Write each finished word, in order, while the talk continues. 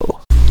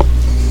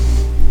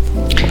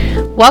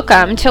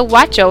Welcome to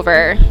Watch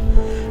Over,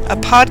 a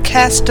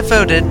podcast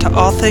devoted to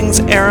all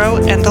things Arrow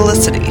and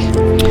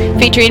Olicity.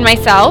 Featuring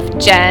myself,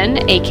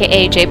 Jen,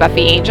 aka J.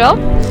 Buffy Angel.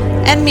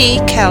 And me,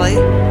 Kelly,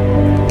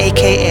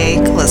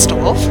 aka Callista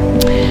Wolf.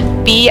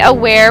 Be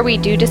aware we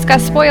do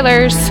discuss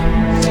spoilers.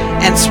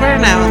 And swear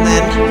now and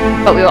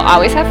then. But we will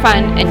always have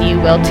fun, and you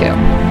will too.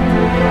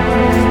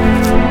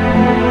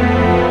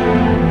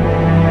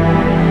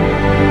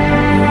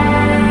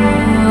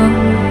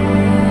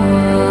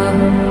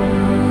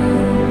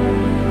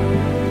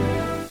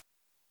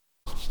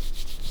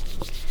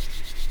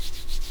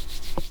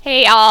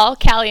 Hey y'all,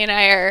 Callie and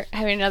I are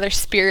having another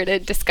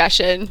spirited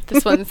discussion.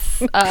 This one's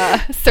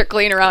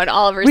circling around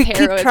Oliver's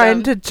heroism. We keep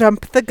trying to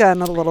jump the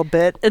gun a little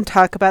bit and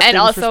talk about and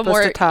things also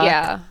we're supposed to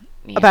talk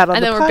about on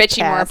and the then podcast. we're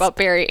bitching more about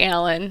Barry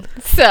Allen.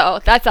 So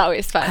that's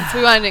always fun. So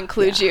we wanted to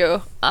include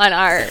you on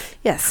our...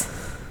 Yes.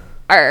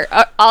 Our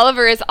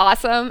Oliver is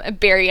awesome and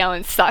Barry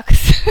Allen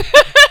sucks.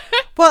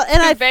 Well,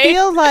 and I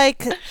feel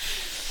like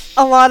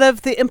a lot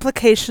of the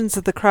implications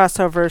of the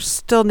crossover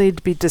still need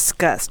to be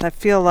discussed. I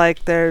feel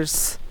like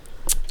there's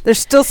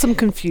still some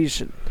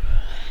confusion.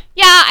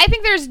 Yeah, I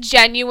think there's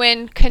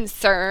genuine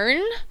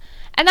concern,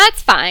 and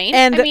that's fine.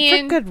 And I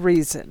mean, for good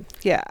reason.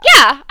 Yeah.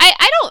 Yeah,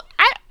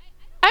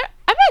 I'm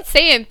not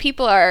saying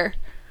people are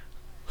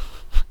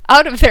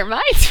out of their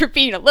minds for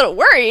being a little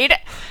worried.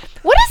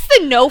 What does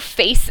the no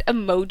face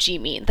emoji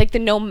mean? Like the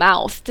no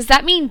mouth. Does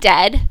that mean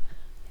dead?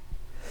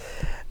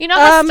 You know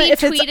how Steve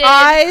tweeted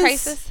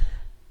Crisis?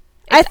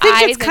 I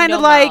think it's kind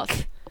of like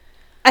mouth.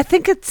 I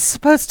think it's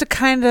supposed to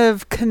kind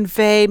of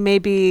convey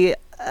maybe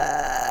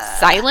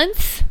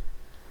silence?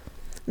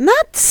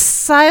 Not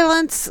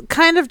silence,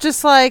 kind of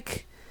just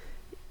like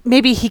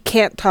maybe he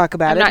can't talk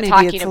about it.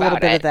 Maybe it's a little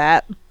bit of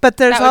that. But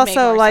there's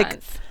also like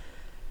sense.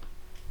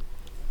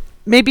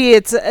 Maybe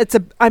it's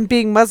a I'm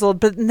being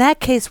muzzled, but in that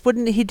case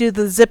wouldn't he do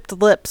the zipped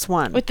lips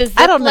one? With the zipped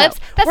lips?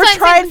 Know. That's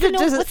what I'm saying.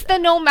 What's the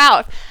no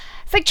mouth?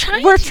 It's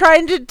like we're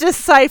trying to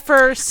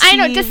decipher Steve's... I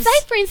know,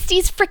 deciphering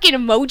Steve's freaking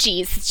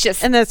emojis. It's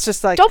just... And that's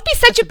just like... Don't be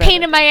such a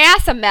pain in my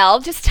ass, Amel.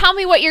 Just tell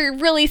me what you're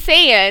really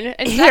saying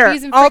and stop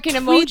using freaking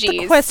emojis. I'll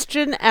tweet the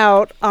question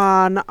out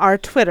on our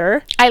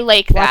Twitter. I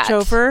like that.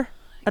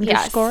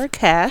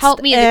 _cast.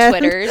 Help me, the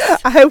Twitters.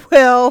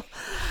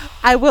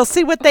 I will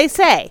see what they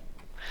say.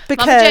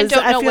 Because Mom and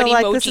Jen don't know I feel what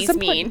like emojis this is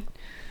mean.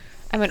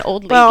 I'm an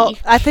old lady. Well,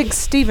 I think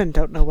Steven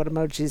don't know what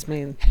emojis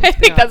mean. I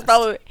think that's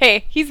probably...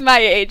 Hey, he's my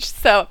age,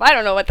 so I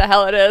don't know what the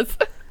hell it is.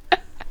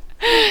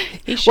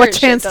 What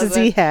chance does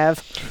he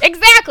have?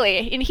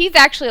 Exactly. And he's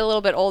actually a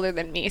little bit older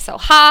than me, so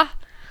ha.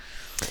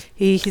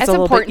 He's that's a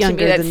little important bit younger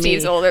to me that than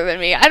Steve's me. older than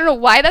me. I don't know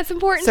why that's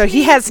important so to me. So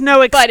he has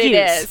no excuse. But it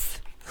is.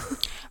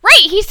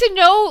 Right. He should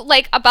know,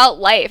 like, about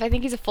life. I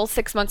think he's a full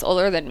 6 months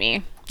older than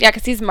me. Yeah,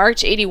 because he's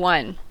March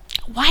 81.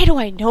 Why do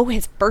I know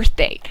his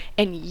birthday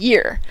and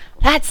year?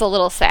 That's a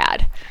little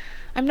sad.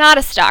 I'm not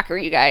a stalker,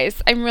 you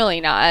guys. I'm really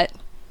not.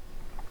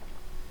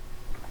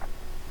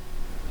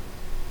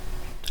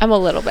 I'm a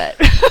little bit.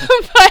 But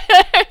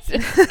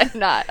I'm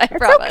not, I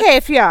promise. It's okay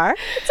if you are.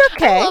 It's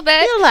okay. A little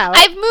bit. You allow it.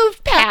 I've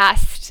moved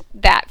past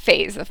that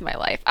phase of my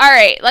life. All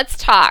right, let's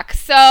talk.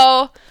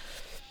 So,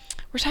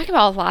 we're talking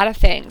about a lot of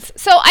things.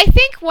 So, I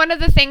think one of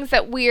the things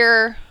that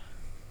we're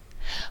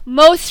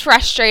most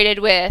frustrated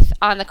with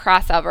on the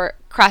crossover,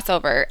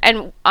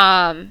 and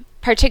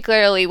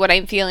particularly what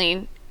I'm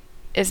feeling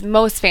is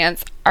most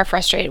fans are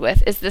frustrated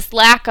with, is this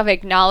lack of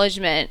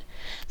acknowledgement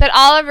that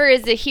Oliver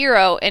is a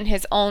hero in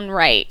his own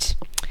right.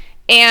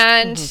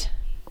 And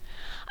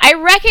I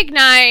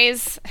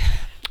recognize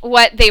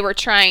what they were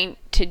trying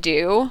to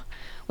do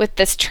with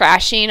this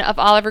trashing of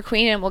Oliver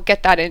Queen, and we'll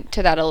get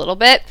into that a little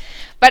bit.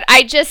 But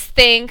I just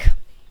think,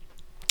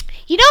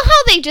 you know how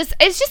it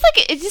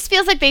just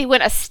feels like they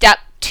went a step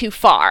too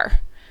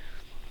far.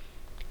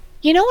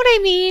 You know what I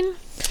mean?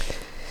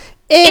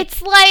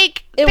 It's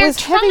like it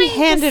was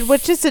heavy-handed,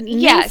 which isn't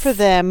new for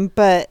them,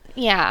 but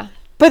yeah.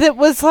 But it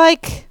was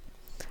like,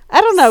 I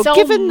don't know, so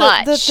given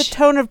the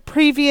tone of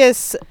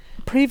previous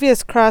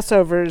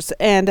crossovers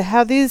and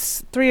how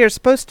these three are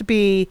supposed to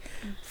be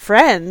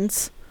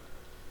friends,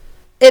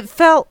 it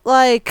felt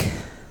like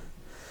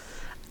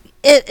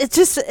it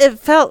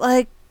felt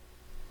like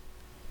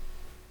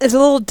it's a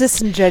little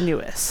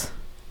disingenuous.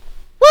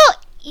 Well,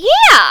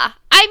 yeah.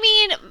 I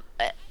mean,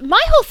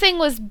 my whole thing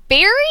was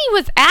Barry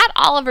was at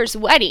Oliver's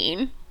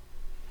wedding.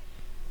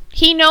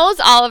 He knows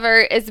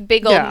Oliver is a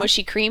big old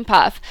mushy cream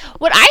puff.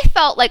 What I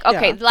felt like,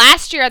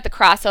 last year at the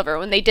crossover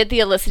when they did the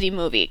Olicity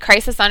movie,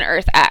 Crisis on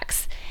Earth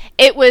X,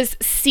 it was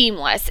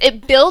seamless.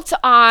 It built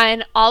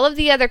on all of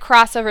the other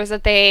crossovers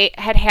that they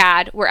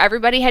had where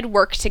everybody had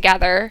worked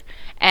together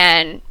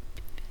and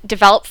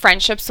developed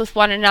friendships with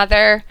one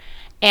another,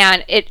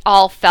 and it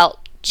all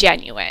felt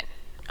genuine.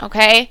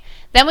 Okay?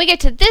 Then we get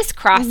to this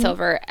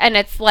crossover, and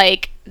it's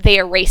like they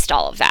erased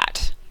all of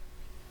that.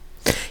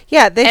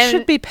 Yeah, they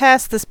should be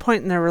past this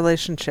point in their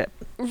relationship.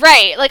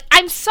 Right. Like,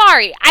 I'm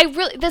sorry.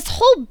 This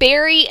whole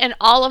Barry and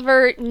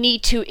Oliver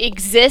need to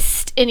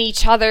exist in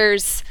each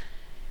other's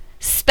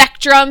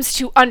spectrums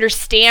to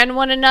understand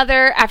one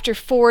another after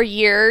 4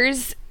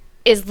 years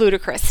is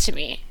ludicrous to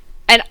me.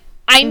 And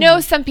I know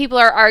some people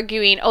are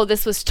arguing, oh,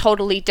 this was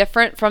totally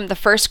different from the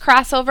first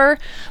crossover,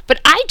 but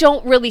I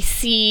don't really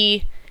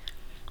see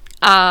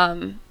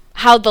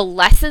how the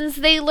lessons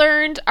they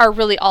learned are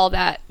really all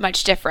that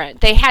much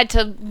different. They had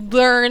to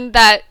learn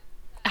that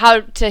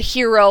how to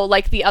hero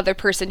like the other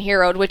person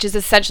heroed, which is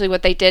essentially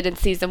what they did in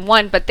season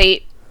 1, but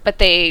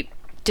they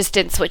just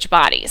didn't switch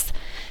bodies.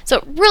 So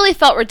it really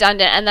felt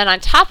redundant. And then on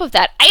top of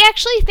that, I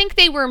actually think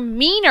they were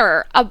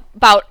meaner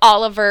about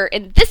Oliver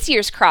in this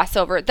year's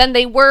crossover than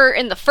they were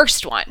in the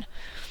first one.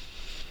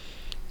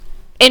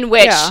 In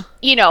which,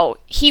 you know,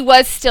 he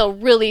was still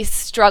really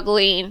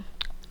struggling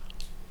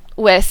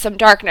with some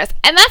darkness.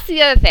 And that's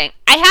the other thing.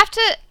 I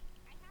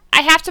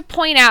have to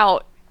point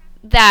out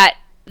that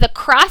the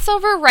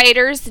crossover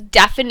writer's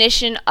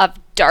definition of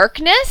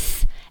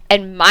darkness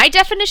and my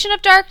definition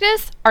of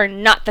darkness are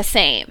not the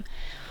same.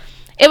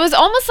 It was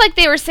almost like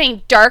they were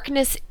saying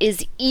darkness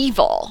is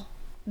evil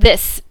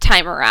this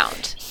time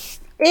around.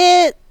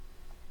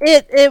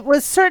 It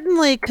was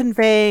certainly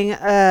conveying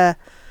a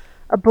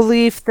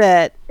belief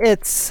that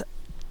it's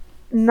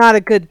not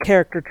a good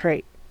character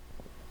trait.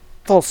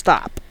 Full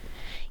stop.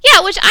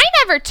 Yeah, which I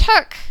never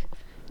took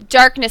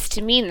darkness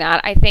to mean that.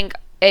 I think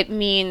it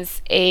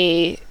means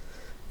a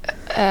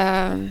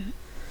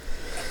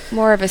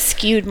more of a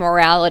skewed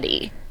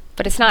morality.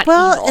 But it's not evil.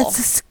 Well, it's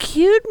a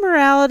skewed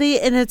morality,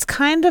 and it's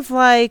kind of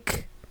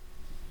like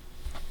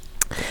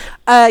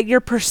your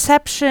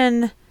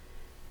perception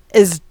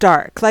is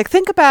dark. Like,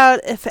 think about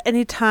if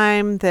any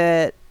time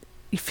that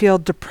you feel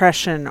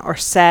depression or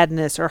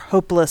sadness or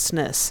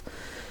hopelessness,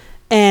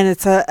 and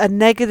it's a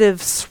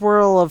negative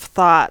swirl of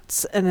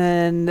thoughts, and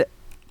then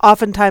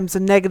oftentimes a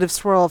negative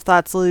swirl of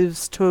thoughts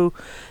leads to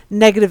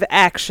negative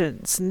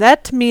actions. And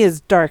that, to me,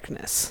 is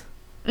darkness.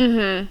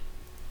 Mm-hmm.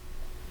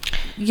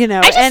 You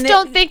know, I just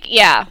don't think,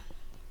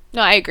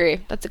 No, I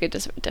agree. That's a good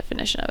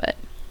definition of it.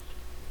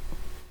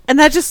 And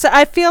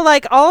I feel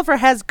like Oliver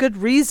has good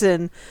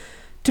reason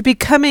to be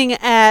coming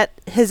at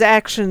his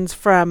actions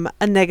from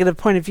a negative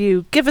point of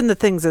view, given the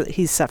things that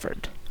he's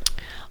suffered.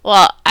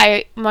 Well,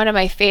 one of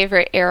my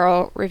favorite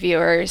Arrow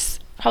reviewers,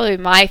 probably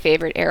my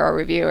favorite Arrow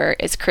reviewer,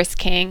 is Chris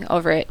King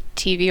over at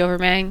TV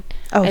Overman.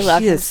 Oh, I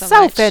love him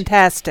so much.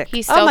 Fantastic.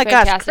 He's so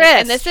fantastic. Gosh,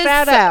 Chris, and this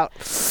shout out.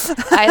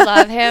 I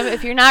love him.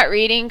 If you're not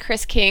reading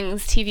Chris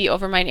King's TV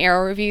Overman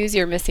Arrow reviews,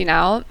 you're missing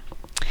out.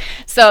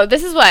 So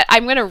this is what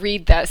I'm going to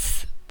read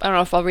this. I don't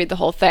know if I'll read the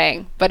whole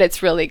thing, but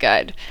it's really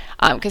good.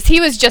 Because he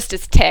was just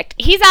as ticked.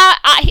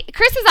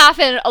 Chris is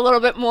often a little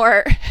bit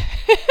more...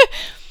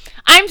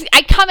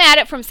 I come at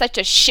it from such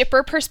a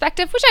shipper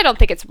perspective, which I don't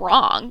think it's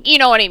wrong. You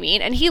know what I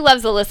mean? And he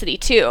loves Elicity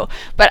too.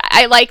 But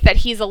I like that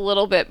he's a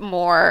little bit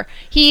more...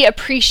 He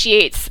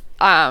appreciates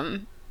a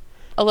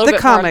little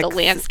bit more of the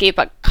landscape,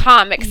 a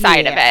comic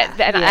side of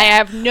it. And I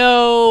have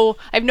no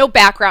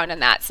background in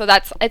that. So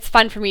it's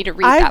fun for me to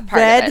read that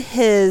part of it. I read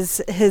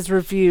his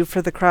review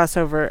for the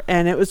crossover,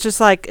 and it was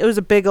just like, it was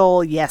a big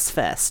old yes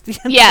fest.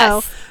 You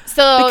know?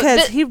 So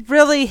because he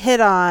really hit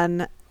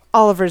on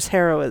Oliver's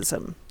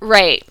heroism.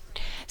 Right.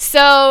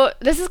 So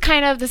this is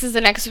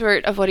an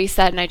excerpt of what he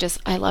said, and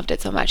I loved it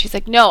so much. He's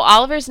like, no,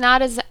 Oliver's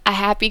not as a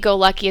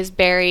happy-go-lucky as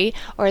Barry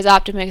or as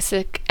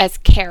optimistic as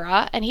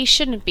Kara, and he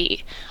shouldn't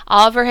be.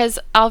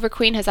 Oliver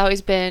Queen has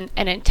always been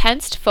an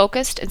intense,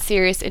 focused, and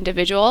serious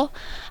individual.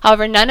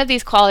 However, none of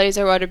these qualities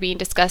are what are being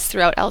discussed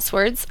throughout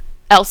Elseworlds.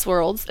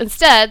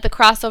 Instead, the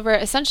crossover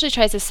essentially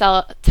tries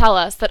to tell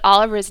us that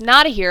Oliver is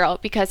not a hero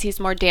because he's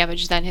more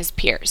damaged than his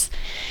peers.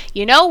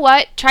 You know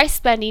what? Try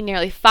spending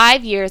nearly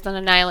 5 years on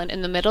an island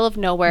in the middle of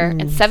nowhere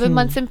and 7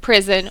 months in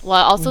prison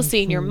while also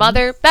seeing your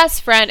mother,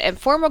 best friend, and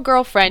former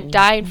girlfriend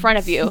die in front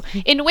of you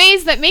in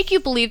ways that make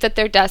you believe that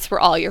their deaths were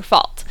all your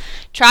fault.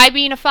 Try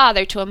being a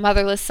father to a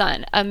motherless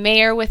son, a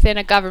mayor within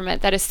a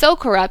government that is so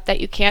corrupt that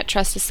you can't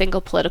trust a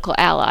single political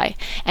ally,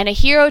 and a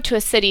hero to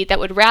a city that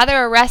would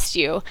rather arrest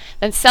you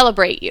than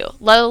celebrate you,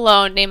 let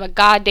alone name a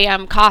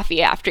goddamn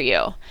coffee after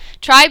you.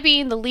 Try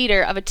being the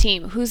leader of a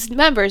team whose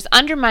members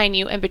undermine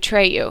you and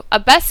betray you, a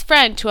best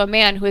friend to a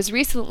man who has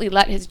recently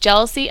let his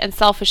jealousy and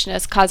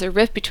selfishness cause a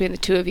rift between the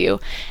two of you,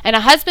 and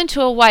a husband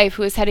to a wife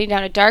who is heading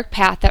down a dark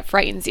path that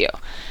frightens you.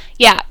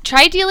 Yeah,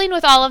 try dealing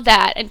with all of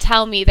that and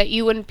tell me that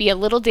you wouldn't be a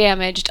little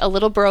damaged, a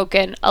little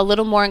broken, a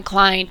little more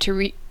inclined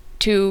to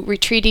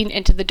retreating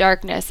into the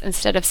darkness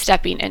instead of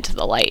stepping into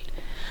the light.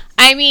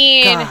 I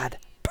mean... God.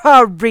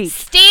 Preach.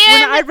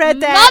 Stand when I read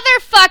that,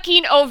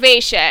 motherfucking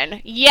ovation.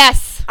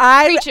 Yes.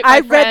 I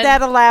read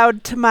that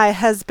aloud to my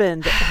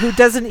husband, who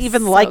doesn't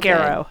even like good.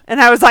 Arrow.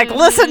 And I was like,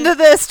 listen to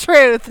this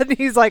truth. And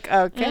he's like,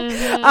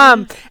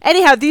 okay.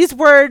 Anyhow, these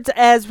words,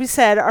 as we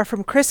said, are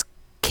from Chris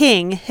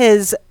King.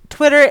 His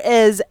Twitter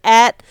is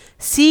at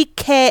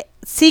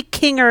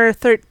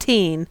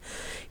ckinger13.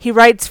 He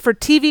writes for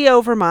TV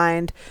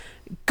Overmind.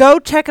 Go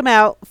check him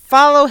out.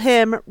 Follow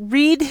him.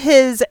 Read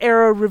his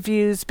Arrow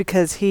reviews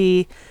because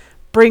he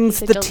brings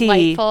the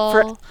tea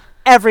for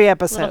every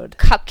episode.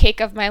 Cupcake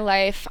of my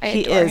life. I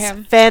adore him. He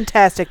is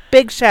fantastic.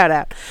 Big shout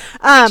out.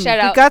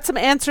 We got some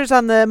answers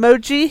on the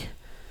emoji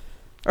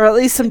or at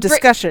least some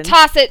discussion.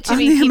 Toss it to on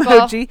me, the people.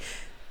 emoji.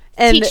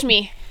 And Teach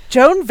me.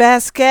 Joan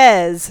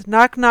Vasquez,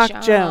 knock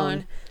knock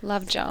Joan,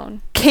 love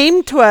Joan,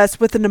 came to us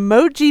with an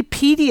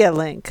Emojipedia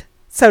link.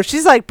 So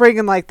she's like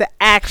bringing like the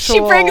actual.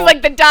 She brings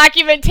like the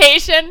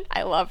documentation.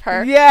 I love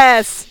her.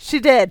 Yes, she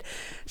did.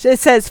 It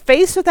says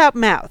face without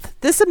mouth.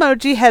 This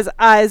emoji has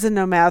eyes and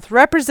no mouth.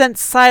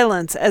 Represents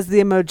silence, as the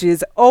emoji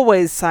is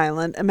always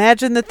silent.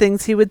 Imagine the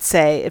things he would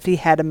say if he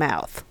had a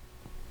mouth.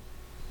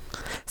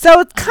 So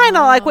it's kind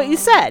of like what you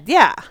said.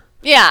 Yeah.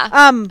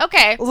 Yeah.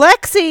 Okay.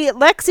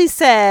 Lexi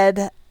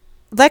said,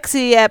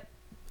 Lexi at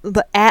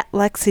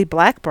Lexi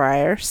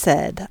Blackbriar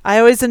said, I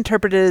always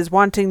interpret it as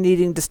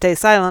needing to stay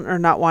silent or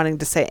not wanting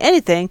to say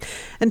anything.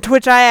 And to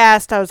which I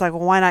asked, I was like,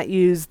 well, why not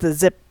use the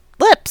zip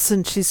lips?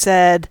 And she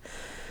said,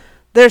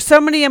 there's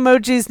so many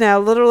emojis now,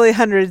 literally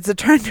hundreds, that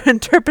trying to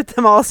interpret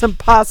them all is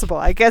impossible.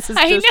 I guess it's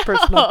just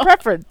personal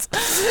preference.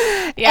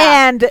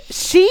 Yeah. And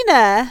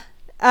Sheena,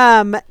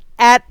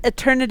 at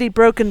Eternity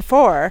Broken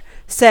 4,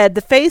 said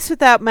the face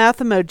without mouth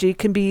emoji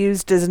can be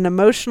used as an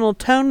emotional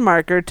tone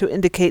marker to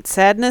indicate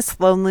sadness,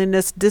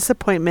 loneliness,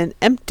 disappointment,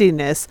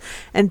 emptiness,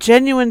 and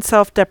genuine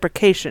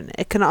self-deprecation.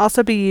 It can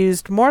also be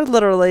used more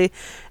literally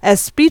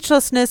as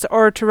speechlessness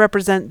or to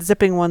represent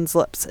zipping one's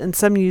lips. In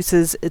some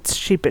uses, it's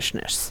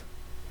sheepishness.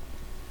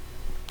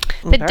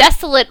 The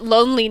desolate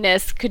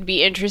loneliness could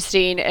be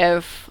interesting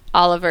if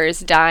Oliver is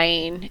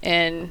dying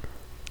in.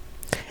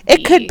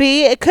 It could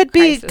be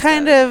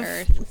kind of.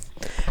 Earth.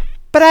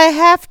 But I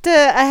have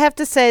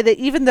to say that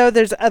even though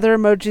there's other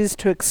emojis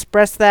to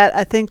express that,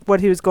 I think what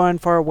he was going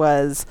for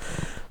was,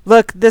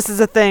 look, this is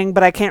a thing,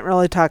 but I can't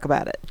really talk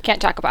about it. Can't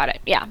talk about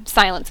it. Yeah,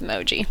 silence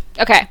emoji.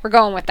 Okay, we're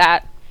going with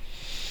that.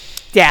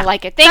 Yeah, I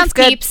like it. Thanks,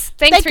 peeps.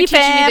 Thanks for teaching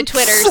me the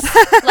Twitters.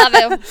 Love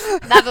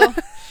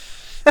you.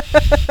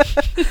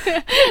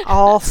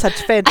 All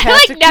such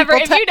fantastic. I never.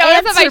 If you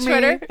notice on my me.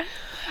 Twitter,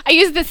 I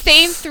use the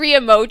same 3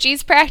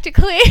 emojis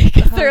practically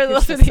because they're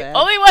the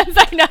only ones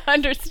I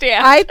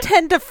understand. I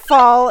tend to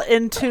fall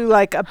into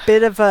like a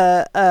bit of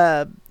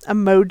a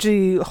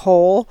emoji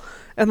hole,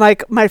 and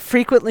like my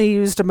frequently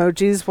used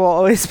emojis will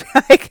always be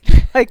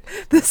like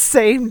the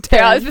same 10.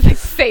 They're always the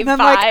same and I'm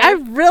 5. like, I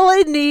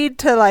really need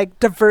to like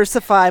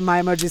diversify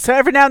my emojis. So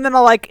every now and then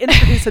I'll like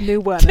introduce a new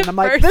one, and I'm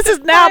like, this is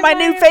now my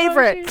new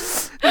favorite.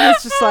 And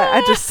it's just like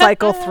I just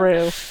cycle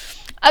through.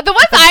 The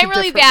ones I'm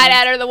really bad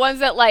at are the ones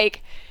that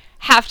like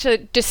have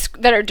to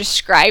that are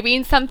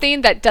describing something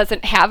that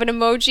doesn't have an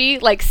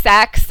emoji, like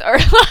sex or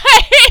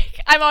like.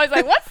 I'm always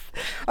like, what's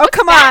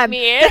come that on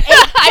mean?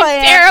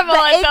 I'm terrible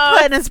at those. The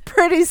eggplant is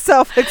pretty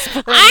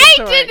self-explanatory. I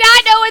did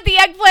not know what the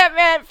eggplant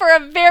meant for a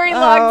very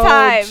long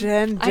time.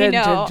 Jen, I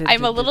know.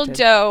 I'm a little Jen.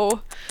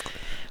 doe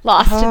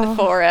lost in the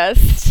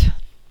forest.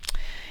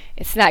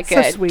 It's not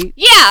good. So sweet.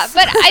 Yeah,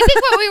 but I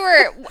think what we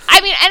were,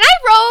 I mean, and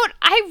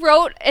I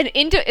wrote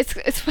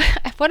it's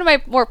one of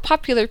my more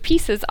popular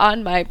pieces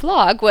on my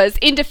blog was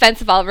In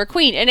Defense of Oliver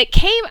Queen. And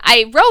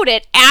I wrote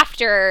it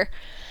after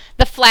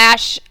the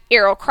Flash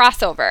Arrow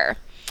crossover.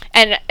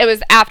 And it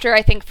was after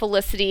I think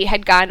Felicity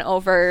had gone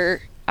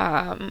over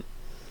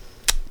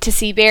to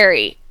see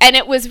Barry. And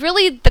it was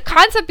really the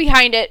concept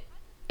behind it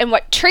and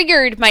what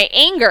triggered my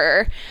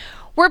anger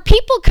were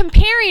people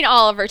comparing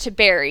Oliver to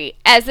Barry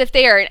as if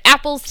they are an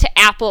apples to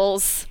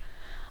apples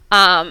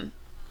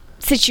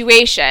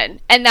situation.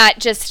 And that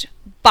just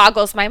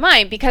boggles my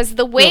mind because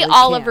the way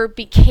Oliver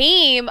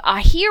became a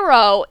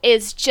hero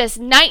is just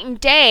night and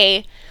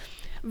day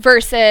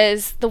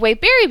versus the way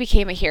Barry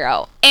became a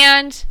hero.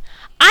 And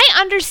I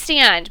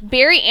understand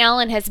Barry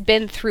Allen has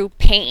been through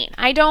pain.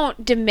 I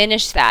don't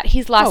diminish that.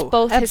 He's lost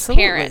both his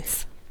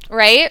parents,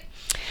 right?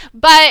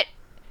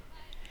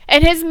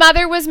 And his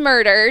mother was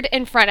murdered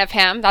in front of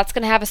him. That's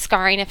going to have a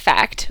scarring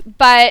effect.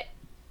 But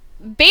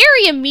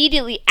Barry,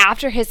 immediately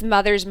after his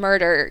mother's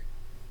murder,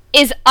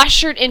 is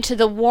ushered into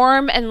the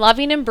warm and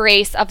loving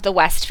embrace of the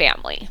West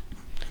family.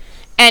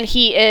 And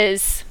he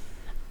is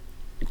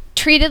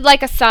treated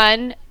like a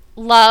son,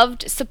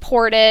 loved,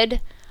 supported.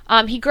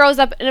 He grows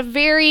up in a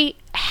very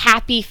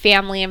happy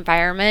family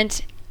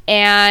environment.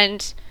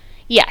 And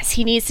yes,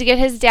 he needs to get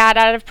his dad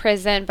out of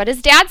prison, but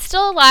his dad's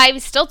still alive.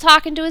 He's still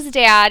talking to his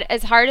dad.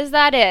 As hard as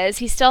that is,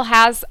 he still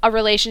has a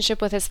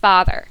relationship with his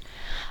father.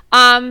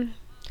 Oliver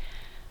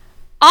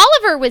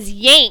was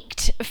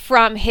yanked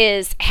from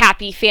his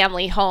happy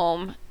family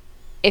home,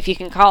 if you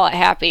can call it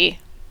happy.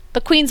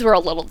 The Queens were a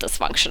little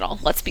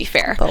dysfunctional, let's be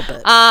fair. A little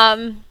bit.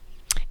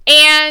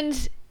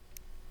 And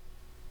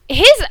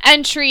his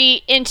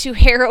entry into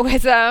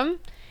heroism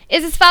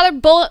is his father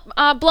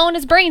blowing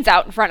his brains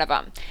out in front of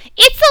him.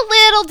 It's a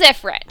little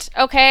different,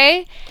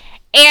 okay?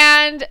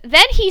 And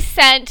then he's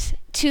sent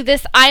to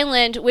this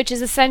island, which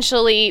is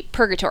essentially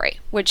purgatory,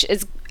 which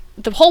is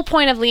the whole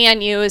point of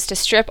Lian Yu is to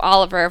strip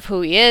Oliver of who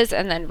he is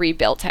and then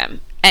rebuild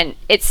him. And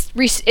it's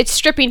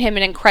stripping him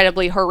in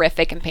incredibly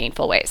horrific and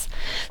painful ways.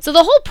 So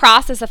the whole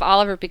process of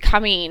Oliver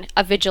becoming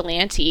a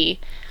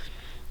vigilante,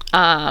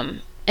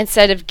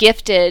 instead of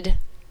gifted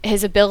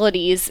his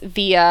abilities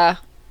via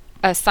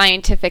a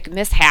scientific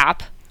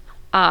mishap,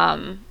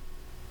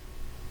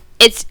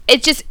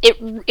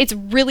 it's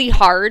really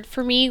hard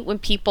for me when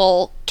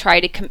people try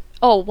to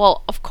oh,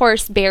 well, of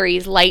course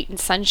Barry's light and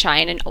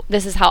sunshine, and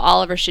this is how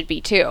Oliver should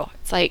be too.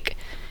 It's like,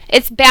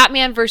 it's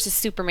Batman versus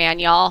Superman,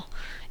 y'all.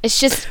 It's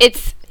just,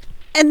 it's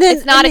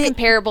not a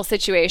comparable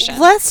situation.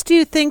 Lest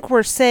you think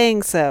we're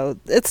saying so.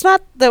 It's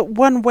not that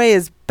one way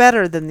is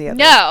better than the other.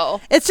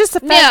 No. It's just the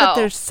fact that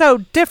they're so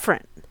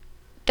different.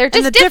 They're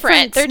just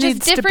different. They're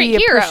just different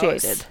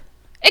heroes.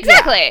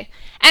 Exactly. Yeah.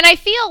 And I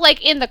feel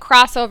like in the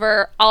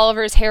crossover,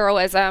 Oliver's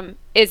heroism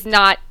is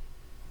not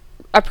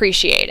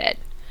appreciated.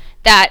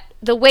 That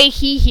the way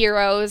he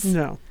heroes,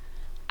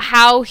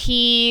 how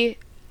he,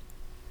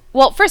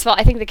 well, first of all,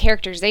 I think the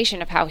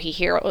characterization of how he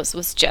heroes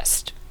was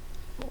just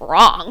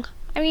wrong.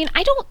 I mean,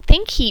 I don't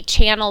think he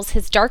channels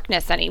his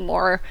darkness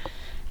anymore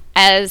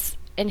as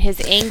in his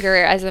anger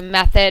as a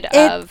method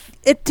of.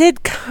 It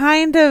did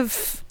kind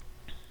of.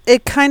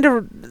 It kind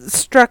of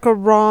struck a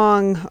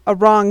wrong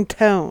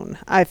tone,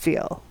 I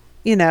feel.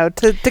 You know,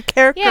 to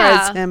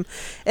characterize him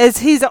as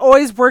he's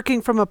always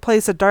working from a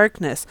place of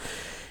darkness.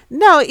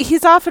 No,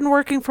 he's often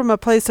working from a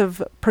place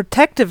of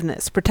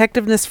protectiveness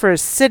for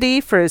his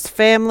city, for his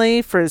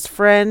family, for his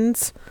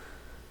friends.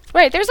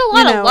 Right, there's a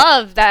lot of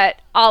love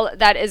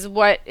that is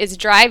what is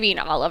driving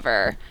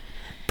Oliver.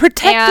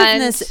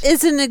 Protectiveness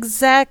isn't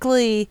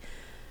exactly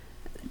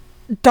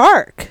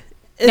dark,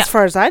 as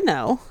far as I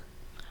know.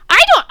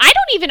 I'm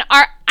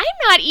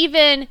not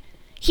even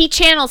he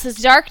channels his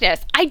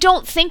darkness. I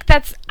don't think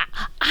that's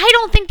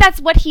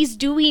what he's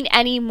doing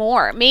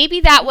anymore. Maybe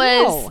that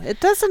was. No, it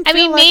doesn't. I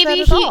mean, like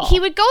maybe that at all. he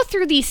would go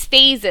through these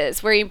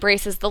phases where he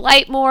embraces the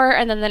light more,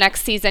 and then the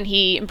next season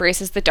he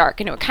embraces the dark,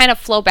 and it would kind of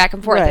flow back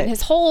and forth. Right. And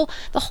the whole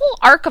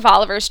arc of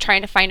Oliver is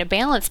trying to find a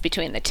balance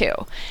between the two.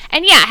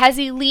 And yeah, has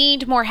he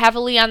leaned more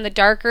heavily on the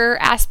darker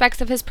aspects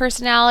of his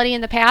personality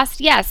in the past?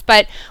 Yes,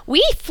 but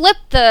we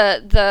flipped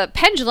the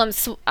pendulum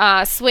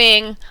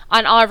swing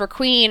on Oliver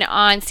Queen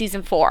on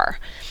season 4.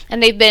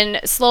 And they've been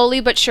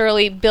slowly but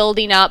surely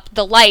building up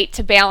the light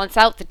to balance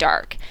out the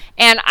dark.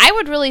 And I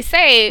would really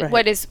say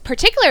what is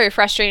particularly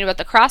frustrating about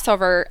the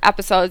crossover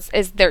episodes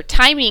is their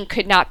timing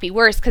could not be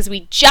worse, because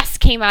we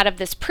just came out of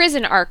this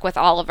prison arc with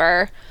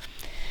Oliver.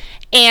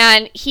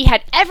 And he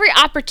had every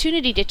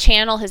opportunity to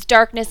channel his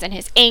darkness and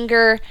his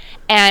anger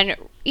and,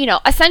 you know,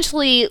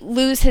 essentially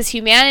lose his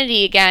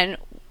humanity again,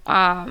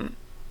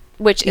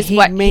 which is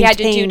what he had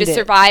to do to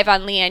survive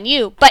on Lian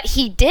Yu. But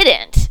he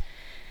didn't.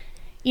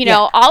 You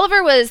know,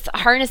 Oliver was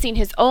harnessing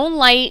his own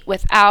light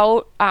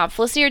without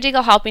Felicity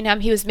Ordegal helping him.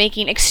 He was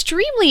making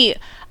extremely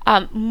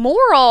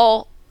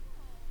morally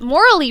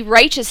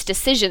righteous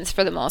decisions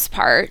for the most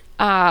part.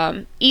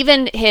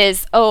 Even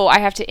his, I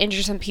have to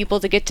injure some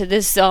people to get to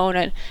this zone,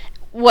 and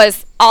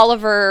was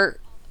Oliver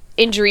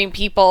injuring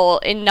people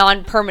in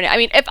non-permanent. I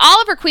mean, if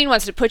Oliver Queen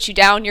wants to put you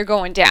down, you're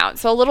going down.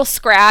 So a little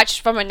scratch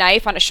from a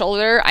knife on a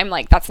shoulder, I'm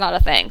like, that's not a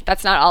thing.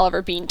 That's not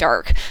Oliver being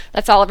dark.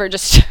 That's Oliver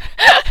just...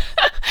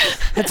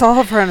 It's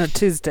Oliver on a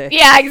Tuesday.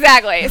 Yeah,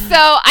 exactly.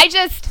 So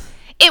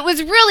it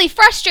was really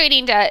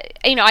frustrating to,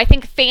 you know, I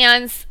think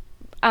fans,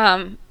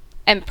 and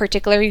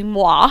particularly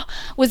moi,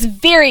 was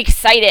very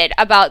excited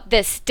about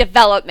this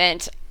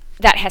development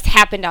that has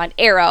happened on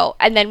Arrow,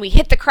 and then we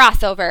hit the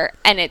crossover,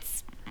 and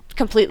it's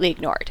completely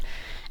ignored.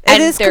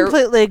 It is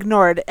completely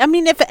ignored. I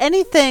mean, if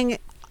anything,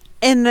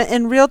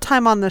 in real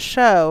time on the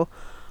show,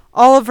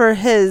 Oliver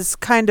has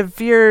kind of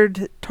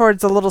veered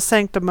towards a little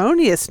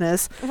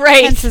sanctimoniousness.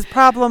 Right. Hence his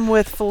problem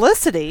with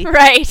Felicity.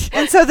 Right.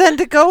 And so then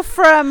to go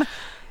from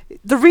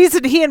the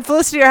reason he and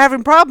Felicity are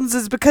having problems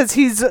is because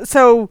he's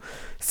so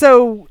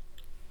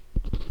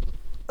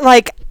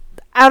like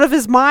out of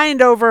his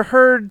mind over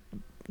her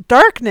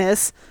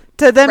darkness,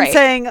 to them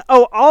saying,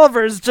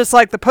 Oliver's just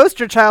like the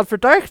poster child for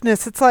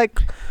darkness. It's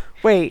like,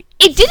 wait.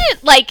 It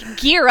didn't like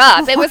gear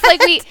up. It was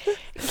like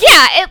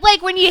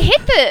when you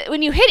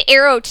hit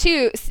Arrow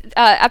 2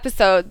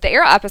 episode, the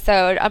Arrow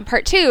episode on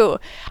part 2,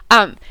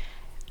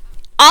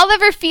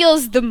 Oliver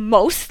feels the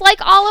most like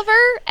Oliver,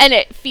 and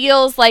it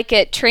feels like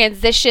it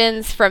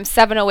transitions from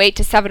 708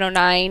 to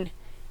 709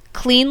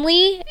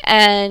 cleanly,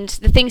 and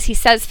the things he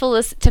says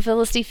to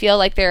Felicity feel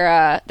like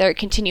they're a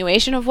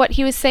continuation of what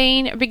he was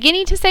saying, or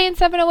beginning to say in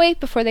 708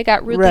 before they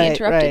got rudely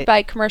interrupted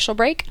by commercial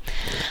break.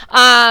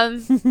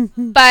 But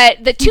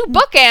the two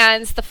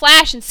bookends, the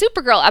Flash and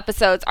Supergirl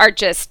episodes, are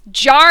just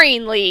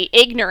jarringly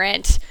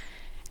ignorant,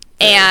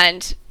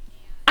 and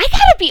I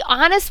gotta be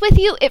honest with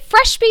you, it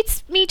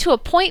frustrates me to a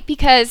point,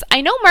 because I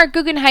know Mark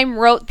Guggenheim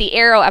wrote the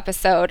Arrow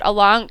episode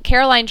along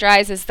Caroline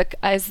Dries as the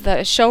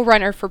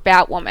showrunner for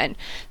Batwoman.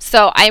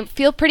 So I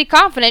feel pretty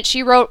confident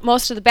she wrote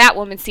most of the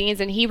Batwoman scenes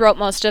and he wrote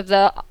most of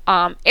the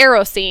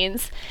Arrow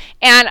scenes.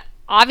 And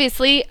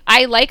obviously,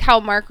 I like how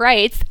Mark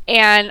writes,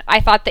 and I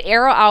thought the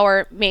Arrow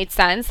Hour made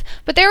sense.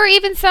 But there were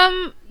even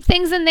some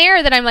things in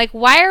there that I'm like,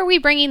 why are we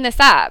bringing this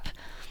up?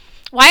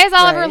 Why is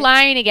Oliver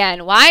lying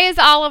again? Why is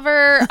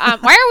Oliver... why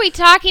are we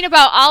talking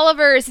about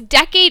Oliver's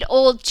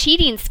decade-old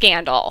cheating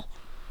scandal?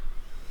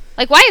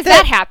 Like, why is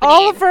that happening?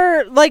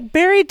 Oliver... Like,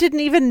 Barry didn't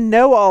even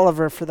know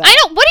Oliver for that. I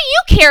don't... What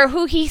do you care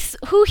who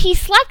he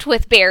slept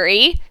with,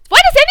 Barry? Why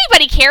does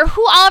anybody care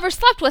who Oliver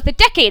slept with a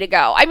decade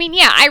ago? I mean,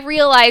 yeah, I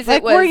realize like,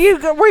 it was.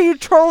 Were you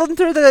trolling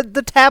through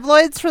the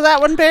tabloids for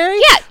that one, Barry?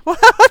 Yeah.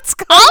 What's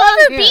going on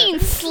Oliver here? being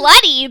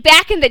slutty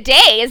back in the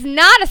day is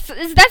not that's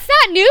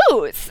not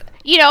news.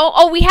 You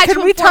know, we had Can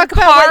to we inform talk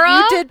about Kara.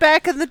 what you did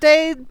back in the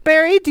day,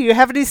 Barry? Do you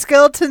have any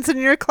skeletons in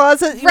your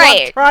closet you want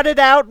Right. trotted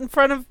out in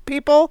front of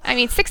people? I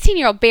mean,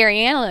 16-year-old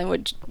Barry Allen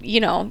would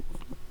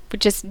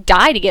just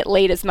die to get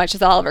laid as much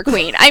as Oliver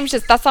Queen.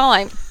 That's all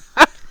I'm.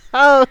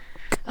 Oh,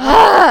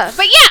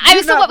 But yeah, I You're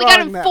mean, so not what, we got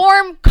to wrong, though.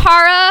 inform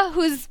Kara,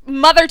 who's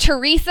Mother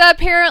Teresa,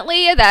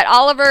 apparently, that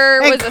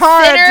Oliver and was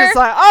Cara a sinner. just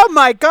like, oh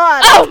my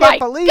God! Oh I my can't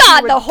believe God,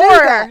 you would the do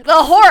horror. that." The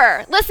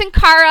horror. Listen,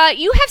 Kara,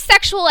 you have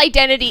sexual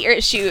identity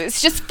issues.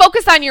 Just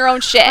focus on your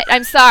own shit.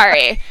 I'm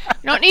sorry.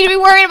 You don't need to be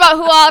worrying about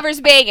who Oliver's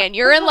banging.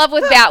 You're in love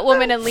with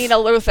Batwoman and Lena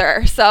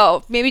Luthor,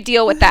 so maybe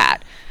deal with that.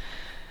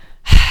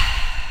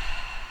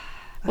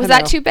 Was I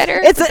that know. too bitter?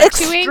 It's Was that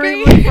too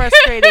angry? extremely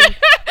frustrating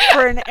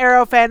for an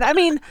Arrow fan. I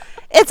mean,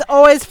 it's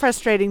always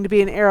frustrating to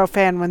be an Arrow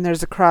fan when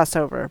there's a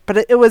crossover,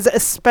 but it was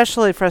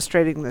especially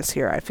frustrating this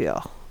year, I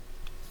feel.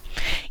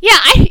 Yeah,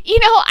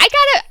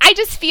 I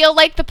just feel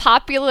like the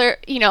popular,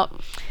 the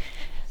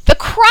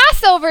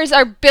crossovers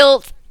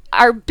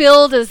are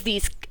billed as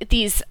these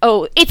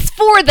it's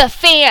for the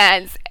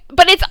fans,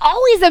 but it's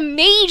always a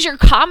major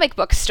comic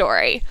book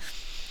story.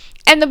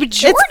 And the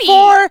majority, It's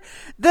for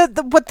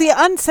what the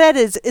unsaid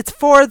is, it's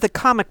for the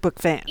comic book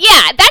fan.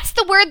 yeah, that's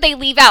the word they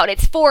leave out.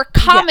 It's for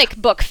comic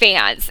book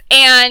fans,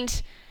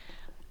 and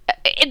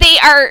they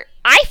are,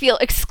 I feel,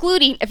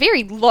 excluding a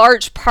very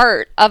large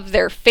part of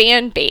their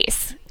fan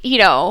base.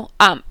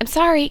 I'm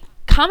sorry,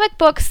 comic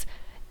books,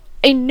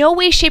 in no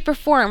way, shape, or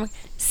form,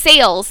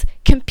 sales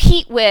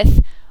compete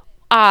with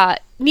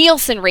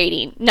Nielsen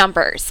rating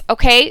numbers.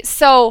 Okay,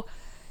 so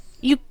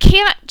you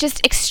can't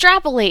just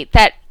extrapolate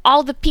that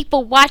all the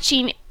people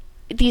watching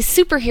these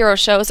superhero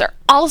shows are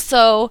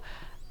also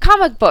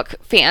comic book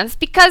fans,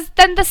 because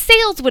then the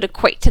sales would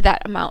equate to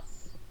that amount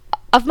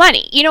of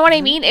money. You know what I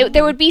mean?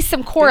 There would be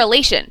some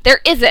correlation. There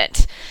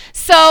isn't.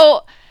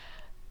 So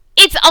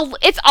it's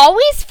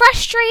always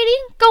frustrating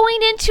going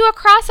into a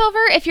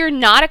crossover if you're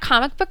not a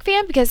comic book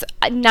fan, because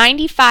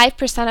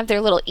 95% of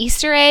their little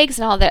Easter eggs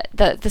and all the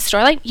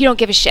storyline, you don't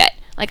give a shit.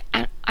 Like,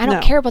 I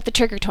don't care about the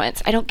Trigger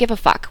Twins. I don't give a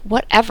fuck.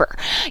 Whatever.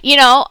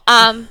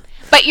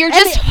 But you're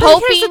just But here's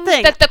the hoping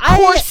thing. that the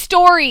core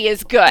story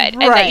is good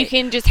and that you Right.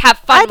 can just have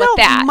fun I with don't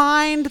that.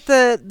 mind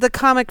the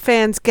comic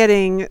fans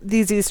getting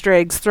these Easter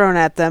eggs thrown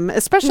at them,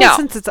 especially No.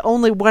 since it's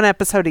only one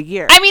episode a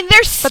year. I mean,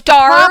 they're But the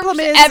starved problem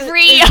is other.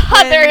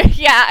 when-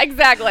 Yeah,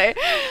 exactly.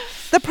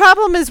 The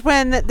problem is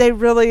when they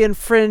really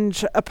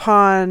infringe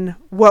upon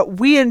what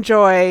we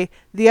enjoy,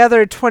 the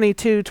other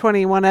 22,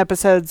 21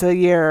 episodes a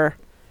year,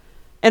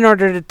 in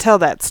order to tell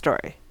that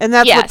story. And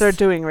that's Yes. what they're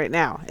doing right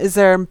now, is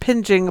they're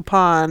impinging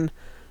upon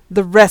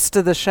the rest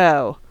of the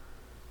show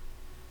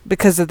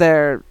because of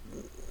the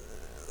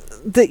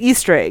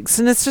Easter eggs.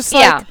 And it's just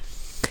like, Yeah.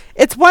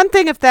 it's one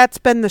thing if that's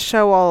been the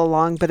show all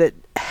along, but it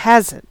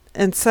hasn't.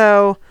 And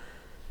so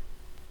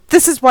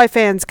this is why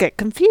fans get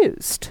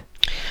confused.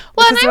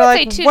 Well, Because and they're I would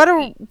like, say, too,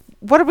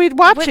 what are we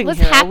watching what's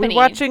here? Are happening? we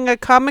watching a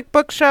comic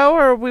book show,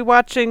 or are we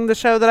watching the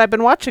show that I've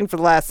been watching for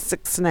the last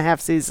 6.5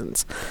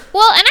 seasons?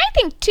 well, and I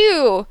think,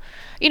 too,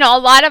 a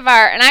lot of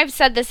and I've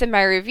said this in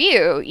my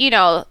review,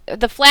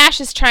 the Flash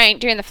is trying,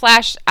 during the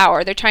Flash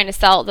hour, they're trying to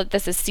sell that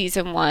this is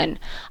season 1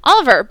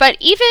 Oliver. But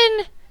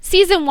even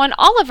season 1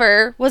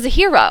 Oliver was a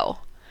hero.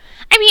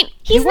 I mean,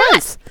 he's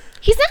not a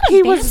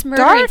He mass was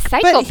murdering dark,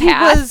 but he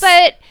psychopath, was-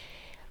 but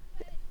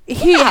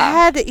He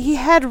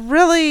had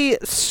really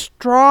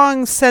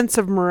strong sense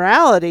of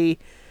morality.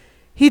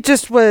 He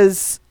just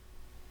was,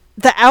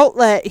 the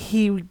outlet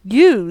he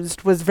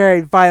used was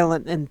very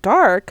violent and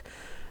dark,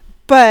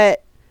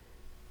 but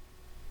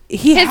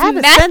he his had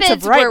a sense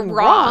methods of right were and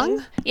wrong.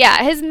 wrong.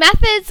 Yeah, his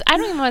methods, I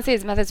don't even want to say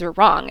his methods were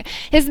wrong.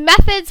 His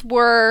methods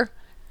were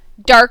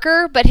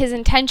darker, but his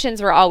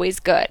intentions were always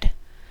good.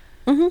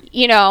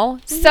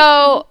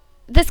 So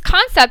this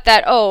concept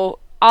that,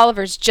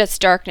 Oliver's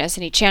just darkness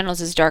and he channels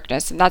his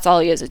darkness and that's all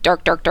he is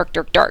dark, dark, dark,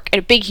 dark, dark, and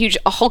a big, huge,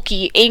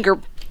 hulky, anger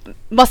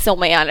muscle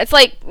man. It's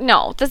like,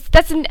 no,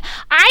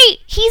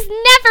 he's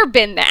never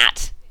been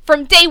that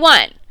from day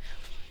one.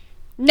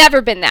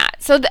 Never been that.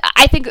 So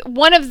I think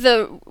one of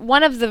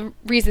the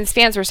reasons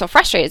fans were so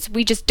frustrated is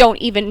we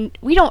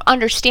don't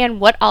understand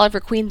what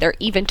Oliver Queen they're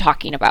even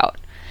talking about.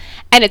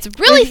 And it's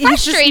really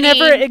frustrating. He just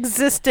never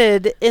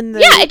existed in the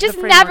it just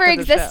the never framework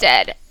of the show.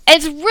 existed.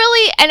 It's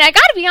really, and I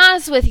got to be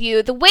honest with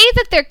you, the way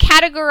that they're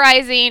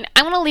categorizing,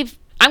 I'm gonna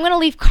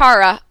leave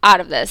Kara out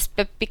of this,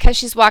 but because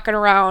she's walking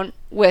around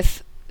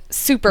with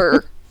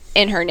super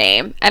in her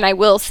name, and I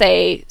will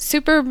say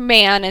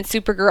Superman and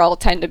Supergirl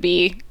tend to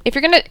be, if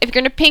you're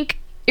gonna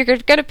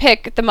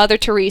pick the Mother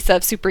Teresa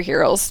of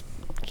superheroes,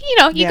 you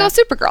go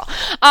Supergirl.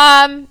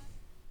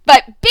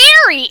 But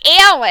Barry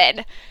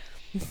Allen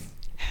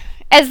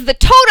as the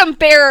totem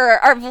bearer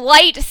of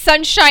light,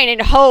 sunshine,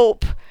 and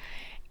hope,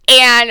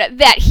 and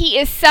that he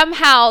is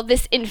somehow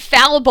this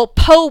infallible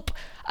pope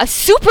of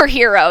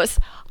superheroes.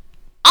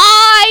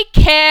 I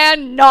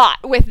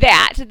cannot with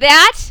that.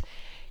 That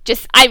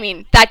just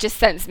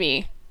sends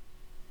me.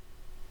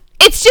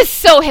 It's just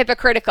so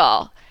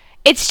hypocritical.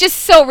 It's just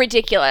so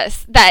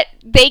ridiculous that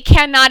they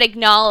cannot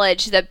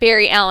acknowledge that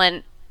Barry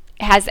Allen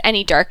has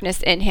any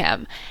darkness in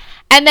him.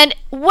 And then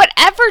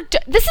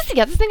this is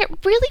the other thing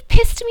that really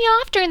pissed me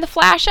off during the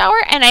Flash hour,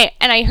 and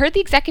I heard the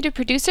executive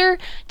producer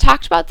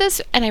talked about this,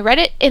 and I read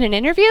it in an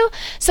interview.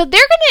 So they're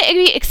going to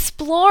be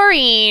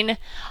exploring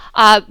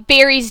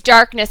Barry's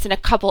darkness in a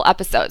couple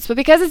episodes, but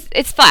because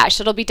it's Flash,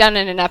 it'll be done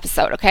in an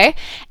episode, okay?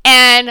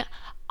 And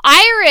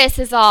Iris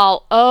is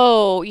all,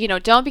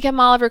 don't become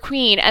Oliver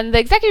Queen. And the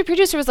executive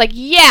producer was like,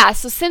 yeah,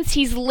 so since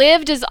he's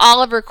lived as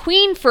Oliver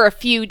Queen for a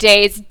few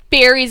days,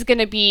 Barry's going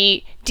to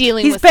be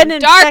dealing with some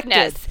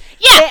darkness.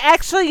 Yeah. They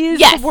actually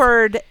used the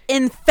word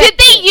infected.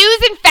 Did they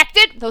use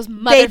infected? Those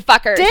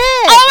motherfuckers. They did.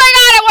 Oh my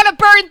God, I want to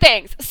burn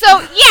things.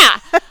 So, yeah.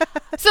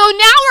 So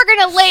now we're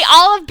going to lay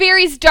all of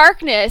Barry's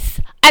darkness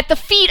at the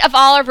feet of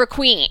Oliver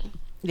Queen.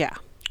 Yeah.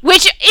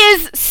 Which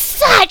is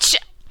such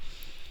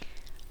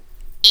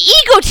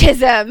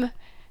egotism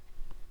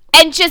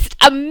and just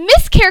a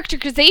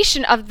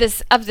mischaracterization of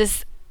this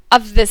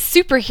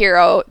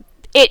superhero.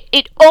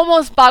 It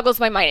almost boggles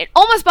my mind. It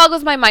almost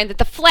boggles my mind that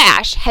the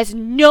Flash has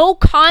no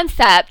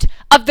concept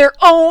of their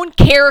own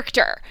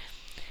character.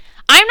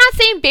 I'm not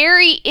saying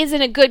Barry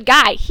isn't a good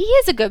guy. He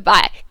is a good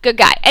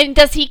guy. And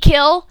does he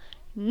kill?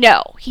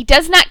 No. He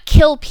does not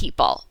kill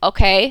people,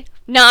 okay?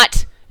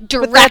 Not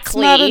directly. But that's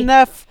not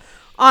enough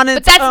on its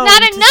own. But that's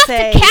not enough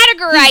to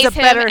categorize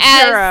him as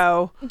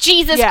hero.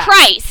 Jesus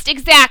Christ.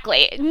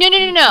 Exactly.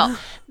 No.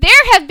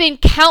 There have been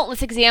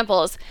countless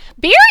examples.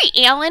 Barry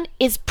Allen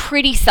is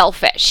pretty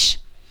selfish.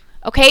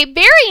 Okay?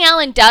 Barry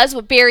Allen does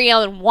what Barry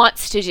Allen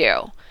wants to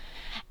do.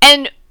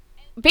 And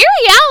Barry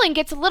Allen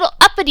gets a little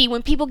uppity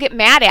when people get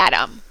mad at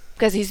him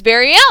because he's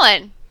Barry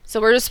Allen.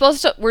 So we're just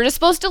supposed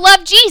to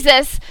love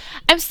Jesus.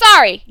 I'm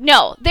sorry.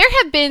 No, there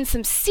have been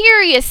some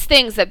serious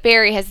things that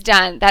Barry has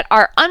done that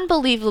are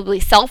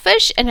unbelievably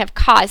selfish and have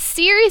caused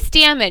serious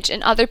damage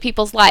in other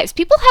people's lives.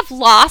 People have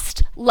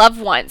lost loved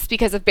ones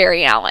because of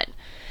Barry Allen.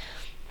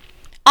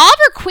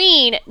 Oliver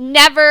Queen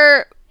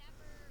never,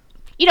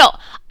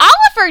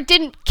 Oliver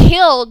didn't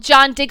kill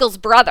John Diggle's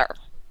brother.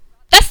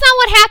 That's not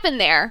what happened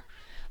there.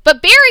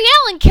 But Barry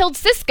Allen killed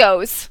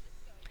Cisco's.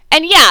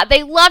 And yeah,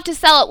 they love to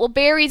sell it. Well,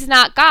 Barry's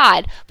not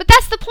God. But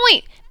that's the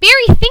point.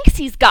 Barry thinks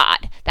he's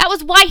God. That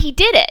was why he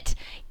did it.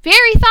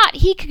 Barry thought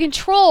he could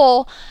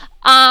control,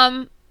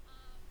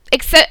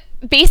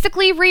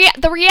 basically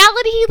the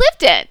reality he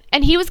lived in.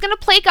 And he was going to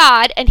play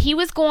God, and he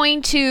was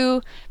going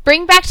to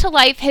bring back to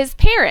life his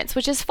parents,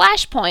 which is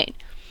Flashpoint.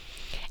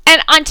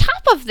 And on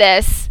top of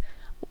this,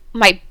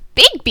 my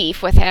big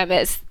beef with him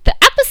is the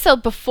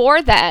episode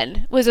before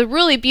then was a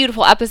really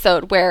beautiful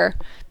episode where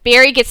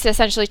Barry gets to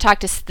essentially talk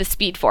to the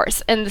Speed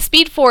Force. And the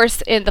Speed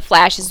Force in The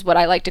Flash is what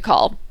I like to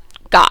call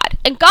God.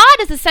 And God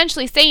is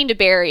essentially saying to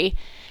Barry,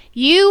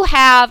 you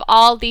have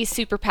all these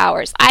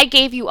superpowers. I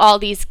gave you all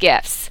these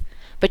gifts.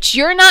 But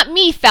you're not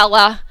me,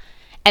 fella.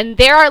 And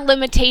there are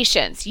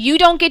limitations. You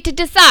don't get to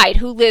decide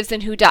who lives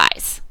and who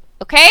dies.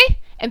 Okay?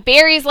 And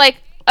Barry's like,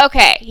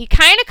 okay. He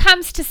kind of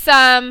comes to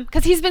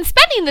because he's been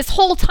spending this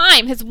whole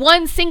time, his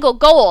one single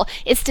goal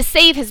is to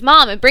save his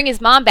mom and bring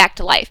his mom back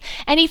to life.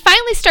 And he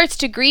finally starts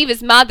to grieve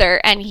his mother,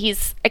 and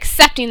he's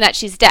accepting that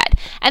she's dead.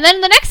 And then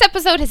in the next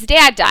episode, his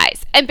dad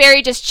dies. And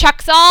Barry just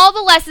chucks all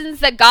the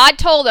lessons that God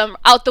told him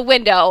out the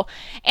window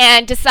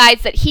and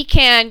decides that he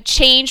can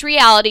change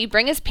reality,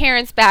 bring his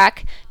parents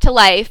back to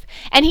life.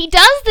 And he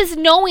does this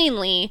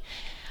knowingly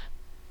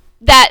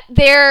that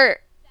there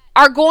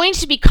are going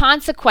to be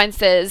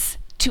consequences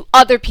to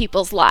other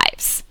people's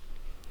lives.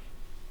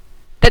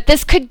 That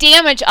this could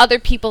damage other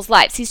people's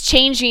lives. He's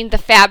changing the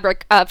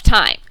fabric of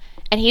time.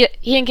 And he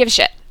didn't give a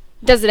shit.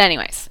 Does it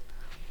anyways.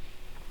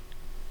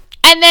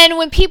 And then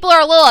when people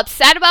are a little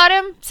upset about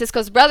him,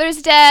 Cisco's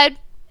brother's dead,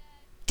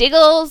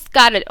 Diggle's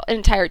got an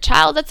entire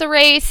child that's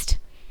erased,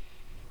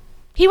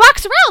 he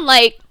walks around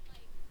like,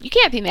 you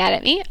can't be mad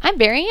at me. I'm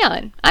Barry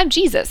Allen. I'm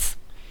Jesus.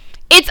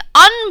 It's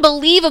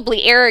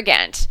unbelievably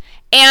arrogant.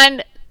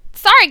 And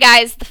sorry,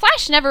 guys, the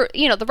Flash never,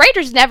 the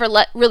writers never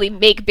really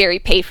make Barry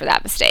pay for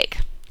that mistake.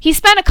 He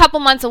spent a couple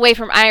months away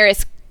from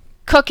Iris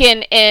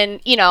cooking in,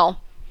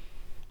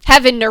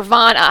 heaven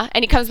nirvana,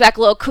 and he comes back a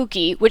little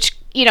kooky, which,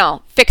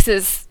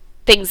 fixes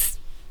things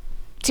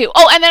too.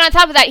 Oh, and then on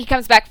top of that, he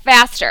comes back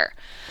faster.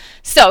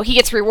 So he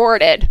gets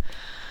rewarded.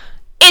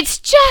 It's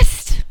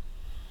just,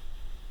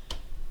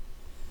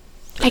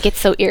 I get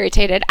so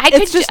irritated.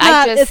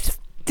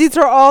 These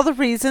are all the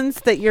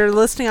reasons that you're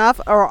listing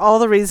off are all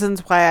the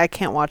reasons why I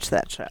can't watch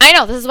that show. I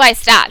know. This is why I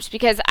stopped,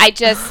 because I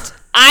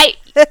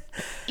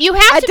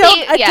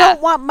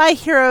don't want my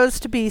heroes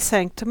to be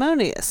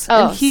sanctimonious.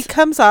 Oh. And he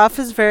comes off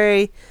as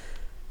very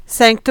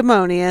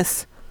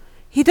sanctimonious.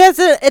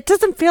 It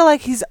doesn't feel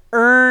like he's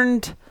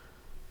earned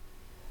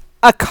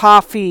a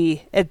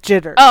coffee at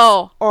Jitters.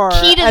 Oh, or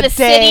Key to a the day,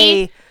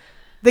 City.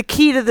 The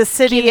Key to the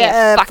City, Give me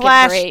a fucking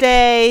Flash break.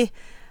 Day.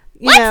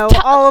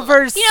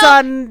 Oliver's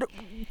son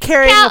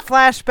carrying Cal- a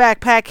Flash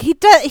backpack. He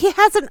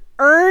hasn't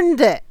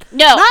earned it.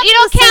 No, Not you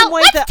know, in the same Cal,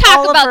 way let's that talk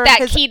Oliver about that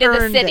has key to the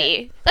earned city.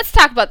 it. Let's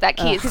talk about that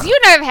key, because you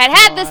and I have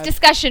had this God.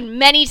 discussion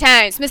many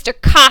times, Mr.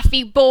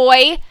 Coffee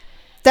Boy.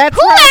 That's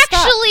Who where I stopped.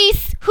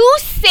 actually, who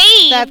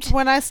saved, That's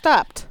when I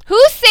stopped. who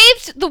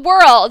saved the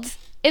world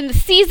in the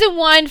season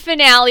 1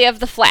 finale of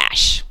The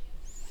Flash?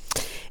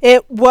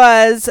 It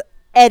was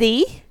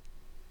Eddie,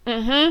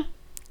 Mm-hmm.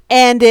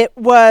 and it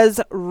was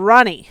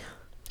Ronnie.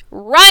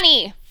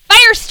 Ronnie,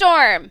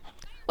 Firestorm.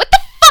 What the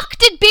fuck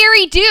did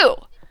Barry do?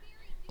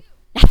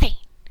 Nothing.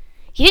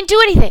 He didn't do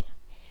anything.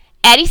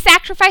 Eddie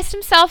sacrificed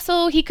himself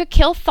so he could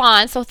kill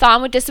Thawne, so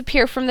Thawne would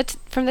disappear from the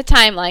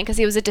timeline because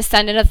he was a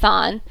descendant of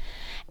Thawne.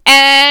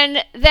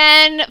 And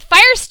then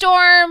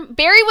Firestorm,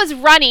 Barry was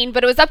running,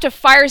 but it was up to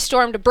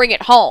Firestorm to bring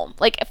it home.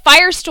 Like,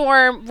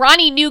 Firestorm,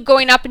 Ronnie knew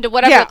going up into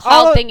whatever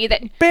cloud thingy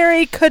that...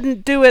 Barry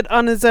couldn't do it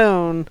on his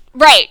own.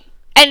 Right.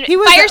 And He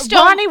was Firestorm...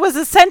 Ronnie was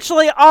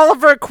essentially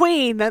Oliver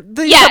Queen.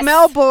 The Yes.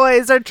 Mel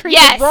boys are treated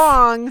Yes.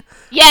 wrong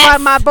Yes. by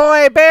my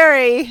boy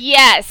Barry.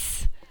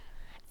 Yes.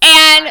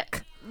 And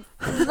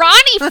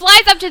Ronnie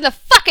flies up to the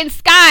fucking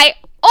sky.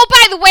 Oh,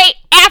 by the way,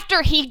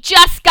 after he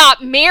just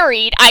got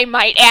married, I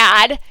might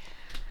add.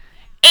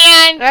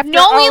 And After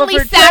knowingly Oliver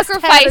just had a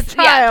sacrificed...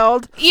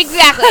 child. Yeah,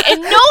 exactly.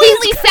 And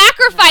knowingly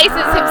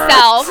sacrifices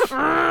himself.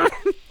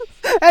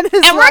 And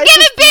And we're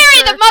giving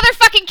Barry the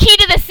motherfucking key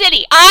to the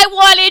city. I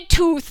wanted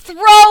to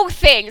throw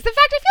things. In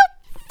fact, I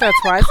feel That's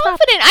why I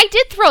confident I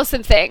did throw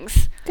some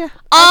things. Yeah,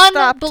 I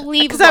stopped.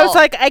 Unbelievable. Because I was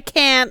like, I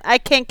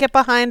can't get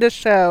behind a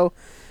show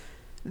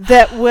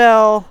that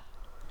will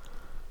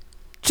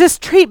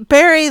just treat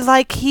Barry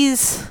like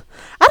he's...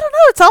 I don't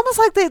know. It's almost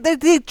like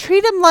they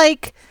treat him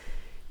like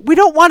we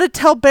don't want to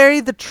tell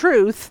Barry the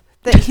truth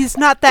that he's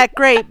not that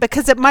great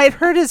because it might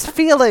hurt his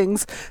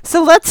feelings.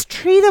 So let's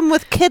treat him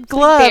with kid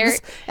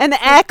gloves and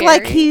act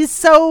like Barry. he's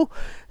so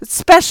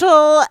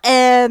special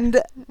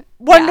and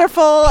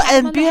wonderful Pat him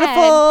and on the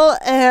beautiful.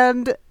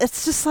 And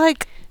it's just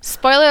like...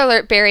 Spoiler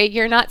alert, Barry,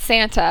 you're not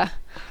Santa.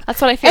 That's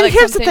what I feel And like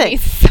here's the somebody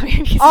thing. somebody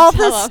needs to All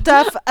tell this him.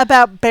 stuff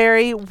about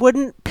Barry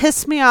wouldn't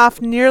piss me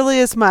off nearly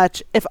as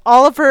much if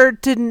Oliver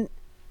didn't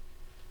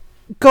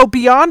go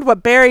beyond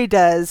what Barry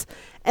does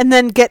and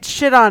then get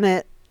shit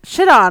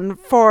on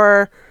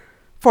for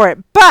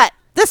it. But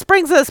this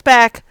brings us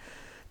back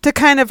to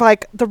kind of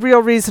like the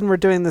real reason we're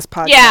doing this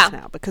podcast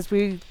now, because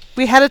we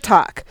had a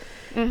talk.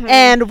 Mhm.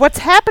 And what's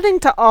happening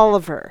to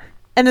Oliver,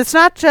 and it's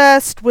not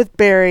just with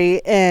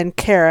Barry and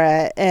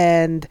Kara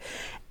and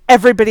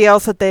everybody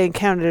else that they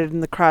encountered in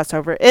the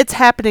crossover. It's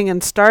happening in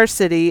Star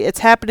City. It's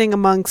happening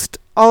amongst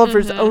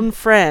Oliver's own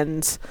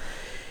friends.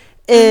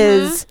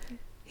 Is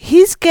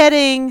he's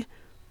getting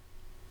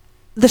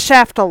the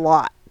shaft a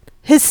lot.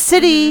 His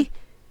city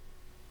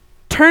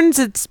turns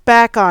its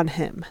back on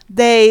him.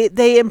 They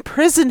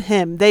imprison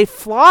him. They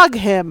flog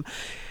him.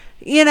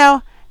 You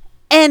know,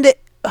 and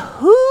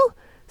what's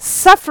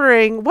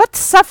suffering?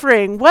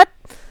 What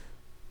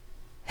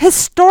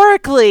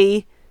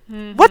historically,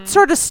 what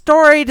sort of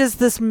story does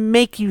this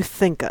make you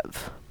think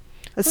of?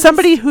 As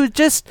somebody who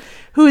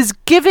is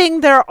giving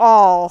their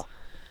all,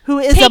 who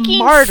is a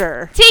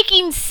martyr,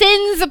 taking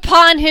sins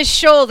upon his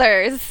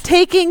shoulders.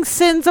 taking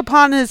sins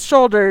upon his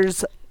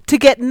shoulders to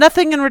get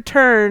nothing in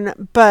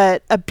return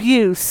but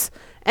abuse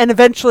and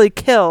eventually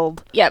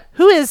killed. Yep.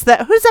 Who is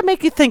that? Who does that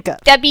make you think of?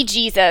 That'd be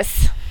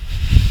Jesus.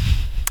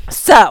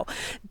 So,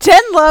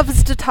 Jen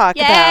loves to talk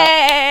about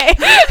Yay!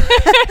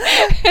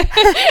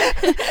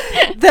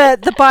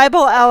 the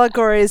Bible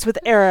allegories with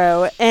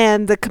Arrow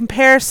and the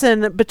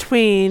comparison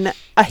between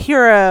a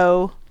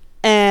hero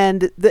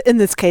and, in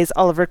this case,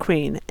 Oliver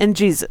Queen and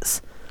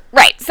Jesus.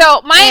 Right.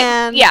 So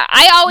And-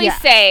 I always yeah.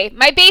 say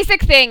my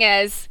basic thing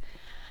is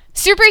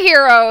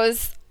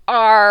superheroes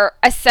are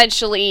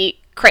essentially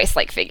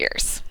Christ-like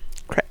figures.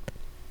 Correct.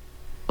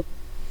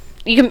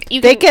 You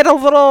They can get a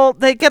little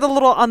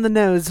on the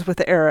nose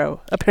with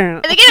Arrow,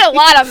 apparently. they get a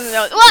lot of them.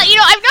 Well, you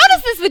know, I've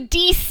noticed this with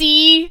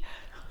DC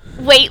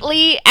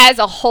lately as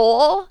a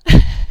whole.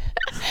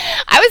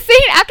 I was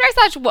saying after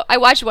I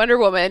watched Wonder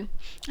Woman,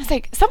 I was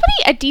like, somebody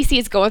at DC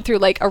is going through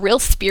like a real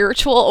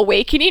spiritual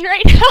awakening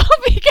right now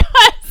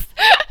because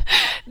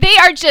they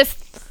are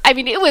just, I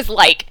mean, it was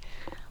like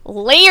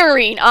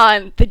layering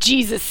on the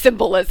Jesus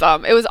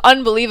symbolism. It was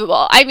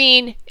unbelievable. I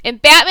mean, in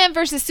Batman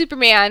versus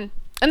Superman,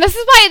 and this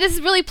is why this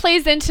really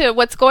plays into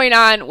what's going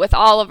on with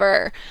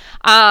Oliver.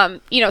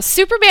 You know,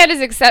 Superman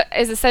is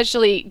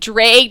essentially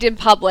dragged in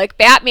public.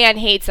 Batman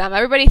hates him.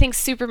 Everybody thinks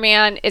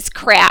Superman is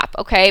crap,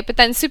 okay? But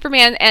then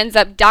Superman ends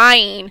up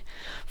dying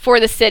for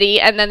the city,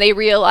 and then they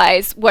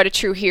realize what a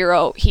true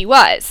hero he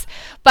was.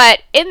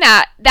 But in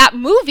that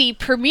movie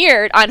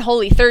premiered on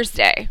Holy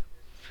Thursday.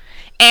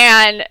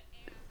 And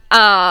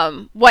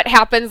what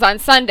happens on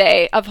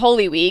Sunday of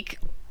Holy Week?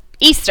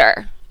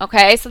 Easter.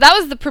 Okay, so that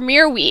was the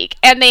premiere week,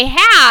 and they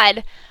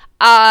had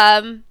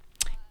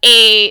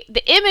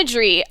the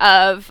imagery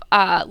of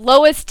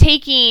Lois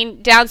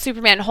taking down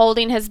Superman,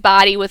 holding his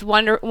body with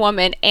Wonder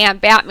Woman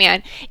and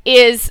Batman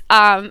is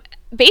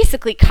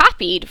basically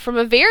copied from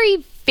a very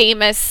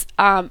famous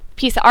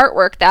piece of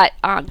artwork that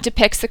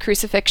depicts the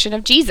crucifixion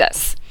of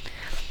Jesus.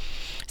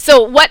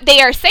 So what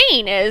they are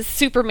saying is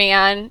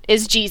Superman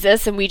is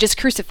Jesus and we just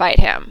crucified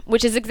him,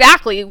 which is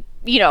exactly,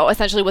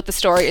 essentially what the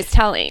story is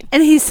telling.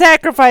 And he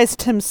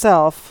sacrificed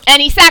himself.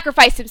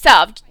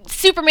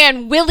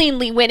 Superman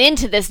willingly went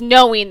into this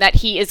knowing that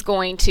he is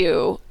going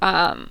to,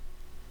 die.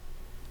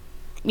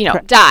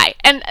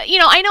 And,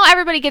 I know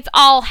everybody gets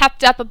all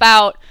hepped up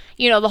about,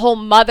 the whole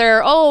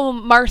mother, oh,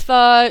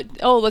 Martha,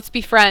 oh, let's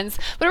be friends.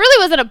 But it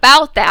really wasn't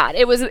about that.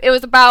 It was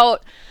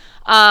about,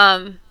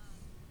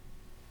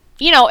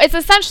 it's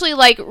essentially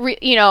like,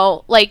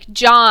 like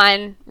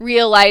John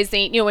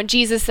realizing, when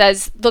Jesus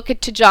says, look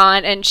to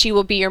John and she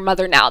will be your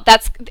mother now.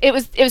 It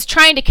was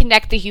trying to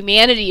connect the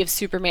humanity of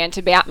Superman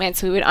to Batman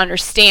so we would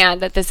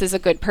understand that this is a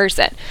good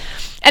person.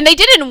 And they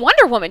did it in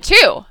Wonder Woman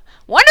too.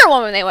 Wonder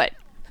Woman, they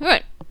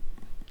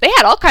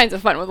had all kinds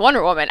of fun with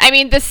Wonder Woman. I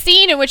mean, the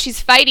scene in which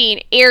she's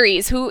fighting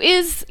Ares, who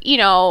is,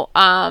 is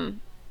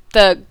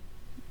Ares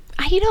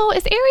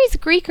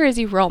Greek or is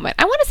he Roman?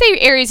 I want to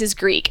say Ares is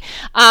Greek.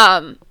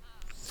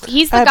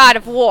 He's the god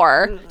of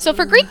war. So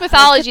for Greek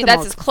mythology,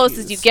 that's as close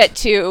as you get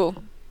to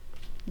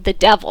the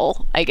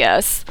devil, I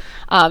guess.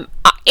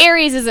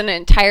 Ares is an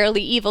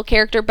entirely evil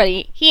character, but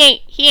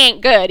he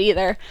ain't good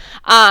either.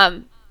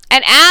 And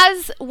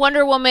as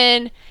Wonder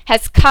Woman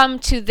has come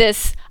to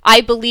this,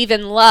 I believe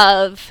in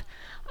love,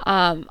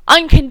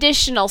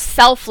 unconditional,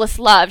 selfless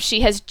love,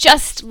 she has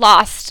just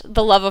lost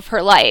the love of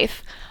her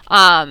life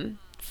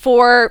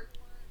for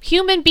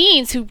human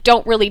beings who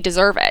don't really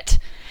deserve it.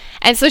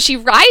 And so she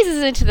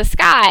rises into the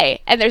sky,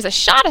 and there's a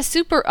shot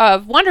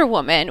of Wonder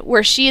Woman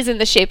where she is in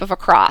the shape of a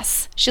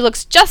cross. She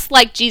looks just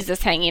like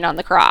Jesus hanging on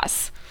the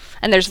cross,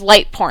 and there's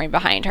light pouring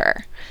behind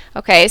her.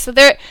 Okay, so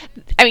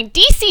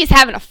DC is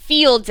having a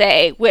field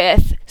day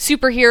with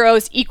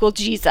superheroes equal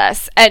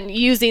Jesus and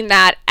using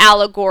that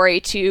allegory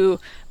to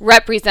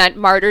represent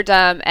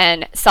martyrdom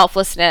and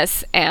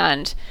selflessness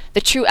and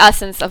the true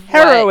essence of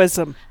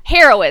heroism.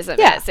 Heroism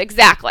is,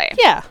 exactly.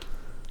 Yeah.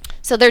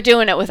 So they're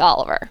doing it with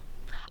Oliver.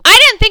 I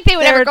didn't think they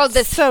would ever go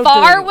this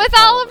far with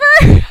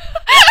Oliver.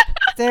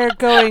 They're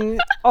going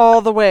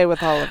all the way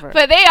with Oliver.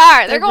 But they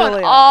are. They're going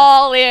really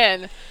all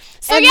in.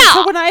 So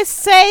So when I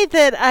say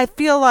that I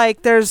feel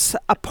like there's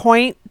a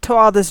point to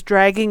all this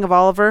dragging of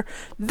Oliver,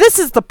 this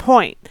is the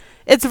point.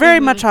 It's very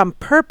much on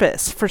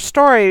purpose for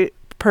story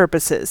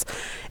purposes.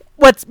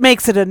 What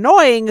makes it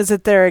annoying is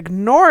that they're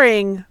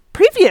ignoring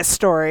previous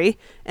story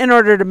in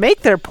order to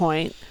make their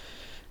point.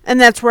 And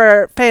that's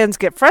where fans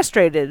get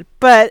frustrated.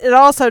 But it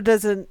also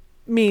doesn't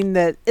mean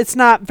that it's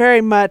not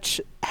very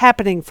much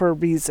happening for a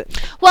reason.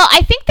 Well,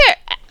 I think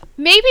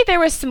maybe there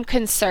was some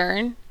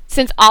concern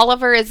since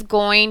Oliver is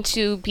going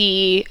to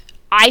be,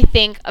 I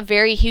think, a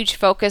very huge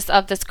focus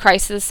of this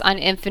Crisis on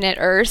Infinite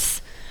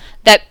Earths,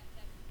 that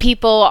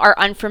people are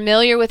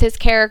unfamiliar with his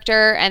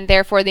character and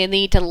therefore they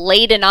need to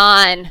laden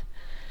on,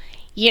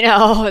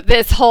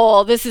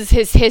 this is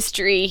his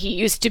history. He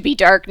used to be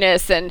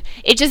darkness, and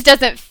it just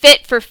doesn't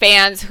fit for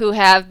fans who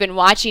have been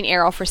watching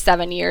Arrow for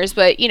 7 years.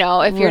 But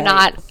if you're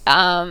not,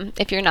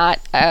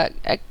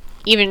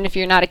 even if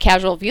you're not a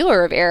casual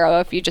viewer of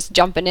Arrow, if you're just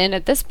jumping in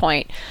at this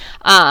point,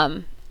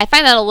 I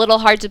find that a little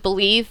hard to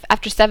believe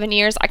after 7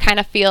 years. I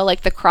kind of feel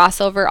like the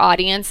crossover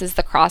audience is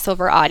the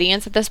crossover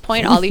audience at this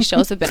point. All these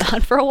shows have been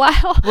on for a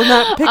while. We're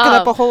not picking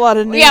up a whole lot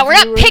of new we're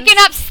not picking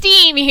up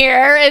steam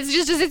here.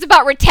 It's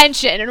about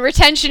retention, and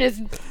retention is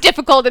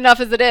difficult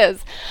enough as it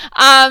is.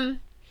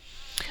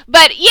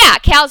 But yeah,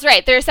 Cal's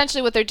right. They're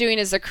essentially what they're doing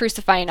is they're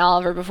crucifying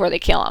Oliver before they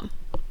kill him.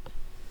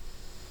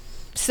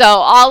 So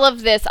all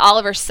of this,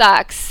 Oliver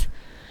sucks.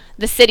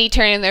 The city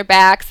turning their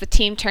backs, the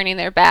team turning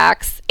their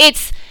backs.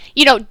 It's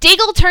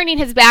Diggle turning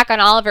his back on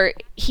Oliver.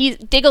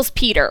 Diggle's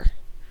Peter.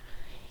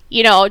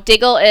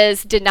 Diggle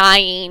is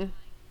denying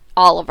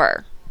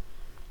Oliver,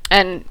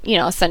 and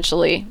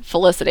essentially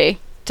Felicity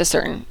to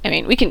certain. I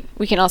mean, we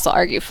can also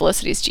argue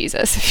Felicity's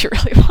Jesus if you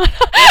really want.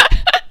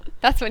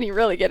 That's when you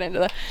really get into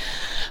the.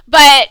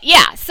 But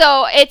yeah,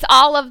 so it's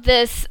all of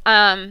this.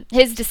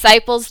 His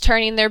disciples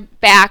turning their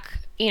back.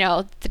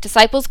 The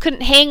disciples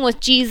couldn't hang with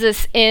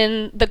Jesus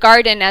in the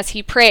garden as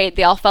he prayed.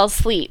 They all fell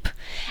asleep.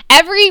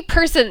 Every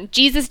person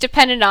Jesus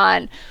depended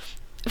on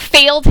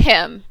failed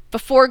him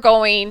before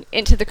going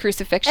into the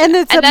crucifixion. And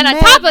then on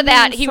top of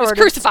that, he was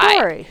crucified.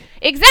 Story.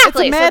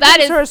 Exactly. It's a mad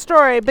sort of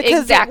story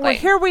because exactly.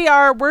 Here we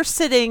are. We're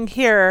sitting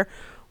here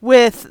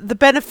with the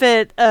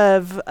benefit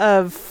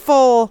of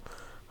full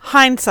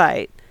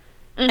hindsight.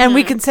 And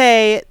we can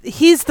say,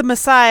 he's the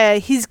Messiah.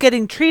 He's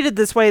getting treated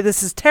this way.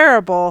 This is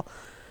terrible.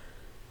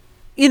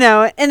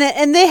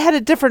 And they had a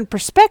different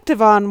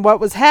perspective on what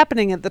was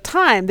happening at the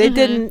time. They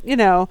didn't,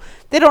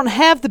 they don't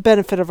have the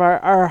benefit of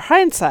our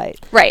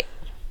hindsight. Right.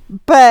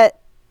 But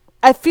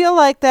I feel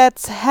like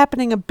that's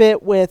happening a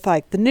bit with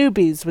like the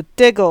newbies, with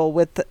Diggle,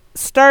 with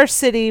Star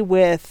City,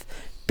 with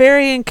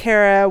Barry and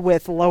Kara,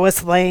 with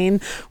Lois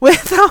Lane,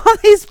 with all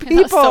these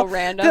people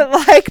that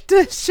like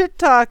to shit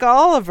talk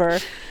Oliver.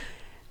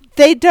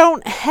 They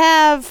don't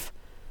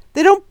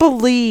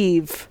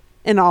believe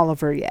in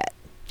Oliver yet.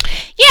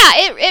 Yeah,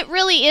 it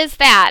really is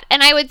that.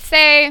 And I would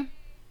say,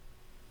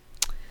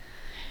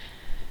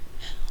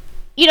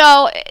 you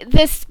know,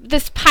 this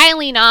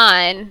piling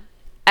on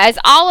as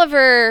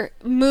Oliver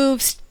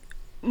moves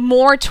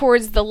more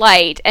towards the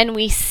light and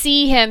we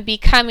see him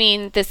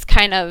becoming this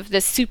kind of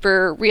this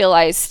super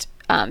realized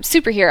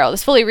superhero,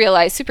 this fully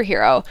realized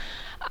superhero,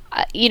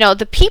 you know,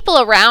 the people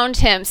around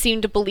him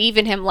seem to believe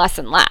in him less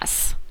and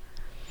less.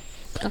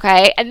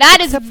 Okay? And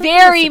that is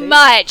very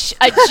much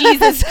a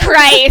Jesus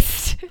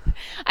Christ.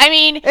 I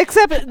mean,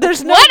 except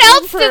there's no what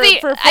else for, does he?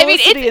 for I mean,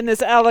 Felicity in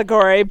this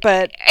allegory,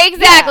 but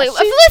exactly. yeah,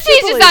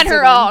 Felicity's just on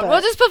her own. Him,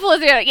 we'll just put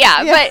Felicity on it.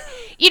 Yeah, but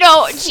you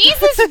know,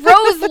 Jesus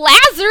rose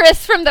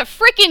Lazarus from the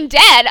freaking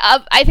dead.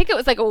 I think it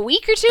was like a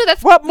week or two.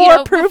 That's what more you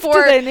know, proof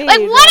before, do they need? Like,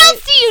 what right?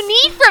 else do you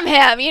need from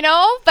him? You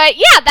know, but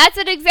yeah, that's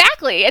it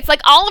exactly. It's like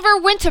Oliver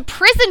went to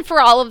prison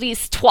for all of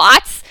these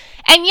twats,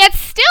 and yet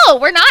still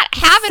we're not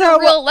having a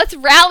real let's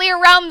rally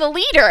around the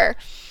leader.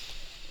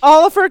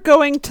 Oliver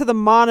going to the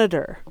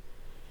Monitor.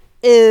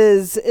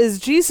 Is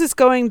Jesus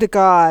going to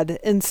God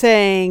and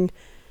saying,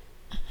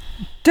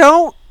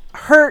 don't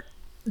hurt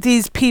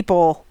these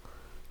people,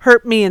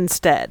 hurt me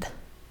instead?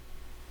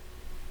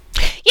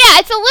 Yeah,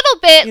 it's a little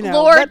bit, you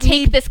know, Lord,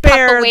 take this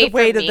cup away the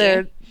weight from of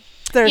me.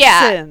 Their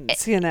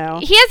sins, you know.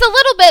 He has a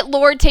little bit,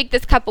 Lord, take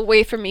this cup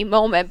away from me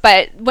moment,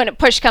 but when it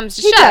push comes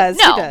to shove,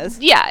 no. He does.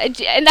 Yeah,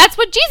 and that's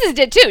what Jesus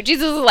did too.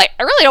 Jesus was like,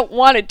 I really don't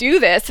want to do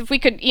this. If we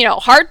could, you know,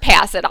 hard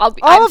pass it,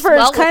 Oliver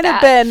has kind of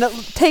been,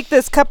 take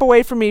this cup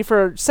away from me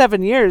for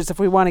 7 years if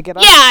we want to get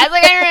on. Yeah, it's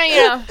like,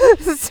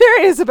 you know.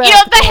 Serious about it. You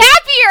know, the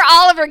happier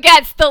Oliver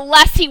gets, the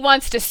less he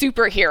wants to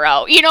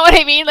superhero. You know what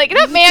I mean? Like,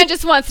 that man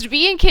just wants to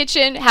be in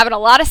kitchen, having a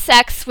lot of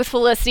sex with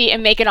Felicity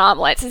and making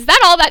omelets. Is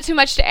that all that too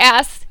much to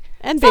ask?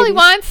 And that's all he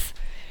wants?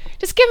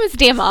 Just give him his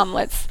damn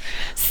omelets.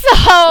 So,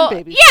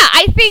 yeah,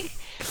 I think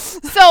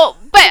so.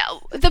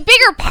 But the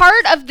bigger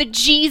part of the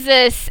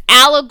Jesus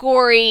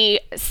allegory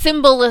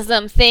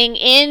symbolism thing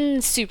in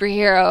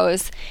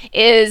superheroes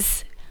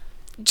is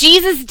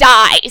Jesus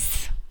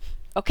dies.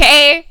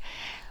 Okay?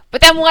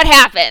 But then what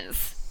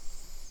happens?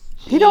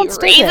 He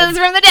raises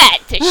from the dead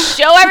to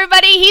show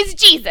everybody he's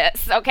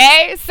Jesus.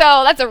 Okay? So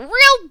that's a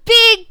real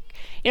big,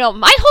 you know,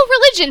 my whole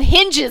religion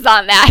hinges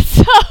on that.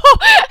 So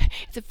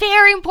it's a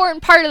very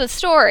important part of the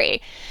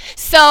story.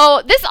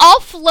 So this all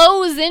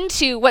flows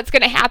into what's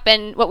going to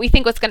happen, what we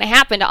think what's going to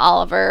happen to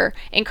Oliver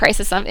in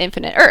Crisis on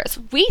Infinite Earths.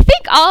 We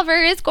think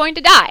Oliver is going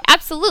to die.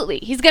 Absolutely.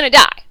 He's going to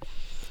die.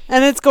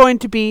 And it's going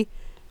to be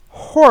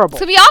horrible.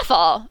 It's going to be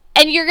awful.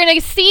 And you're going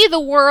to see the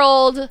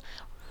world.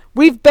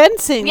 We've been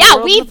seeing the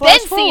world. We've been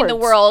seeing the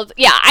world.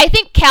 Yeah, I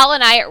think Cal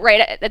and I,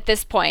 right at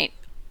this point,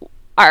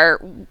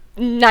 are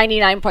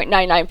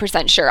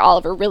 99.99% sure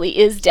Oliver really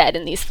is dead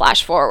in these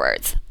flash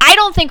forwards. I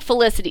don't think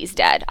Felicity's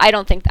dead. I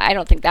don't think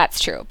that's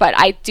true, but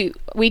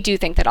we do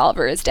think that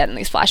Oliver is dead in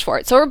these flash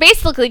forwards. So we're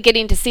basically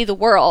getting to see the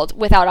world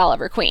without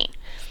Oliver Queen.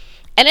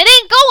 And it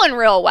ain't going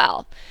real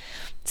well.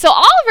 So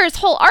Oliver's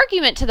whole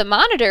argument to the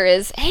Monitor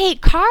is, hey,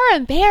 Kara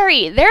and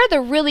Barry, they're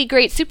the really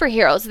great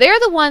superheroes. They're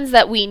the ones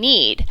that we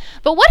need.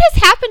 But what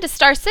has happened to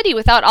Star City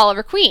without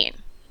Oliver Queen?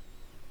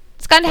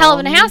 It's gone to hell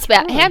of a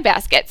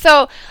handbasket.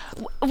 So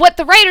what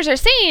the writers are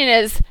saying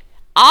is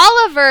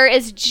Oliver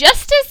is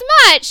just as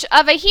much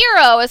of a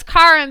hero as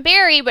Kara and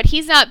Barry, but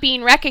he's not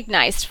being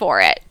recognized for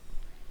it.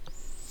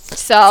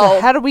 So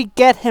how do we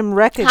get him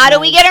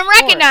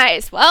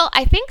recognized? Well,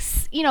 I think,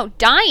 you know,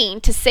 dying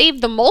to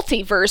save the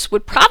multiverse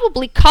would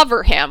probably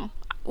cover him.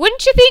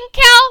 Wouldn't you think,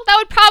 Cal? That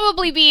would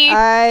probably be...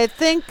 I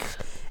think...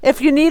 If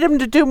you need him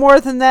to do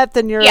more than that,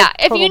 then you're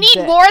if you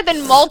need more than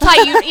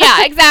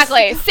yeah,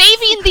 exactly.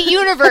 Saving the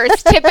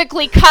universe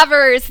typically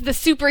covers the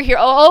superhero.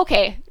 Oh,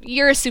 okay,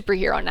 you're a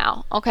superhero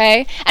now,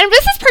 okay? And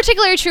this is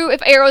particularly true if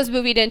Arrow's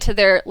moving into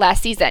their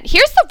last season.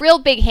 Here's the real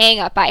big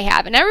hang-up I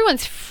have, and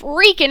everyone's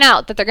freaking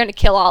out that they're going to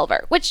kill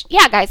Oliver. Which,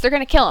 yeah, guys, they're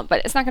going to kill him,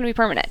 but it's not going to be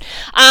permanent.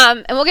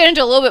 And we'll get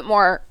into a little bit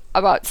more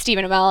about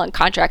Stephen Amell and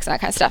contracts and that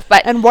kind of stuff.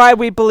 But and why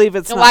we believe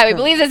it's not why we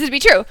believe this to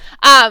be true.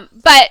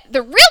 But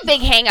the real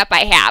big hang-up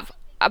I have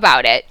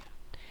about it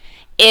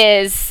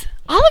is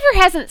Oliver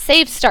hasn't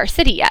saved Star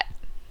City yet.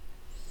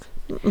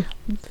 The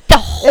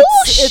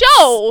whole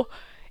show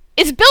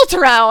is built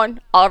around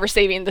Oliver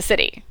saving the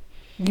city.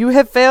 You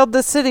have failed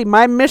the city.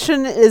 My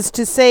mission is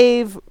to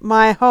save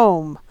my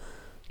home.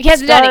 He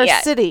hasn't done it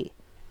yet. Star City.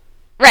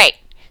 Right.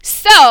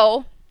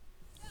 So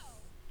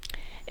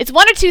it's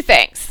one of two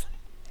things.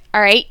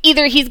 All right.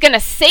 Either he's going to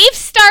save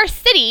Star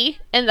City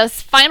in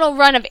this final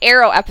run of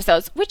Arrow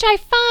episodes, which I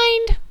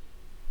find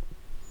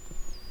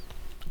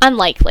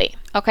unlikely.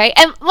 Okay.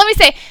 And let me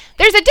say,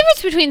 there's a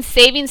difference between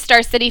saving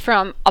Star City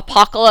from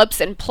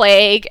apocalypse and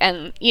plague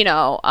and,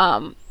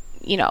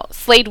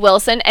 Slade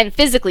Wilson and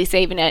physically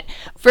saving it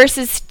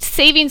versus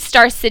saving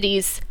Star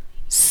City's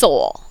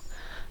soul.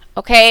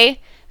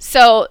 Okay.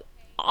 So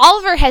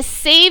Oliver has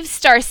saved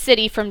Star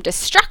City from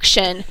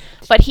destruction,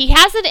 but he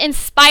hasn't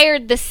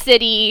inspired the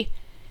city.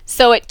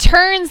 So it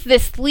turns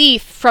this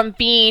leaf from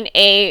being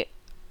a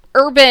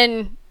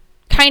urban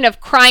kind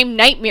of crime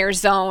nightmare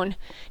zone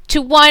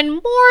to one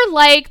more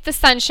like the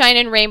sunshine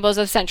and rainbows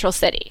of Central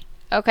City.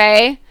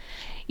 Okay?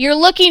 You're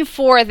looking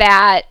for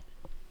that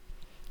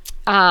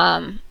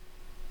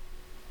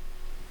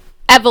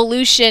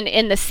evolution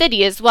in the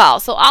city as well.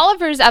 So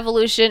Oliver's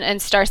evolution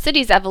and Star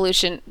City's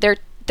evolution,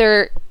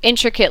 they're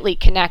intricately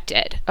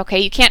connected. Okay?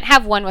 You can't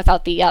have one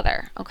without the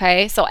other.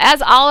 Okay? So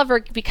as Oliver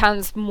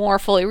becomes more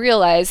fully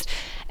realized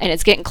and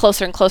it's getting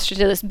closer and closer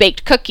to this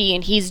baked cookie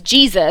and he's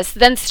Jesus,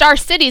 then Star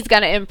City's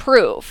going to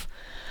improve.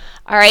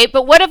 All right?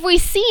 But what have we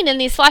seen in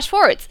these flash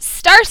forwards?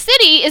 Star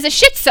City is a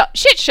shit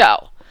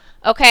show.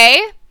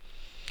 Okay?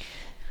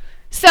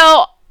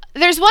 So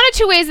there's one of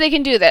two ways they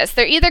can do this.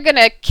 They're either going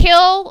to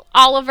kill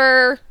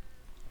Oliver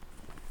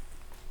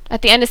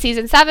at the end of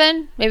season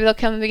 7. Maybe they'll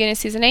kill him in the beginning of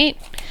season 8.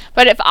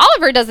 But if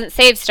Oliver doesn't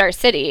save Star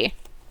City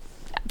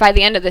by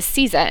the end of this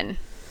season,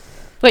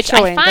 which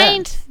I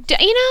find,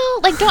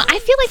 I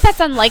feel like that's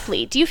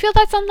unlikely. Do you feel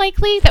that's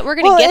unlikely that we're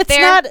going to get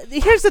there? Well, it's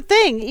not. Here's the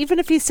thing. Even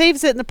if he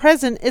saves it in the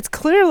present, it's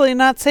clearly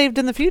not saved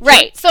in the future.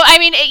 Right. So, I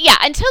mean,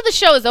 until the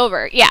show is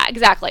over. Yeah,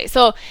 exactly.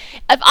 So,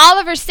 if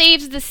Oliver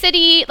saves the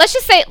city, let's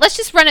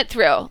just run it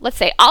through. Let's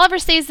say Oliver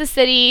saves the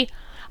city.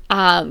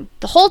 The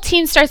whole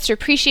team starts to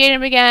appreciate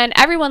him again.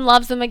 Everyone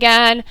loves him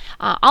again.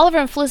 Oliver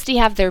and Felicity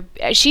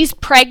she's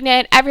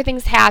pregnant.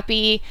 Everything's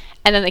happy.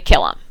 And then they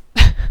kill him.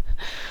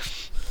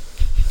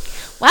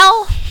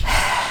 Well,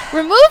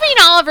 removing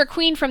Oliver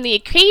Queen from the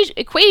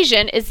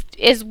equation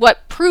is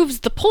what proves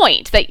the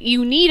point that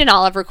you need an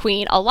Oliver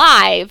Queen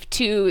alive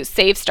to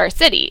save Star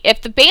City. If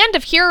the band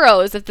of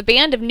heroes, if the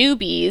band of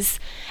newbies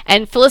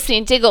and Felicity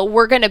and Diggle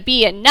were going to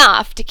be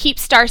enough to keep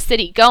Star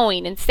City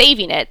going and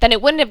saving it, then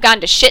it wouldn't have gone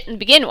to shit to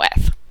begin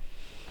with.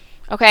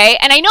 Okay?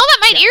 And I know that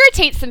might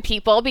irritate some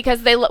people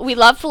because we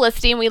love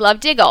Felicity and we love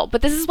Diggle,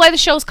 but this is why the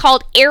show's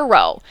called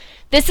Arrow.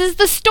 This is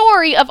the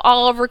story of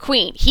Oliver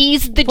Queen.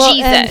 He's the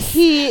Jesus. And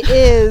he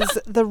is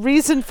the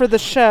reason for the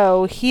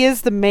show. He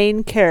is the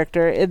main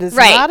character. It is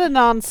not an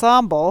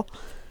ensemble.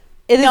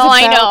 I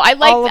know.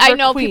 I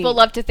know Queen. People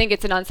love to think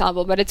it's an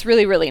ensemble, but it's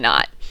really, really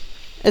not.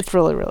 It's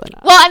really, really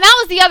not. Well, and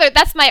that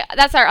was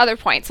that's our other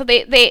point. So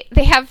they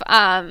have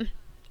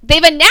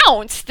they've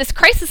announced this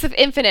Crisis of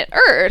Infinite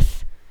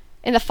Earth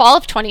in the fall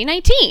of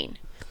 2019.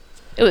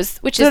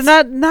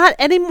 They're not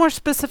any more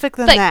specific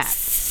than that.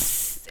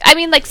 I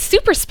mean, like,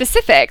 super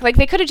specific. Like,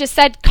 they could have just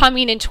said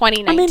coming in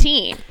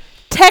 2019.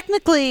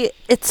 Technically,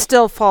 it's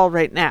still fall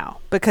right now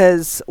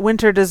because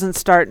winter doesn't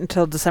start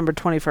until December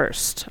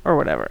 21st or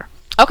whatever.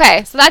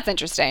 Okay, so that's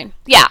interesting.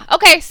 Yeah.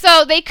 Okay,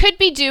 so they could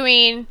be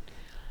doing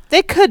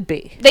They could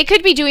be. They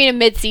could be doing a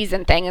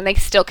mid-season thing, and they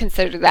still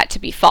consider that to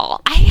be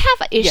fall. I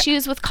have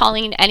issues with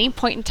calling any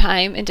point in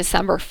time in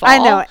December fall. I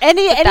know.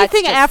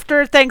 Anything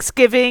after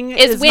Thanksgiving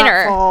is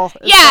winter. Not fall.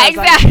 Yeah,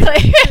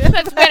 exactly.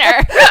 That's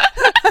winter.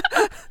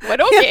 But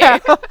okay. Yeah.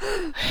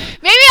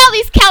 Maybe all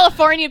these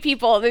California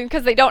people,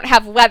 because they don't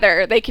have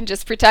weather, they can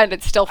just pretend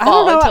it's still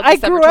fall until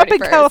December 21st. I grew up in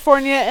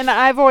California, and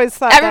I've always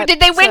thought Did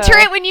they winter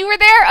it when you were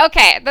there?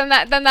 Okay, then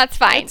that's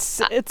fine.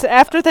 It's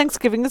after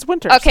Thanksgiving is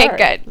winter. Okay, Sorry.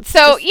 good.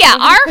 So, yeah,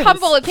 our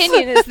humble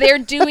opinion is they're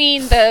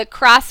doing the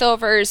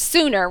crossovers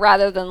sooner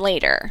rather than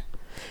later.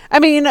 I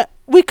mean,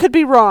 we could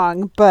be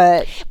wrong,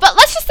 but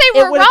let's just say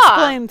we're wrong.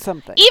 Explain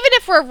something. Even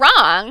if we're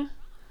wrong,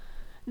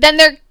 then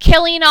they're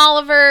killing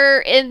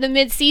Oliver in the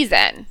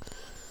mid-season.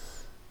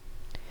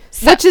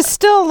 Which is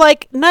still,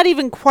 not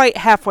even quite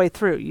halfway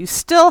through. You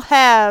still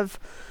have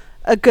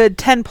a good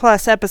 10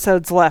 plus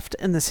episodes left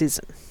in the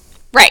season.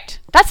 Right.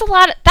 That's a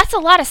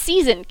lot of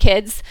season,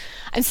 kids.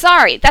 I'm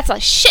sorry. That's a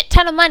shit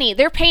ton of money.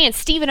 They're paying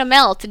Stephen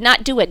Amell to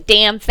not do a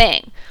damn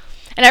thing.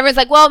 And everyone's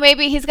like, well,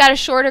 maybe he's got a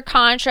shorter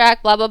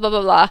contract, blah, blah, blah,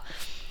 blah, blah.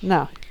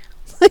 No.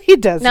 He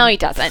doesn't. No, he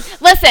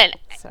doesn't. Listen,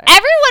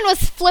 everyone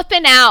was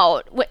flipping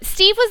out.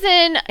 Steve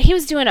he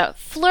was doing a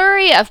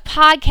flurry of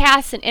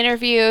podcasts and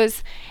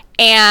interviews,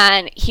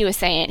 and he was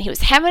saying he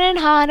was hemming and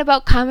hawing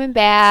about coming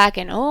back,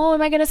 and,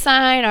 am I going to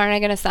sign? Aren't I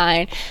going to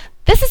sign?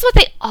 This is what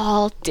they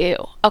all do,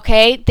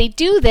 okay? They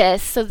do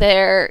this so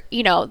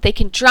they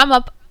can drum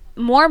up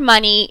more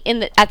money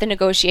at the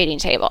negotiating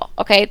table,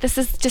 okay? This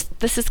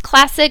is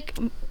classic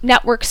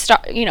network star,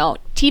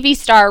 TV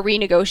star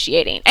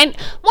renegotiating, and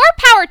more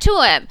power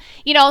to him.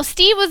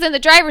 Steve was in the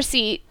driver's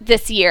seat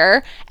this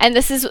year, and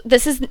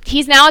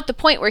he's now at the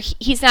point where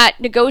he's not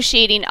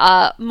negotiating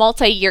a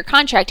multi-year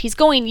contract. He's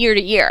going year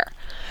to year.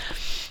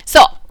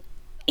 So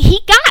he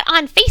got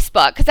on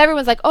Facebook because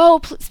everyone's like,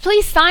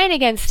 please sign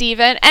again,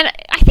 Steven. And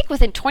I think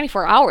within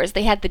 24 hours,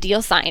 they had the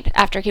deal signed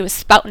after he was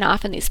spouting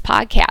off in these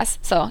podcasts.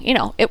 So,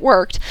 it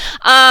worked.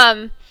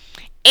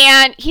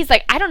 And he's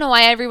like, I don't know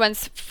why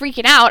everyone's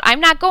freaking out. I'm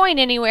not going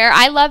anywhere.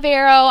 I love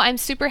Arrow. I'm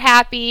super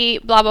happy,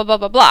 blah, blah, blah,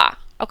 blah, blah.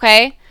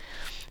 Okay?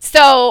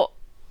 So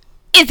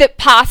is it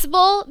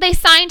possible they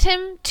signed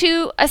him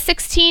to a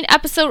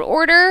 16-episode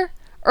order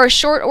or a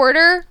short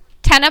order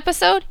 10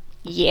 episode?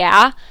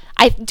 Yeah.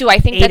 Do I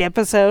think 8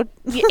 episode?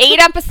 8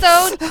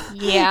 episode?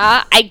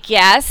 Yeah, I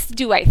guess.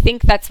 Do I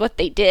think that's what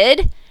they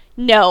did?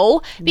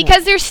 No,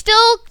 because there's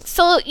still,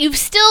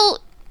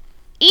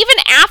 even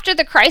after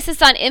the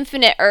Crisis on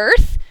Infinite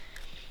Earth,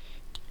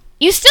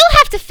 you still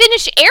have to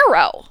finish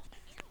Arrow.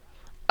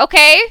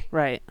 Okay?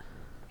 Right.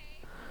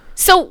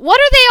 So what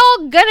are they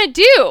all gonna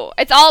do?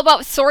 It's all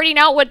about sorting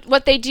out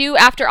what they do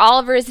after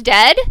Oliver is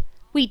dead?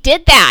 We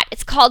did that.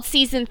 It's called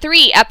Season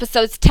 3,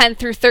 episodes 10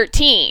 through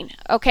 13.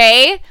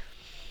 Okay?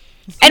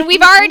 And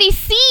we've already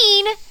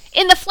seen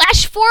in the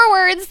flash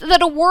forwards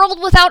that a world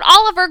without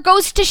Oliver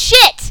goes to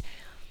shit.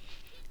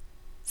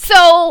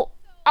 So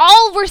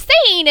all we're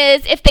saying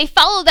is if they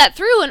follow that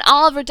through and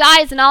Oliver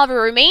dies and Oliver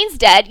remains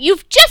dead,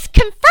 you've just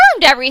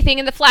confirmed everything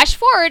in the flash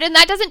forward, and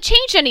that doesn't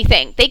change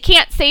anything. They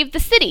can't save the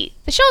city.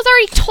 The show's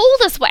already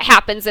told us what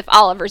happens if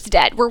Oliver's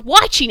dead. We're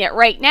watching it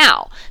right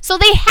now. So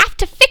they have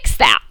to fix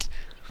that.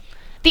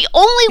 The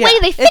only way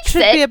they fix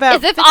it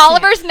is if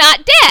Oliver's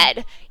not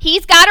dead.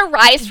 He's got to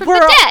rise from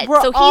the dead.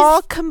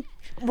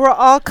 We're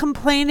all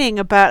complaining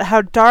about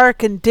how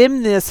dark and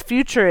dim this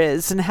future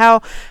is, and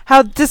how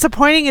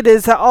disappointing it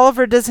is that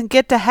Oliver doesn't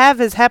get to have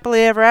his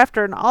happily ever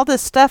after and all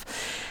this stuff.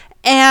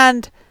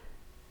 And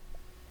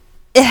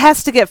it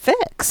has to get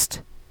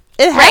fixed.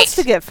 It has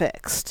to get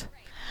fixed.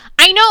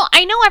 I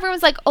know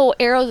everyone's like, oh,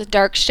 Arrow's a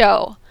dark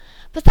show.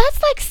 But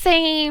that's like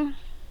saying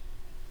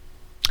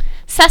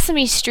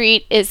Sesame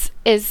Street is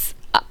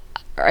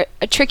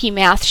a tricky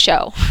math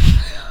show.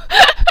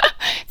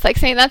 It's like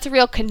saying that's a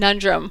real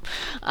conundrum.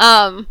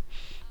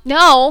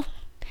 No,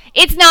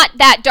 it's not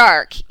that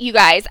dark, you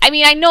guys. I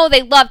mean, I know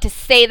they love to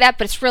say that,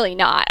 but it's really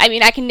not. I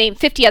mean, I can name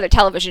 50 other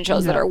television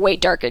shows that are way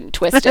dark and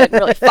twisted and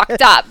really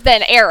fucked up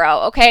than Arrow,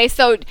 okay?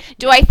 So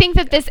do I think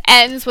that this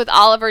ends with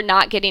Oliver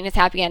not getting his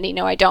happy ending?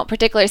 No, I don't,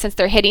 particularly since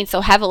they're hitting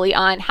so heavily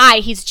on, hi,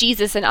 he's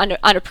Jesus and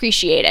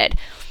unappreciated.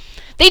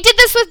 They did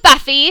this with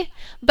Buffy.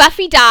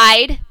 Buffy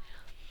died.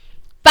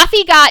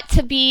 Buffy got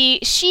to be,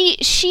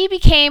 she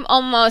became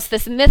almost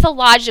this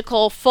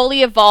mythological,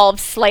 fully evolved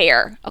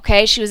Slayer,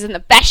 okay? She was in the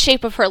best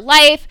shape of her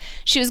life.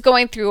 She was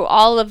going through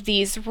all of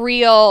these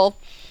real,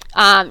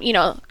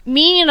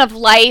 meaning of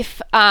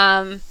life,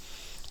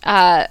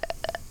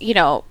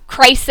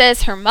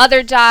 crisis. Her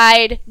mother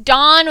died.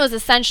 Dawn was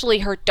essentially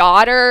her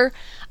daughter.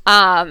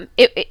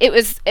 It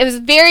was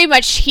very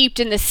much heaped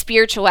in this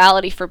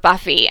spirituality for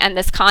Buffy and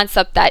this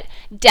concept that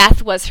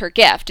death was her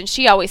gift, and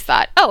she always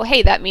thought, oh,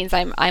 hey, that means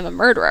I'm a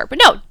murderer. But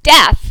no,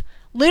 death,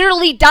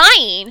 literally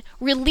dying,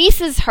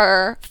 releases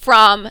her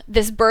from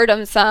this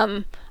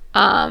burdensome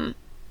world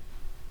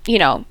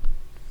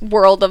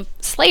of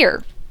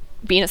Slayer,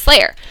 being a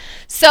Slayer.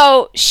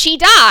 So she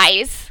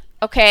dies,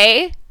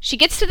 okay? She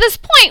gets to this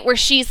point where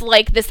she's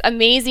like this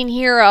amazing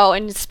hero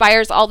and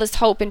inspires all this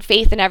hope and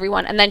faith in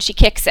everyone, and then she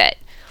kicks it.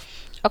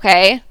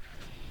 Okay?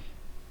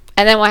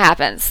 And then what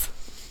happens?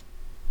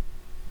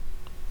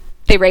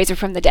 They raise her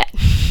from the dead.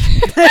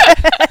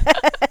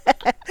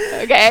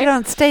 Okay? You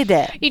don't stay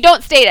dead. You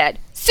don't stay dead.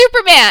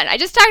 Superman! I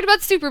just talked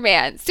about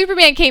Superman.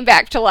 Superman came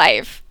back to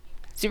life.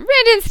 Superman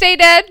didn't stay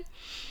dead.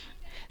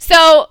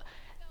 So,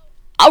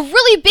 a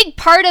really big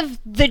part of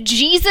the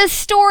Jesus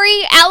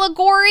story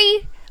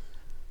allegory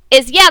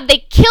is,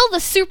 they kill the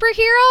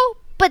superhero,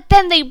 but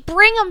then they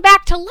bring him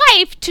back to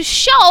life to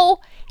show,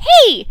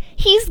 hey,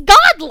 he's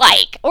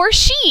godlike, or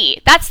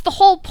she. That's the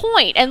whole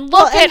point. And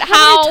look at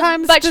how many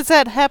times does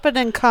that happen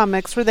in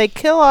comics where they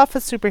kill off a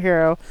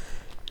superhero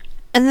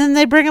and then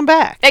they bring him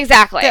back?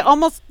 Exactly.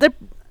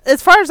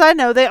 As far as I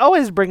know, they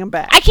always bring him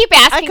back. I keep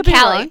asking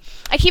Callie.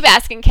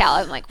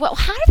 I'm like, well,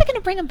 how are they going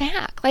to bring him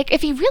back? Like,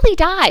 if he really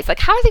dies, like,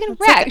 how are they going to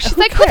bring him back? She's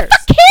like, who the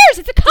fuck cares?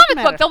 It's a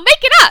comic book. They'll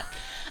make it up.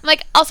 I'm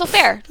like, also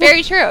fair.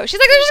 Very true. She's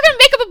like, they're just going to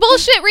make up a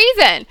bullshit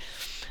reason.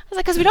 I was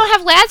like, because we don't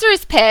have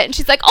Lazarus Pit. And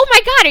she's like, oh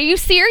my God, are you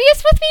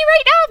serious with me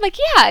right now? I'm like,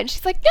 yeah. And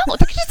she's like, no,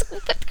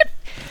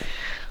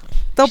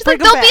 there'll be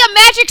a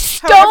magic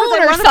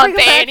stone or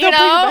something, you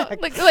know?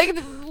 Like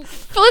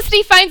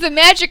Felicity finds a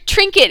magic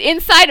trinket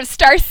inside of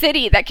Star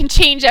City that can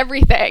change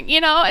everything, you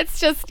know? It's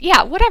just,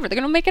 whatever. They're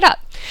going to make it up.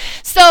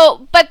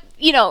 So, but,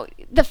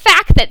 the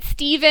fact that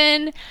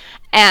Steven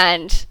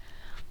and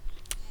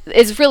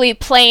is really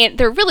playing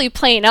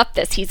up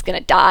this he's going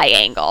to die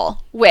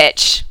angle,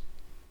 which...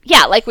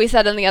 like we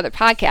said on the other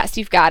podcast,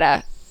 you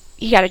gotta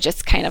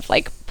just kind of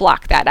like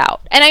block that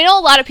out. And I know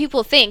a lot of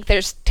people think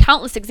there's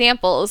countless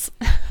examples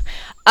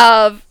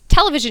of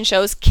television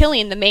shows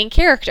killing the main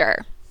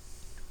character.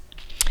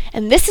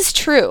 And this is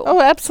true.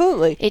 Oh,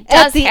 absolutely. It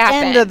does happen. At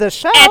the end of the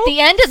show. At the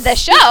end of the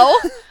show.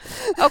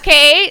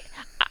 Okay.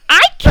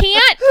 I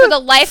can't for the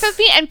life of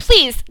me, and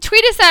please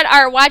tweet us at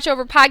our Watch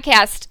Over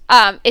podcast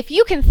if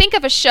you can think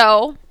of a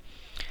show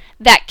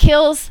that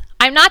kills,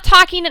 I'm not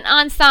talking an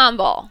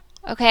ensemble,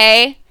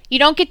 okay? You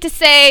don't get to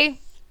say,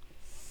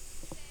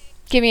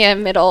 give me a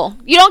middle.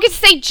 You don't get to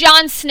say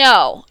Jon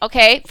Snow,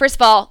 okay? First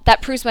of all,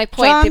 that proves my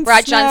point. They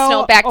brought Jon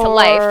Snow back to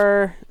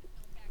life.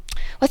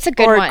 What's a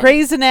good one? Or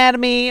Grey's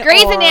Anatomy. Or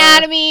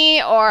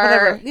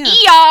whatever,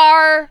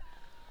 ER.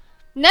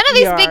 None of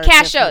these big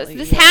cast shows.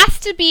 This has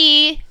to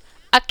be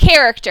a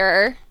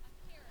character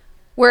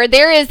where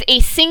there is a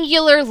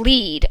singular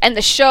lead and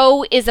the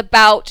show is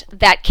about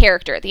that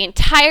character. The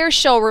entire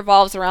show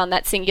revolves around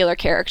that singular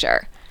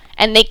character.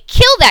 And they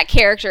kill that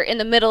character in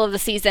the middle of the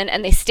season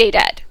and they stay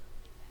dead.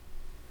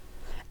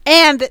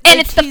 And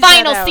it's the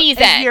final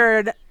season. A year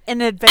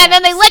in advance. And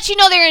then they let you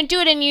know they're going to do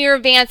it in a year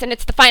advance, and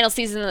it's the final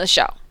season of the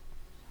show.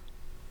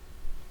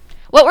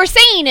 What we're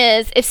saying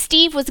is, if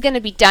Steve was going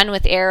to be done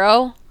with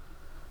Arrow,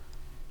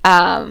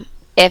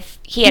 if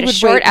he had a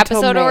short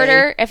episode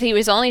order, if he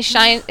was only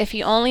if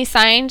he only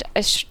signed,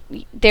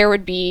 there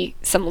would be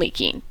some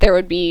leaking. There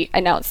would be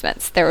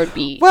announcements. There would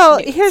be. Well,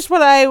 news. Here's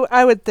what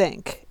I would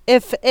think.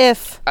 If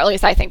or at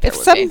least I think there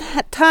would be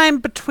time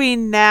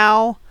between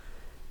now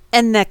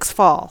and next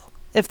fall,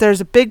 if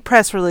there's a big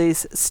press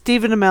release,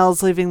 Stephen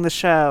Amell's leaving the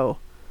show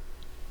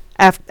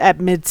at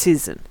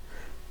mid-season,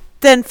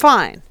 then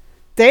fine.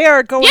 They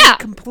are going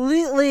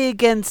completely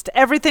against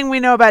everything we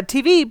know about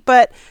TV,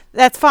 but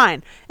that's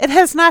fine. It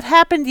has not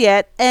happened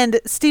yet, and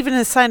Stephen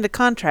has signed a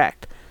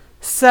contract.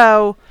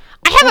 So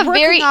we're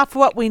working off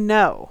what we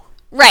know.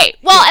 Right.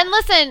 Well, and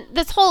listen,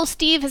 this whole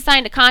Steve has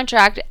signed a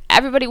contract,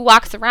 everybody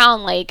walks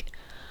around like,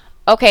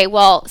 okay,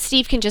 well,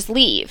 Steve can just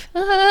leave.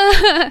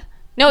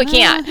 No, he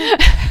can't.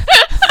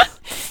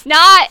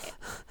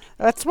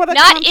 That's what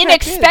not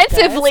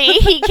inexpensively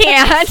is, he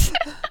can't.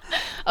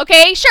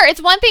 Okay, sure.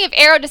 It's one thing if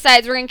Arrow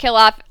decides we're going to kill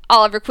off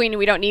Oliver Queen and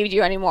we don't need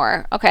you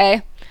anymore,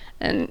 okay?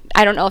 And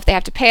I don't know if they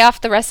have to pay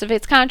off the rest of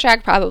its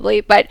contract,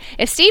 probably. But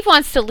if Steve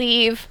wants to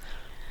leave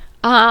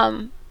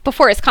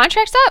before his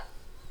contract's up,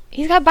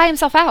 he's got to buy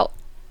himself out.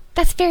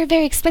 That's very,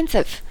 very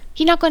expensive.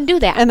 He's not going to do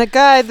that. And a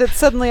guy that's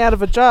suddenly out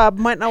of a job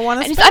might not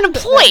want to. And he's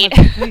unemployed.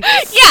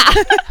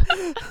 Yeah.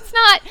 It's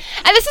not.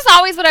 And this is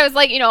always what I was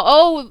like,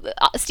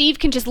 Steve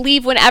can just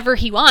leave whenever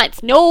he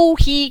wants. No,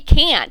 he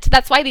can't.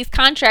 That's why these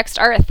contracts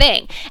are a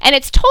thing. And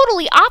it's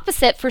totally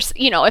opposite for,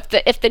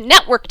 if the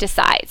network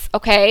decides,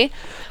 okay?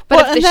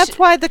 But that's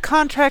why the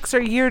contracts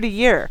are year to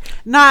year,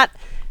 not.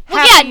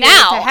 Well, yeah,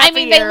 now. I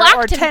mean, they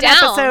locked him down. 10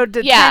 episode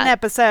to 10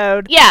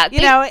 episode. Yeah.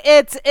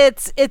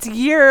 It's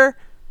year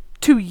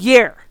to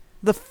year.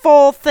 The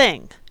full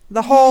thing.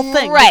 The whole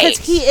thing. Right.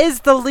 Because he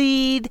is the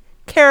lead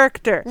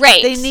character.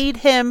 Right. They need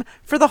him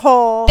for the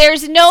whole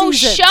There's no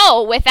season.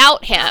 Show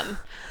without him.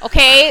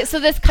 Okay? So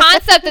this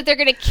concept that they're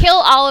going to kill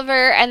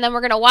Oliver and then we're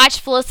going to watch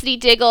Felicity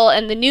Diggle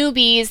and the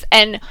newbies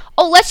and,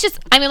 let's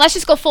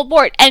just go full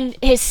board. And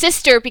his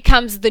sister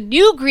becomes the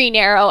new Green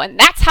Arrow and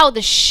that's how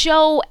the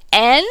show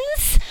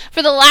ends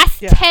for the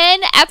last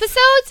 10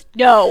 episodes?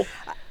 No.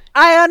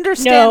 I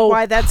understand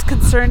why that's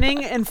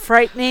concerning and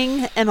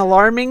frightening and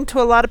alarming to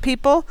a lot of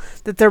people,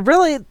 that they're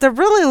really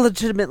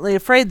legitimately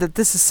afraid that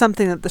this is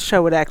something that the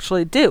show would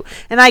actually do.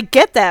 And I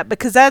get that,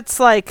 because that's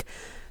like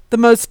the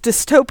most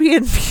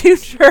dystopian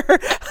future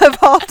of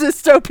all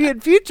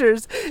dystopian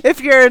futures. If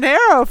you're an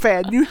Arrow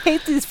fan, you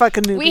hate these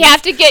fucking movies. We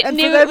have to get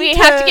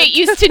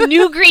used to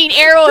new Green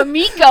Arrow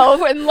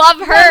Emiko and love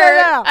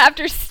her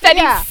after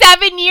spending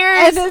 7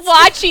 years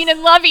watching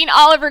and loving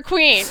Oliver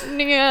Queen.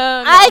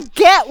 No. I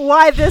get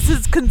why this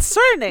is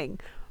concerning,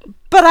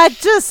 but I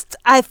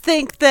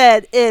think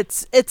that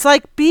it's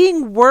like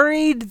being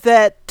worried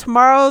that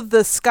tomorrow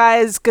the sky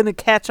is going to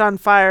catch on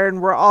fire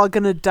and we're all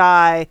going to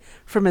die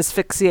from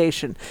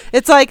asphyxiation.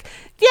 It's like,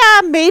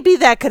 yeah, maybe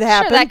that could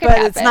happen,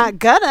 it's not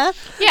gonna.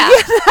 Yeah. Or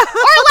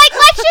like,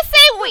 let's just say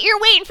you're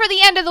waiting for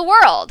the end of the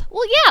world.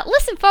 Well, yeah,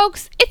 listen,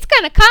 folks, it's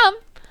going to come.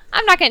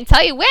 I'm not going to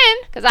tell you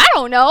when, because I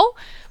don't know.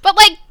 But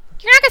like,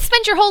 you're not going to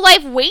spend your whole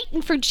life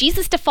waiting for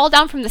Jesus to fall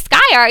down from the sky,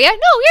 are you? No,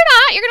 you're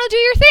not. You're going to do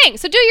your thing.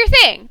 So do your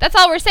thing. That's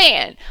all we're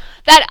saying.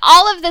 That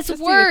all of this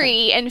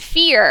worry and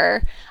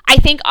fear, I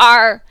think,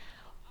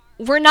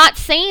 we're not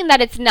saying that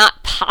it's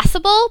not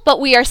possible, but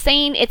we are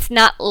saying it's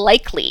not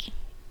likely.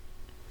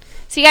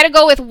 So you got to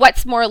go with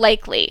what's more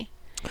likely.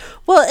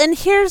 Well, and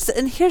here's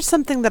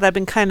something that I've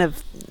been kind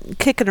of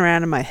kicking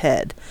around in my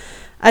head.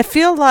 I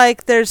feel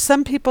like there's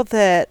some people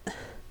that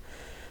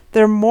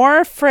they're more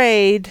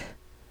afraid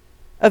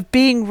of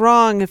being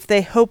wrong if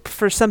they hope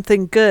for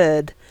something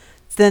good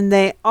than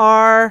they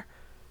are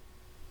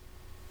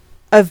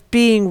of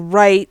being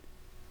right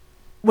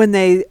when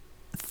they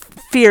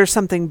fear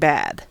something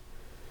bad.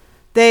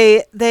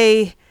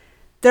 They're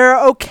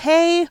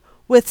okay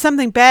with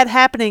something bad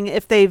happening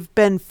if they've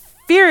been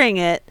fearing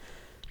it.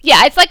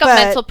 Yeah, it's like a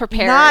mental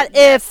preparedness. Not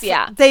if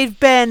they've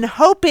been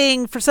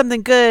hoping for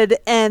something good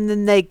and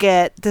then they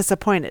get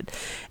disappointed.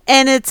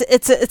 And it's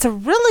a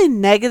really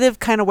negative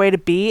kind of way to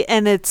be,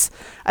 and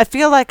I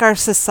feel like our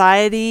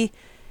society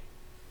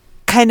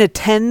kind of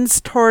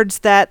tends towards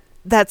that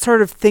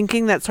sort of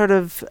thinking, that sort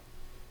of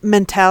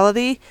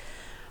mentality,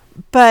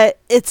 but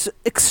it's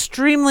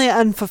extremely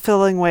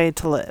unfulfilling way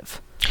to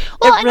live.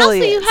 Well, and really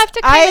also you have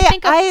to kind of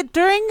think of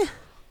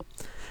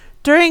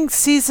during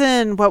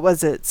season, what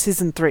was it?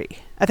 Season 3.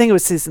 I think it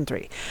was season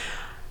 3.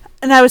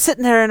 And I was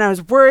sitting there and I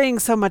was worrying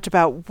so much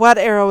about what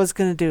Arrow was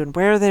going to do and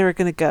where they were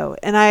going to go.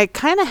 And I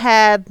kind of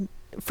had,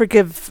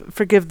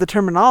 forgive the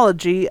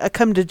terminology, a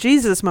come to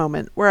Jesus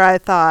moment where I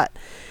thought,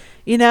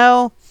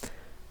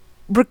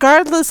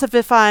 regardless of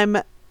if I'm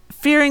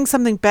fearing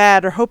something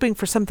bad or hoping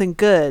for something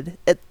good,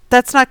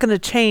 that's not going to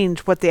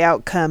change what the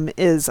outcome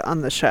is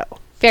on the show.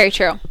 Very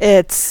true.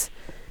 It's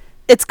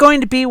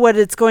going to be what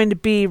it's going to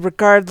be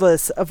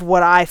regardless of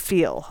what I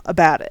feel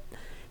about it.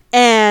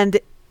 And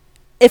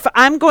if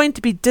I'm going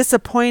to be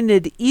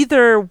disappointed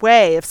either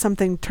way, if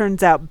something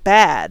turns out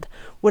bad,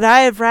 would I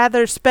have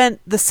rather spent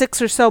the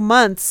 6 or so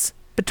months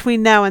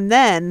between now and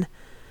then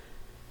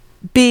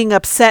being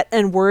upset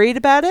and worried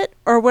about it?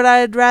 Or would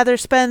I rather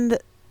spend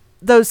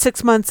those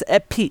 6 months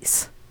at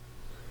peace?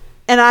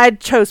 And I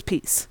chose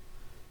peace.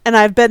 And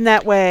I've been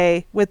that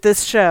way with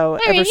this show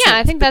I mean, ever yeah, since.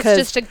 I think that's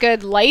just a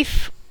good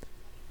life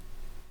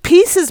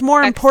Peace is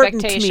more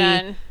important to me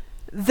expectation.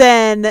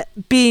 than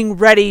being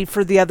ready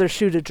for the other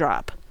shoe to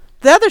drop.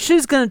 The other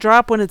shoe's going to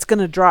drop when it's going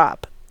to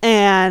drop.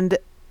 And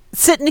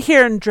sitting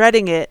here and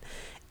dreading it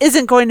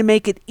isn't going to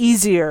make it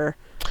easier,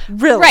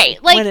 really.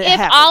 Right. Like, when it if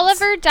happens.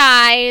 Oliver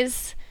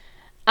dies,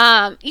 you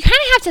kind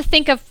of have to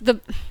think of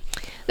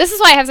this is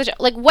why I have such a,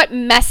 like, what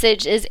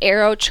message is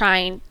Arrow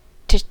trying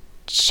to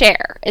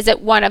share? Is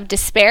it one of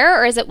despair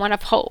or is it one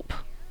of hope?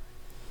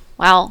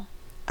 Well,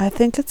 I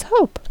think it's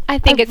hope. I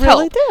think it's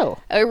really hope.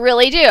 do. I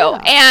really do.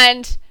 Yeah.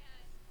 And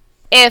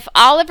if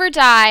Oliver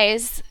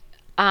dies,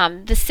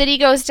 the city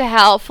goes to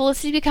hell,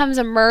 Felicity becomes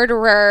a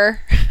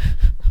murderer.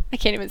 I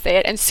can't even say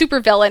it. And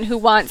supervillain who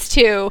wants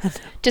to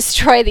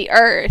destroy the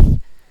earth.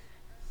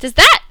 Does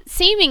that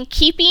seem in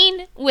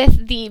keeping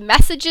with the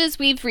messages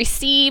we've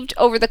received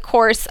over the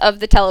course of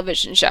the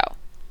television show?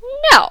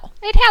 No,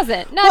 it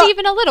hasn't. Not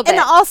even a little bit.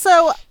 And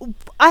also,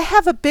 I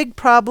have a big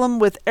problem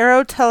with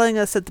Arrow telling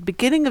us at the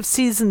beginning of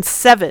season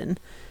 7,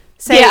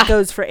 say Yeah. it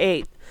goes for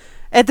 8,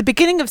 at the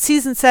beginning of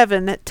season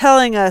 7,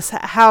 telling us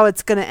how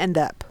it's going to end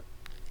up.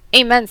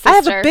 Amen, sister. I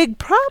have a big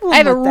problem I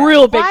have a with that.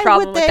 real big Why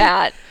problem would with they-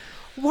 that.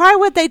 Why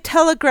would they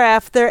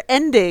telegraph their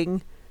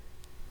ending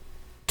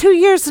 2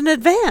 years in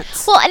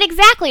advance? Well, and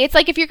exactly. It's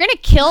like if you're going to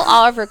kill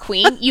Oliver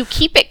Queen, you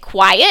keep it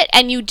quiet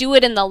and you do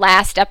it in the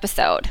last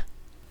episode.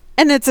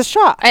 And it's a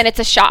shock. And it's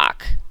a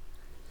shock.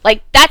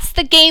 Like, that's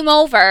the game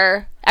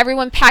over.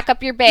 Everyone pack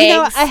up your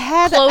bags, I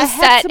had close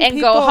set, some and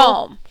go people-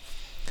 home.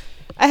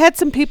 I had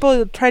some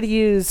people try to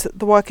use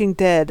The Walking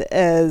Dead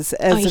as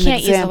Oh, an you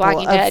can't use The example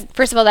Walking of Dead.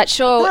 First of all, that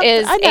show No,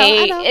 is I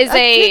know.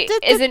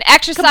 is an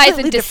exercise in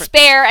completely different.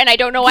 despair, and I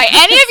don't know why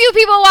any of you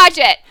people watch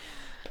it.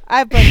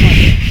 I've been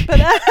watching,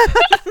 but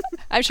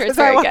I'm sure it's 'Cause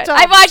I very watch good. all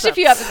I've the watched a stuff.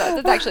 few episodes.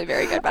 It's actually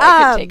very good, but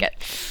I couldn't take it.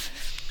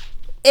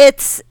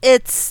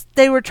 it's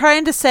they were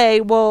trying to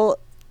say, well,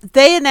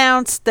 they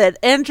announced that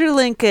Andrew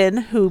Lincoln,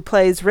 who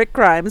plays Rick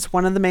Grimes,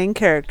 one of the main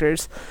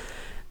characters,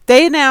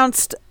 they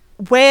announced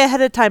way ahead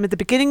of time at the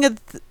beginning of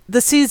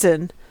the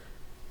season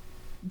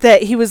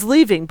that he was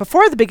leaving.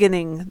 Before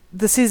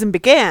the season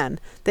began,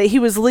 that he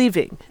was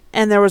leaving.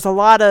 And there was a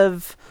lot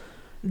of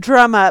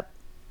drum up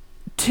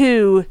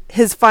to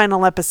his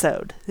final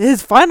episode.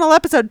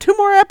 2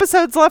 more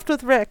episodes left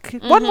with Rick.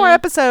 One more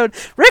episode.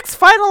 Rick's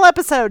final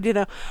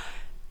episode,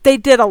 They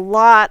did a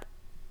lot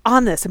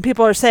on this, and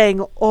people are saying,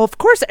 well, of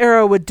course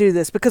Arrow would do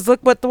this because look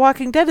what The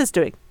Walking Dead is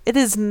doing. It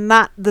is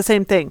not the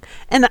same thing.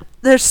 And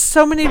there's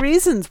so many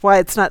reasons why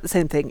it's not the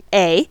same thing.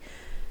 A,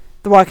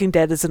 The Walking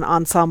Dead is an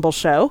ensemble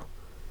show.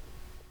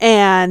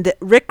 And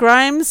Rick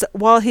Grimes,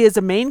 while he is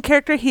a main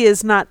character, he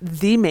is not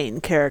the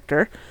main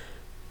character.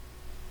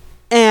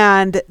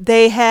 And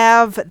they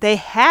have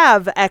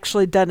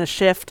actually done a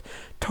shift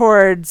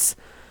towards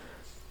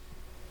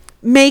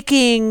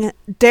making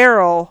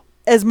Daryl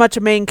as much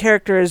a main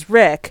character as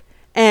Rick,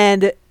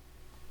 and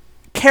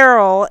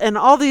Carol and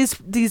all these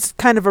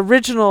kind of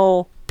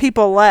original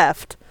people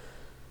left,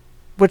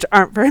 which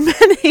aren't very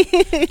many.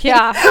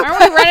 Yeah. Aren't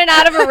we running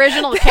out of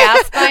original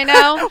cast by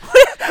now?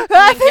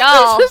 I think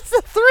Y'all. there's just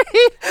the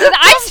 3.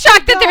 I'm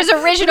shocked that there's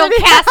original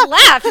cast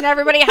left and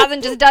everybody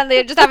hasn't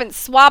they just haven't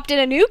swapped in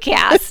a new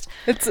cast.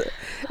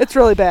 It's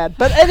really bad.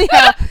 But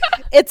anyhow,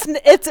 it's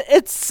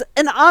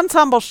an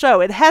ensemble show.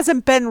 It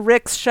hasn't been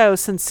Rick's show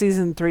since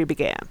season 3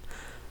 began.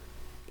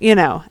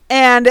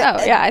 And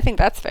Oh, yeah, I think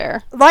that's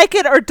fair. like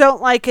it or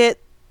don't like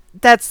it,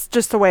 that's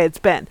just the way it's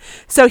been.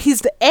 So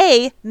he's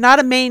not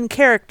a main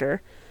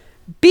character.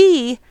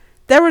 B,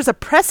 there was a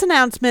press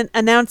announcement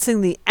announcing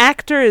the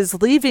actor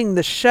is leaving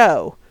the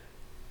show.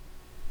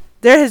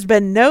 There has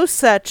been no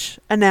such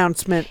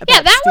announcement about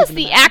Yeah, that was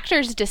Stephen the Amell.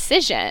 actor's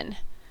decision.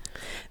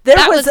 There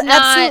that was was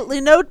not- absolutely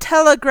no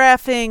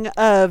telegraphing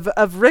of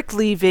Rick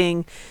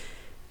leaving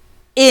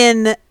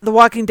in The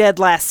Walking Dead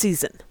last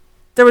season.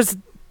 There was,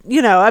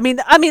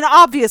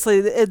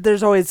 obviously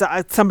there's always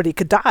somebody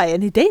could die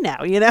any day now,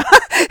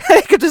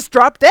 They could just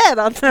drop dead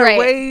on their Right.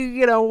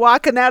 way,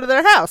 walking out of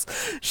their house.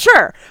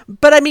 Sure.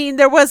 But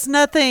there was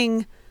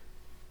nothing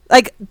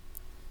like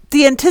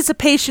the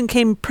anticipation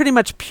came pretty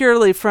much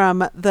purely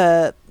from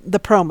the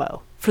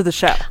promo for the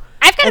show.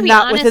 I've got to And be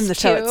not honest, within the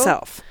show too.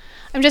 itself.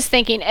 I'm just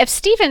thinking, if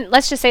Steven,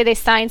 let's just say they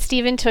signed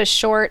Steven to a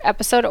short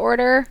episode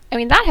order. I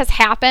mean, that has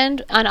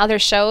happened on other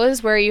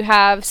shows where you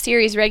have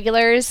series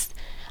regulars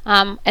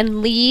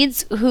and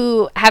leads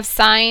who have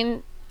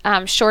signed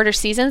shorter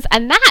seasons,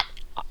 and that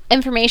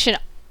information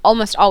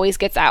almost always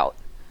gets out.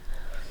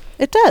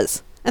 It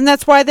does. And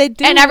that's why they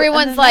do. And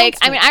everyone's an like,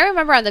 announcement. I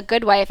remember on The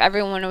Good Wife,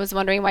 everyone was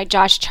wondering why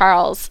Josh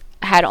Charles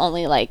had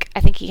only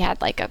I think he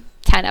had a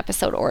 10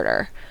 episode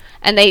order.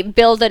 And they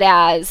billed it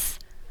as,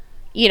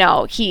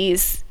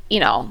 he's,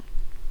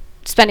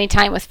 spending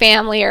time with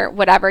family or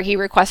whatever. He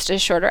requested a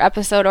shorter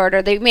episode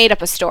order. They made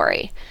up a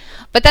story.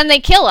 But then they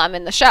kill him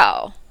in the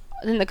show,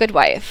 in The Good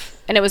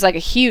Wife. And it was like a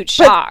huge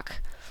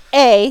shock.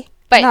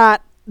 But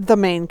not the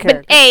main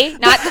character.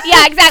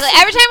 Yeah, exactly.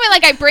 Every time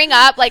I bring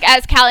up, like,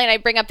 as Callie and I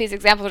bring up these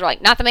examples, we're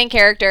like, not the main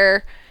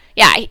character.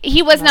 Yeah,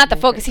 he was not the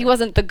focus. He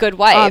wasn't The Good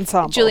Wife.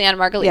 Ensemble. Juliana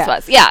Margulies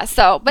was. Yeah,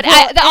 so, but all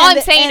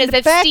I'm saying is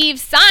if Steve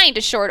signed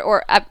a short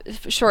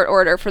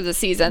order for the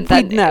season,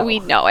 then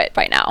we'd know it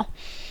by now.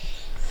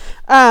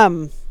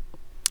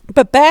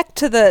 But back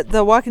to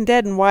the Walking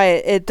Dead and why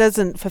it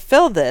doesn't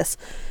fulfill this.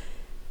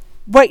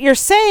 What you're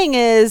saying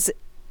is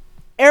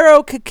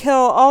Arrow could kill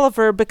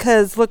Oliver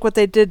because look what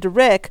they did to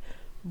Rick.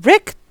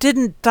 Rick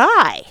didn't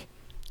die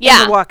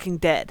in The Walking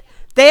Dead.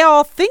 They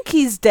all think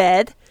he's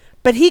dead,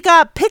 but he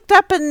got picked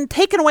up and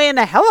taken away in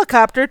a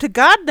helicopter to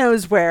God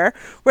knows where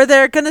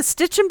they're going to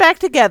stitch him back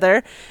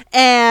together.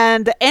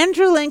 And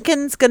Andrew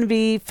Lincoln's going to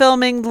be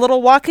filming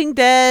little Walking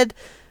Dead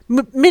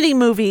mini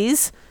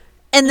movies.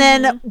 And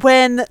then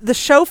when the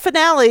show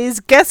finales,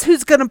 guess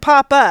who's going to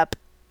pop up?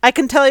 I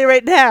can tell you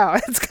right now,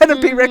 it's going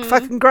to be Rick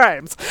fucking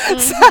Grimes.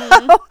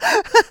 So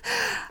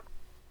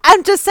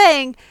I'm just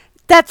saying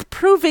that's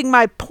proving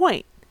my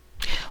point.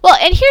 Well,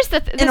 and here's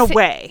the in a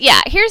way.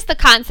 Yeah, here's the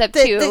concept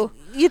too.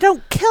 You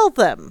don't kill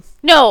them.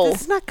 No.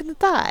 It's not going to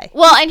die.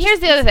 Well, and here's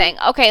the other thing.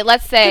 Okay,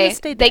 let's say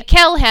they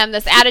kill him.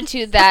 This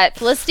attitude that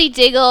Felicity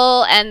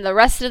Diggle and the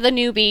rest of the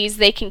newbies,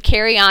 they can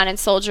carry on and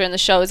soldier in the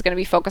show is going to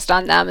be focused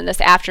on them in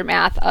this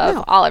aftermath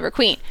of Oliver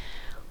Queen.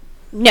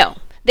 No.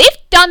 They've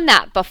done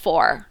that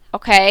before.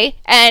 Okay,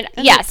 and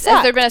yes,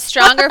 has there been a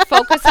stronger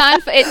focus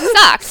on it?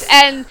 Sucks,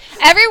 and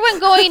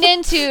everyone going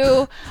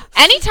into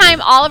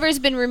anytime Oliver's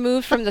been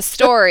removed from the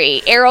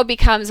story, Arrow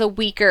becomes a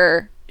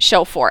weaker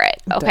show for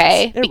it.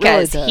 Okay,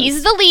 because really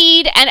he's the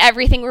lead and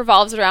everything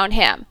revolves around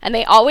him, and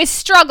they always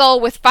struggle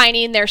with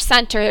finding their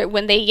center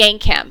when they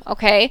yank him.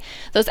 Okay,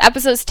 those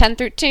episodes 10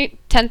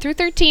 through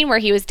 13 where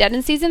he was dead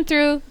in season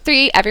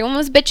 3, everyone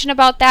was bitching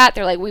about that.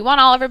 They're like, we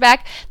want Oliver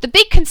back. The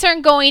big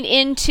concern going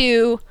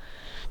into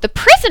the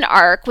prison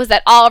arc was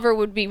that Oliver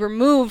would be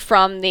removed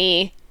from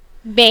the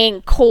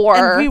main core.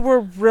 And we were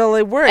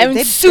really worried.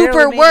 And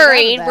super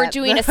worried. We're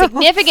doing a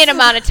significant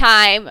amount of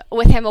time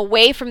with him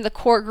away from the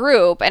core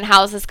group, and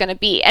how's this going to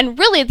be? And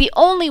really, the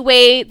only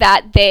way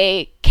that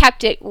they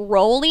kept it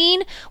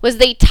rolling was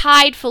they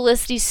tied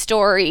Felicity's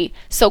story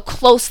so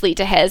closely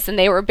to his, and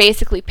they were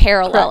basically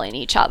paralleling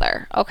each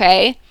other.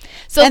 Okay?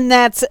 So and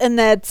that's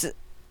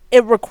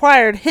it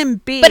required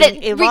him being but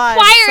it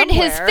required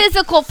his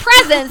physical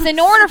presence in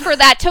order for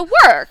that to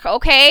work.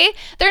 Okay,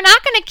 they're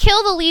not going to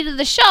kill the lead of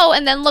the show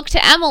and then look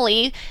to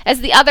Emily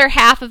as the other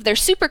half of their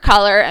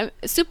superpower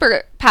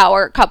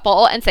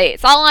couple and say,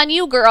 it's all on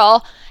you,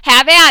 girl,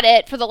 have at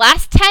it for the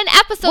last 10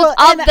 episodes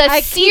of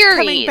the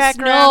series.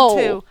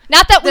 No,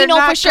 not that we know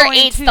for sure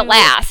 8's the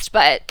last,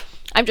 but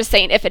I'm just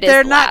saying if it is the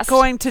last. They're not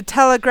going to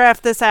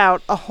telegraph this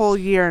out a whole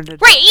year in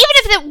advance. Right, even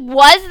if it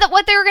was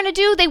what they were going to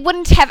do, they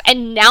wouldn't have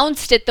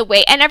announced it the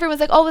way. And everyone's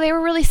like, oh, they were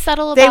really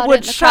subtle about it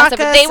in the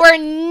crossover. They were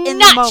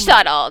not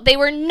subtle. They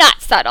were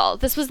not subtle.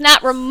 This was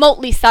not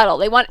remotely subtle.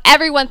 They want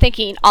everyone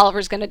thinking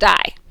Oliver's going to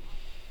die.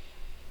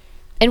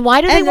 And why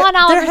do they want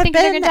Oliver thinking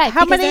they're going to die?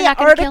 How many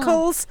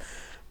articles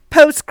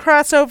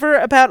post-crossover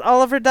about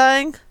Oliver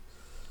dying?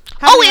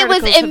 It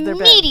was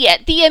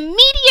immediate. The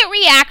immediate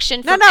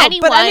reaction from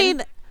anyone. But I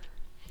mean,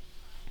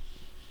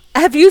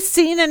 have you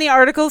seen any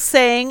articles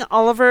saying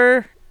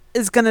Oliver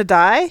is going to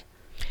die?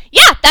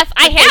 Yeah,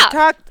 I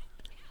have.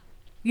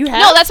 You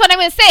have? No, that's what I'm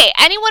going to say.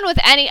 Anyone with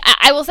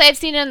I will say I've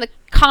seen it in the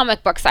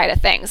comic book side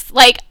of things.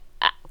 Like,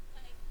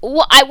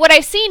 what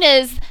I've seen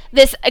is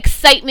this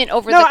excitement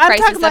over the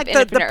crisis of Infinite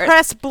Earth. The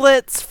press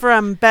blitz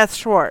from Beth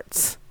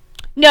Schwartz.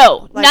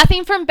 No,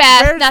 nothing from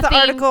Beth. Where's nothing. The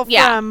article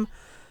from?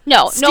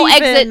 No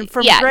exit.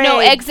 From Greg, no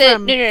exit.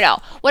 From No.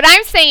 What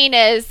I'm saying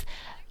is,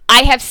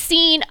 I have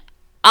seen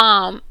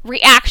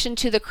reaction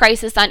to the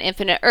crisis on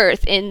Infinite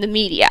Earth in the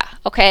media,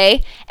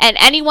 okay? And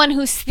anyone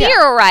who's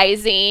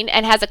theorizing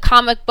and has a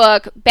comic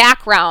book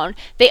background,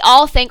 they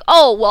all think,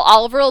 oh, well,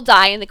 Oliver will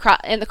die in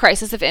the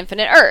crisis of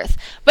Infinite Earth.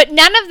 But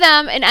none of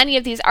them in any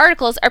of these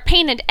articles are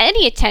paying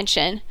any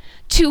attention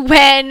to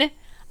when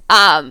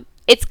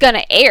it's going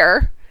to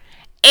air.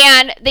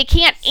 And they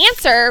can't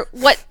answer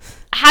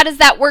how does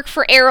that work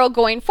for Arrow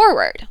going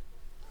forward,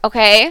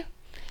 okay?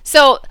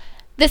 So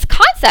this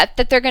concept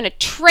that they're going to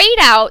trade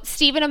out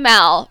Stephen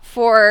Amell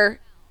for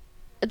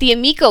the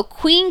Emiko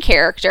Queen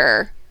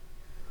character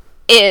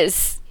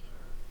is...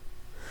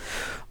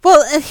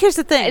 Well, here's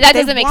the thing. That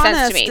doesn't make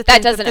sense to me.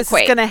 That doesn't equate.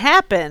 This is going to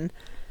happen.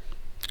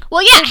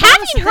 Well, yeah,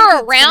 having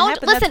her around,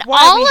 listen,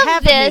 all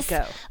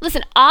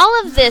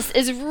of this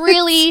is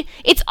really,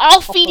 it's all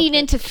feeding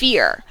into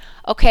fear.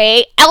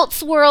 Okay,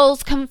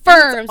 Elseworlds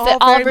confirms that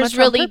Oliver's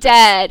really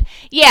dead.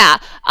 Yeah,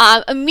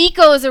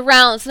 Amiko is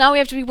around, so now we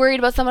have to be worried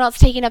about someone else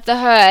taking up the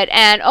hood.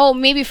 And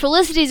maybe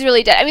Felicity's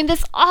really dead. I mean,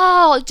 this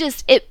all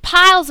it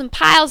piles and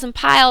piles and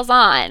piles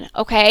on.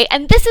 Okay,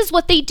 and this is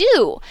what they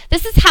do.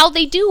 This is how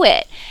they do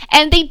it,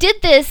 and they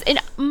did this in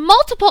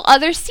multiple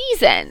other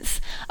seasons.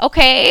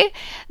 Okay,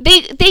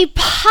 they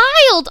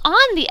piled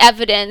on the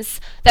evidence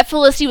that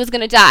Felicity was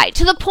going to die,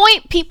 to the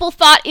point people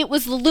thought it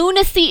was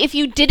lunacy if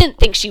you didn't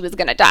think she was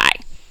going to die.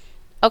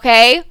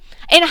 Okay?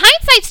 In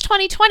hindsight's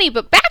 2020,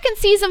 but back in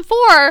season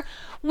 4,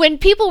 when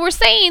people were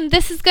saying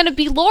this is going to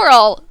be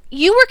Laurel,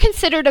 you were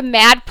considered a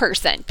mad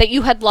person, that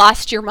you had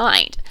lost your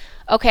mind.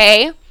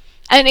 Okay?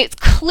 And it's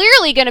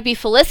clearly going to be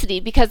Felicity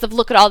because of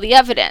look at all the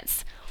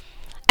evidence.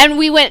 And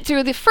we went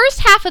through the first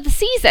half of the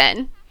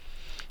season,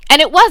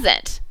 and it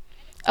wasn't.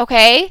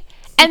 Okay?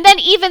 And then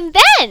even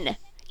then,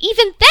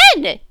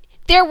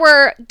 there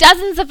were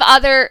dozens of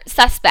other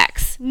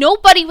suspects.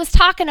 Nobody was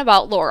talking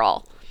about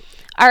Laurel.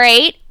 All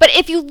right? But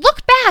if you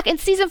look back in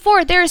season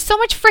 4, there is so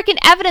much freaking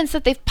evidence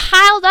that they've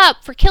piled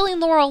up for killing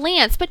Laurel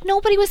Lance, but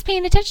nobody was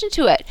paying attention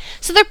to it.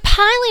 So they're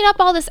piling up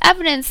all this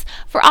evidence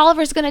for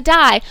Oliver's going to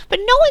die, but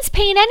no one's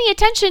paying any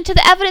attention to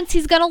the evidence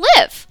he's going to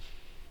live.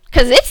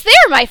 Because it's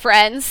there, my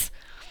friends.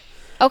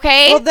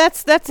 Okay? Well,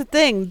 that's the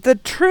thing. The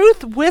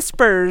truth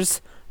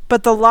whispers,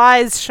 but the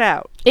lies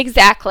shout.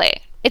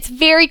 Exactly. It's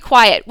very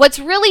quiet. What's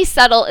really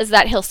subtle is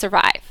that he'll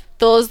survive.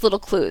 Those little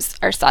clues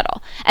are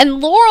subtle. And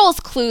Laurel's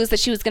clues that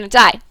she was going to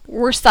die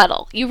were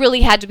subtle. You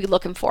really had to be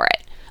looking for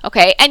it.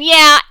 Okay? And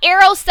yeah,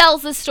 Arrow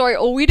sells this story.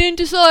 Oh, we didn't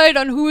decide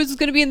on who is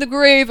going to be in the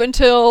grave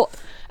until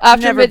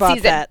after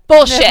mid-season.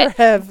 Bullshit.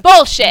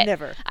 Bullshit.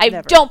 I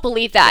don't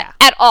believe that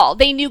at all.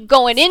 They knew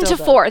going into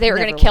 4 they were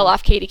going to kill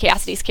off Katie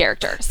Cassidy's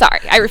character. Sorry.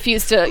 I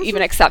refuse to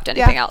even accept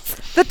anything else.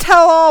 The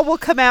tell-all will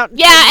come out.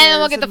 Yeah, and then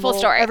we'll get the full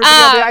story. Everybody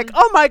will be like,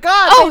 oh my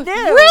God, they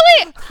did.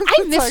 Really?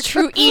 I miss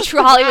True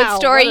Hollywood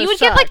Story. You would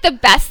get like the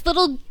best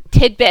little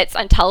tidbits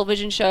on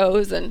television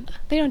shows, and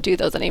they don't do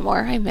those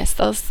anymore. I miss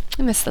those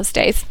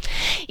days.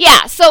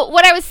 Yeah, so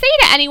what I would say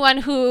to anyone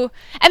who,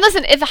 and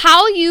listen, if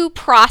how you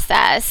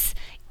process,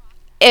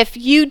 if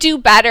you do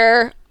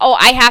better,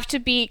 I have to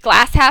be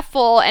glass half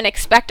full and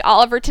expect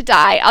Oliver to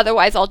die,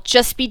 otherwise I'll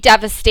just be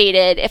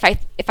devastated if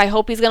I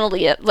hope he's going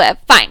to live.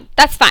 Fine.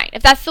 That's fine.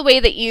 If that's the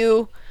way that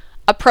you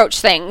approach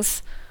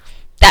things,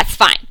 that's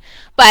fine.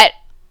 But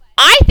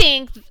I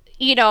think,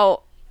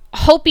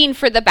 hoping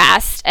for the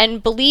best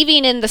and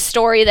believing in the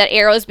story that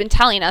Arrow's been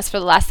telling us for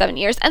the last 7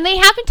 years, and they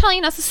have been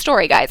telling us a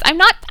story, guys. I'm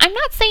not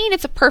saying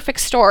it's a perfect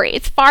story.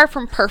 It's far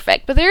from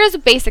perfect, but there is a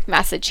basic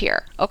message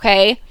here,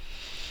 okay?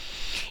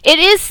 It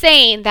is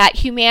saying that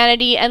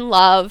humanity and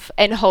love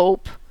and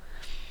hope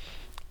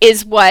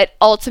is what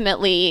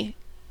ultimately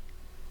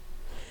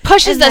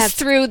pushes us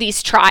through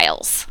these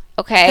trials,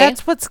 okay?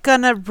 That's what's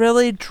going to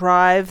really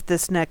drive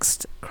this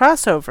next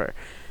crossover,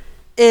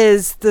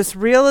 is this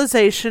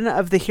realization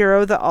of the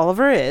hero that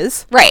Oliver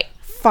is. Right.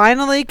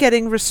 Finally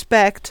getting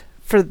respect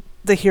for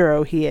the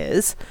hero he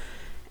is.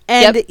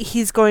 And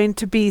he's going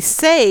to be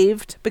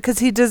saved because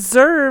he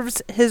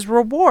deserves his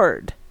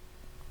reward.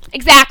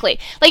 Exactly.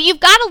 Like, you've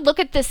got to look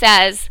at this,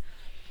 and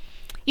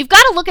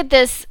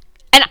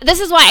this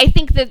is why I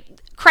think that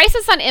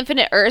Crisis on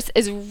Infinite Earths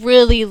is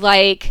really,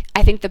 like,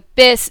 I think the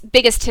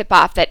biggest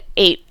tip-off that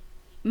 8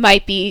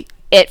 might be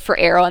it for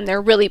Arrow, and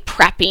they're really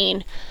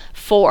prepping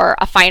for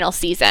a final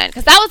season.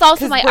 Because that was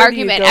also my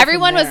argument.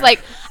 Everyone was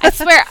like, I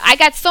swear, I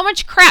got so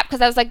much crap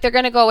because I was like, they're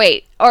going to go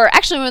 8. Or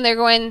actually, when they're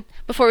going,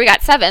 before we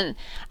got 7,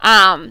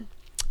 and,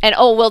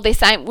 will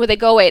they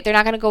go 8? They're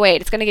not going to go 8.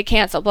 It's going to get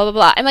canceled, blah, blah,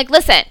 blah. I'm like,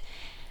 listen,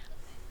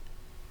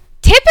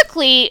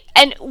 typically,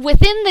 and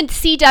within the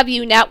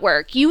CW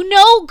network,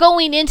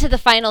 going into the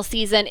final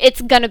season,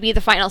 it's going to be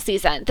the final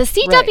season. The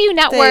CW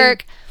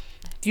network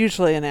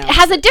usually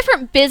has a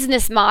different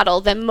business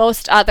model than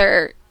most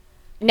other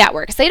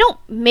networks. They don't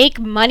make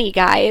money,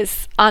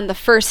 guys, on the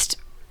first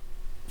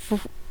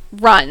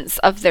runs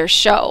of their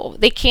show.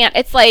 They can't.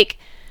 It's like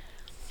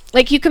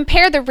you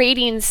compare the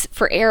ratings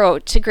for Arrow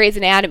to Grey's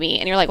Anatomy,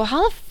 and you're like, well,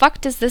 how the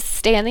fuck does this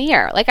stay in the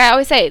air? Like I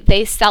always say,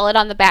 they sell it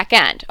on the back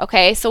end,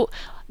 okay? So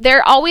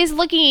they're always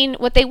looking,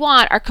 what they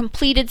want are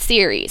completed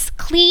series.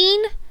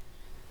 Clean,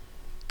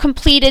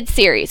 completed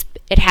series.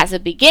 It has a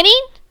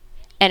beginning,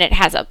 and it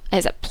has a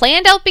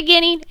planned out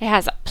beginning, it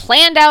has a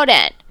planned out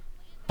end.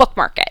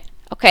 Bookmark it,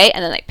 okay?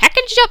 And then they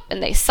package it up,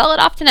 and they sell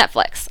it off to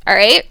Netflix, all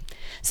right?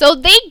 So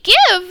they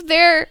give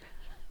their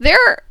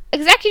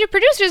executive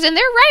producers and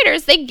their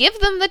writers, they give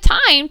them the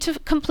time to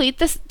complete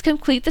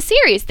the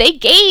series. They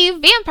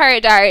gave Vampire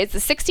Diaries the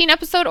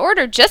 16-episode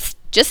order just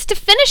to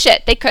finish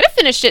it. They could have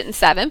finished it in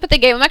 7, but they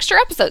gave them extra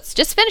episodes.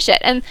 Just finish it.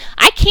 And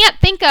I can't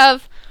think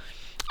of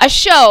a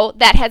show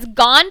that has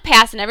gone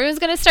past, and everyone's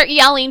going to start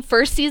yelling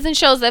first season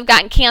shows that have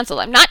gotten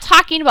canceled. I'm not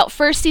talking about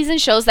first season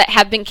shows that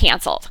have been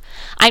canceled.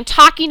 I'm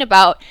talking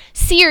about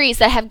series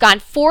that have gone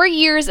 4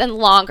 years and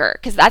longer,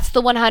 because that's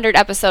the 100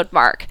 episode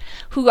mark,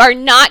 who are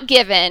not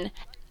given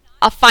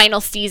a final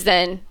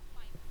season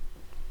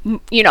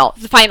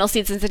the final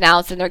season's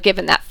announced and they're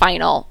given that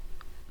final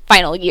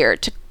year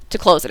to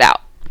close it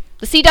out.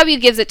 The CW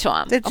gives it to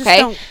them. They just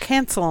don't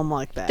cancel them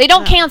like that. They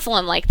don't cancel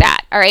them like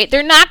that. All right.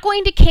 They're not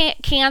going to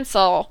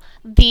cancel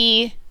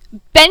the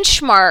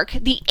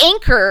benchmark, the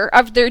anchor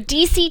of their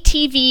DC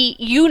TV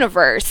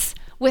universe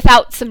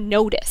without some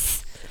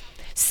notice.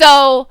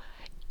 So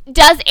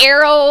does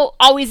Arrow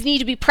always need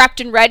to be prepped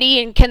and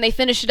ready, and can they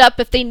finish it up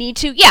if they need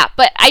to? Yeah,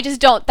 but I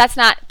just don't. That's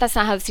not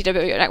how the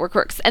CW network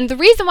works. And the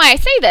reason why I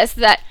say this,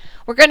 that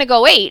we're going to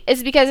go 8,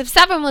 is because if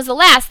 7 was the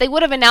last, they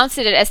would have announced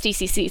it at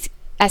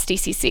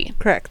SDCC.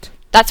 Correct.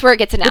 That's where it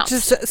gets announced.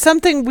 Which is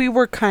something we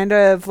were kind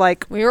of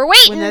like. We were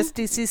waiting. When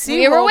SDCC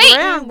we were waiting.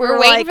 Around, we were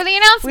waiting for the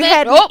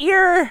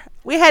announcement.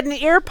 We had an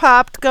ear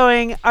popped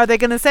going, are they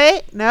going to say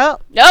it? No.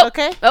 Nope.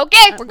 Okay.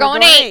 We're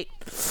going 8.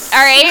 All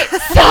right.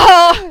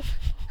 So,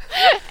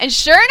 and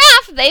sure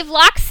enough, they've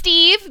locked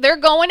Steve. They're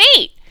going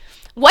 8.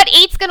 What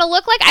 8's going to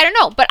look like, I don't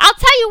know. But I'll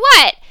tell you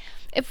what,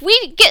 if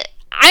we get,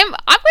 I'm going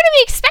to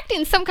be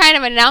expecting some kind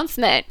of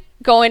announcement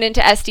going into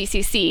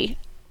SDCC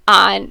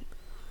on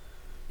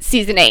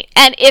season 8.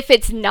 And if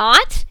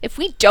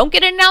we don't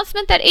get an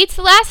announcement that 8's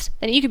the last,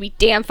 then you can be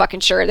damn fucking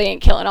sure they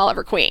ain't killing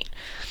Oliver Queen.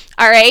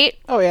 All right?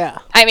 Oh, yeah.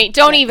 I mean,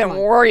 don't even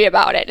worry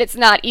about it. It's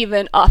not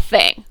even a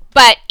thing.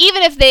 But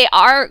even if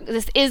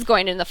this is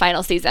going in the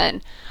final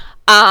season,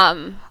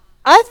 I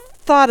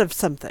thought of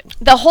something.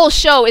 The whole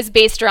show is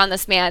based around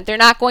this man. They're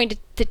not going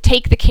to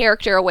take the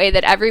character away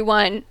that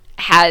everyone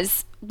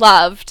has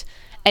loved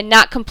and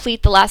not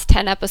complete the last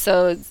 10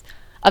 episodes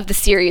of the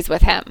series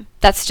with him.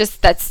 That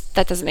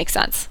doesn't make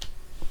sense.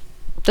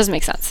 Doesn't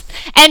make sense.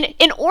 And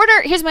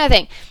here's my other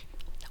thing.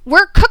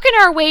 We're cooking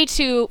our way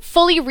to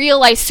fully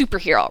realized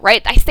superhero,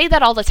 right? I say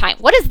that all the time.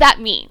 What does that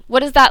mean? What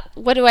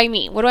do I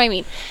mean?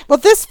 Well,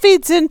 this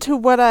feeds into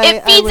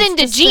It feeds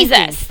into Jesus.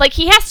 Thinking. Like,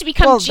 he has to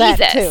become Jesus.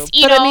 That too.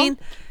 You know? I mean,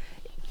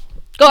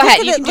 go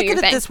ahead. You can do your look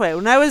at thing. it this way.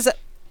 When I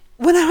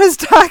was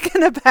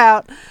talking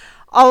about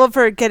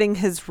Oliver getting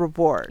his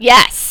reward.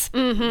 Yes.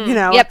 Mm-hmm. You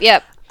know.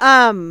 Yep.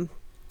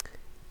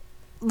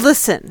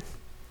 Listen.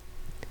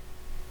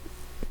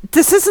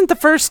 This isn't the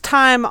first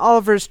time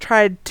Oliver's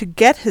tried to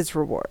get his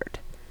reward.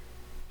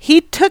 He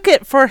took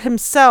it for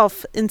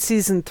himself in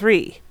season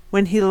 3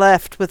 when he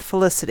left with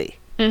Felicity.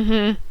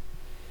 Mm-hmm.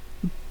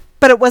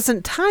 But it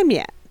wasn't time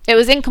yet. It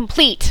was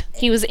incomplete.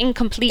 He was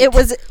incomplete.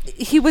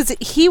 He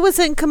was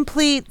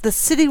incomplete. The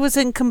city was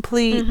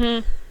incomplete.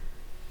 Mm-hmm.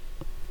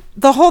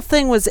 The whole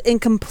thing was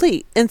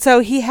incomplete. And so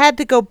he had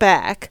to go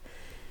back.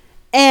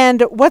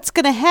 And what's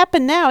going to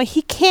happen now,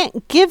 he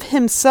can't give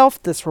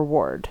himself this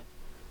reward.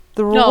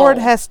 The reward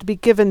has to be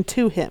given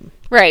to him.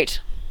 Right.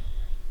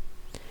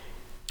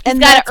 And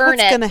that's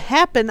what's going to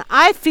happen,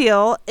 I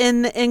feel,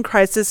 in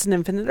Crisis on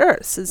Infinite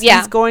Earths.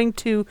 He's going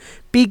to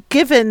be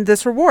given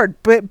this reward,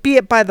 but be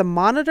it by the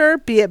Monitor,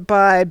 be it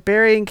by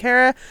Barry and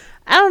Kara.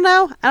 I don't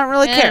know. I don't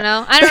really care.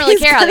 I don't really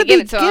care how they give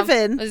it to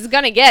him. He's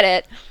going to get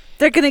it.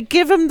 They're going to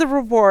give him the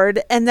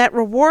reward, and that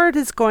reward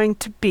is going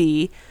to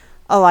be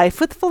a life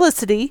with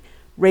Felicity,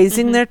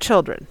 raising their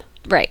children.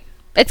 Right.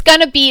 It's going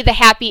to be the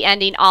happy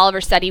ending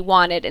Oliver said he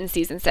wanted in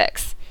season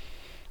 6.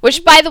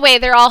 Which, by the way,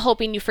 they're all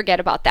hoping you forget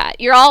about that.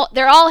 They're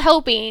all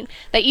hoping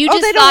that you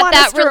just thought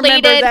that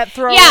related. They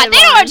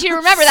don't want you to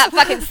remember that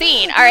fucking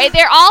scene. All right,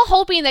 they're all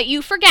hoping that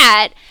you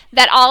forget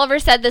that Oliver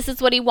said this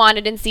is what he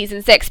wanted in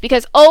season 6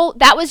 because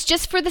that was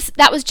just for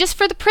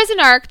the prison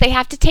arc. They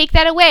have to take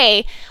that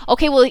away.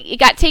 Okay, well, it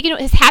got taken.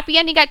 His happy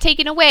ending got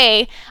taken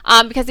away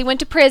because he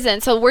went to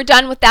prison. So we're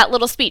done with that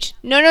little speech.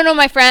 No,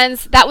 my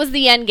friends, that was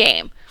the end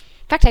game.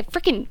 In fact, I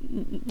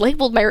freaking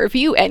labeled my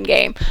review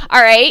Endgame.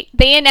 All right,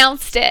 they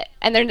announced it,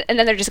 and then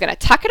they're just gonna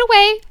tuck it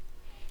away,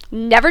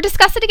 never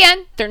discuss it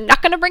again. They're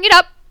not gonna bring it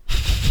up,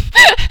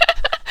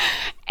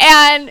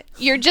 and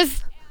you're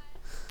just,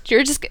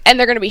 and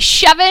they're gonna be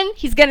shoving.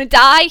 He's gonna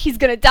die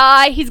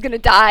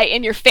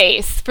in your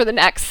face for the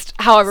next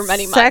however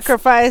many months.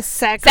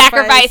 Sacrifice.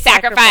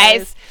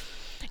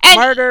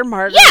 And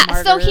martyr.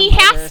 Yeah, so he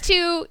has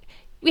to.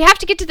 We have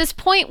to get to this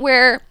point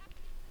where,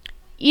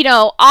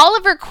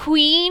 Oliver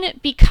Queen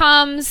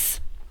becomes...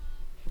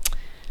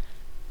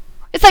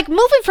 It's like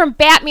moving from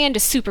Batman to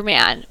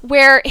Superman,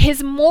 where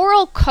his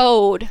moral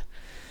code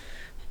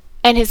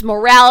and his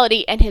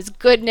morality and his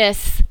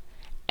goodness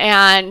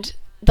and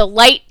the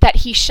light that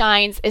he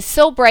shines is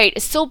so bright,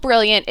 is so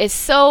brilliant, is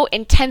so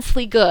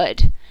intensely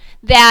good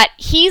that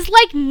he's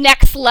like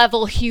next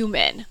level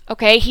human,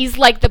 okay? He's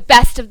like the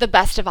best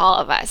of all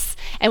of us.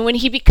 And when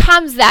he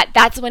becomes that,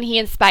 that's when he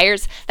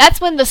inspires. That's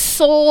when the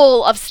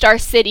soul of Star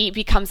City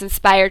becomes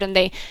inspired and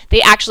they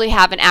actually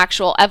have an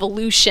actual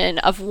evolution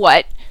of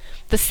what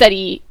the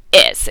city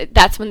is.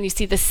 That's when you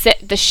see the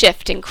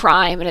shift in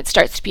crime and it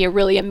starts to be a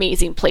really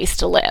amazing place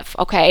to live,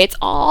 okay? It's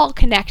all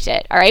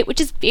connected, all right?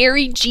 Which is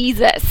very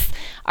Jesus,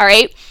 all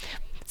right?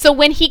 So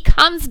when he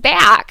comes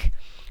back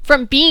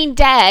from being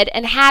dead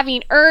and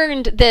having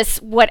earned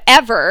this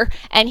whatever,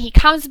 and he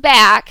comes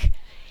back,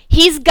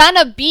 he's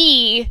gonna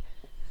be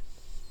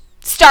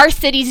Star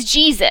City's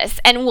Jesus,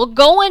 and we'll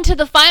go into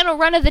the final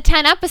run of the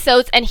 10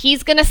 episodes, and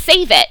he's gonna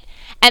save it.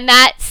 And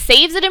that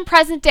saves it in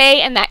present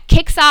day, and that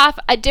kicks off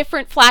a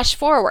different flash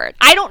forward.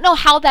 I don't know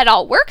how that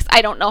all works.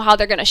 I don't know how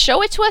they're going to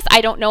show it to us. I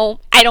don't know.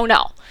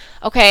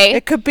 Okay?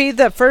 It could be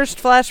the first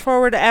flash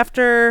forward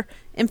after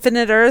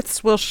Infinite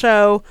Earths will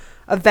show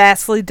a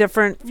vastly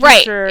different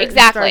future in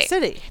Star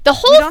City. The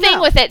whole thing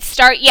with it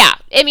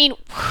I mean,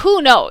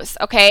 who knows,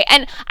 okay?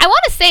 And I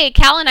want to say,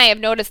 Cal and I have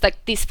noticed that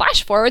these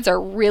flash forwards are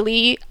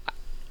really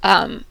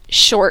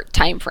short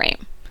time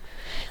frame.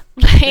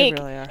 Like, they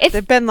really are.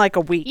 They've been like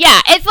a week. Yeah,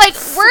 it's like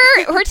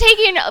we're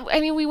taking, I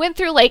mean, we went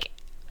through like,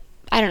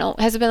 I don't know,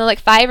 has it been like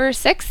 5 or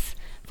 6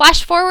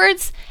 flash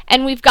forwards?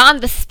 And we've gone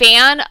the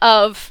span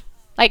of,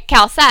 like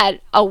Cal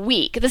said, a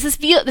week. This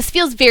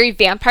feels very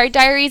Vampire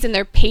Diaries in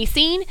their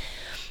pacing.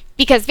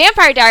 Because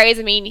Vampire Diaries,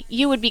 I mean,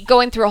 you would be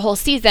going through a whole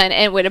season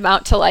and it would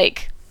amount to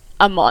like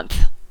a month,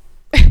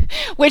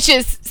 which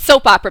is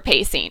soap opera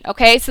pacing,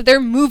 okay? So they're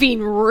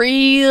moving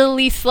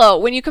really slow.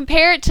 When you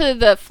compare it to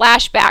the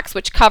flashbacks,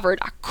 which covered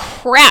a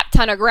crap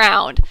ton of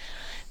ground,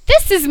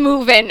 this is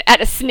moving at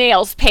a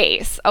snail's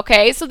pace,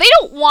 okay? So they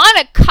don't want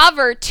to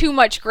cover too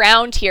much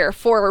ground here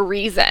for a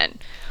reason.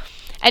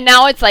 And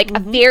now it's like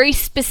a very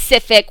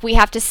specific, we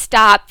have to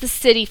stop the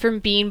city from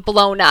being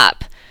blown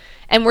up.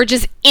 And we're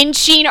just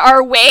inching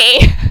our way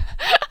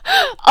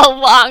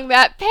along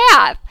that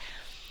path.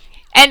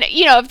 And,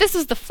 you know, if this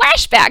was the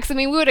flashbacks, I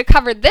mean, we would have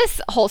covered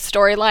this whole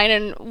storyline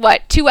in,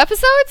 2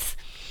 episodes?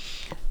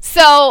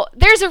 So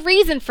there's a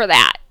reason for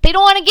that. They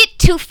don't want to get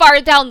too far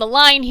down the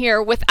line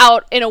here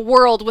in a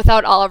world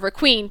without Oliver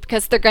Queen,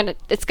 because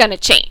it's gonna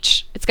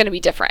change. It's gonna be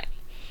different.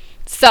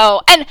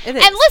 So and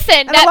listen,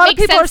 and that a lot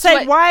makes of people sense.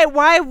 are saying,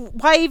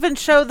 why even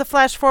show the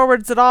flash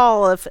forwards at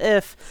all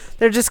if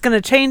they're just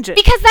going to change it?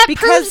 Because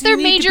proves their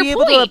major point. You need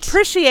to be able to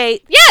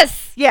appreciate.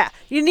 Yes. Yeah,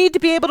 you need to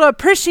be able to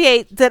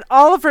appreciate that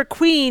Oliver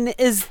Queen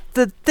is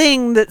the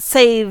thing that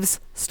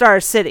saves Star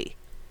City.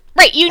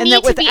 Right. You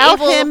need to be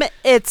able. Without him,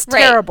 it's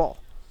terrible.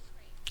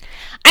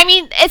 I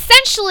mean,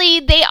 essentially,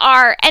 they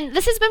are, and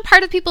this has been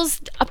part of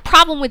people's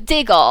problem with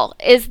Diggle,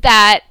 is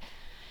that,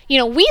 you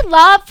know, we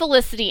love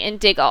Felicity and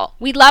Diggle.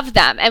 We love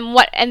them,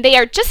 and they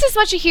are just as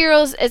much a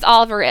heroes as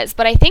Oliver is.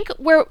 But I think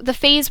where the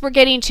phase we're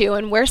getting to,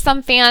 and where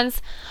some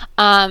fans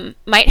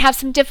might have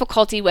some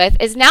difficulty with,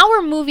 is now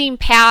we're moving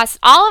past.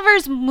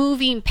 Oliver's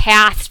moving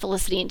past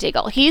Felicity and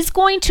Diggle. He's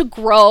going to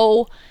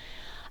grow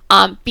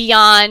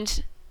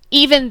beyond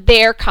even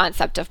their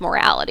concept of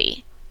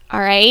morality.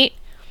 All right.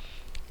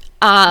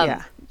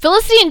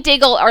 Felicity and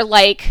Diggle are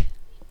like.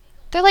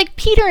 They're like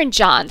Peter and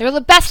John. They're the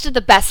best of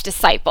the best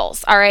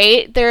disciples, all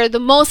right? They're the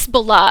most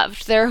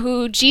beloved. They're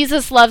who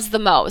Jesus loves the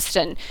most.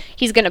 And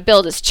he's going to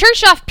build his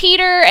church off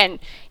Peter, and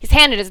he's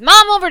handed his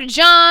mom over to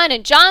John,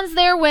 and John's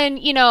there when,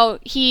 you know,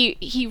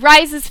 he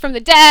rises from the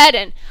dead.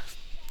 And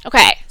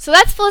okay, so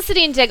that's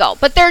Felicity and Diggle.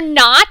 But they're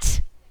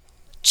not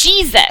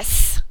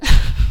Jesus,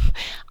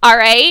 all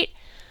right?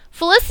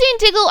 Felicity and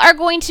Diggle are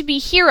going to be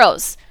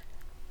heroes.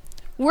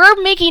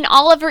 We're making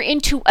Oliver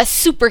into a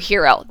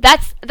superhero.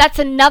 That's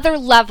another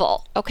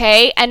level,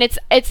 okay? And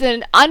it's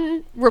an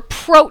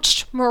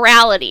unreproached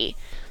morality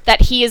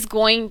that he is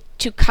going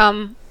to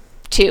come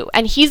to.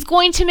 And he's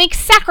going to make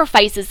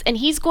sacrifices, and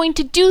he's going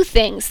to do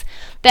things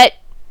that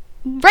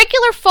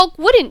regular folk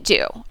wouldn't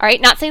do, all right?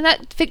 Not saying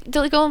that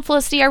Diggle and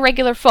Felicity are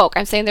regular folk.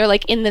 I'm saying they're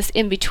like in this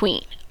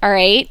in-between, all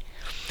right?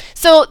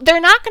 So they're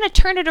not going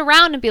to turn it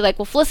around and be like,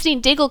 well, Felicity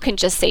and Diggle can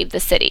just save the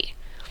city.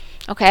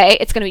 Okay,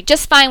 it's going to be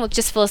just fine with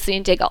just Felicity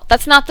and Diggle.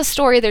 That's not the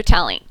story they're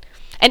telling.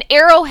 And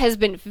Arrow has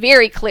been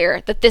very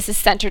clear that this is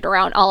centered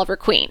around Oliver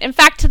Queen. In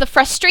fact, to the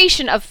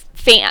frustration of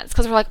fans,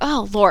 because we're like,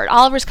 oh, Lord,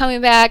 Oliver's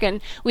coming back,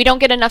 and we don't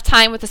get enough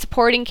time with the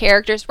supporting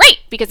characters. Right,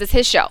 because it's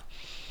his show.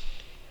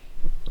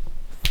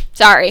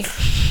 Sorry.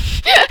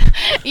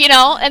 You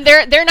know, and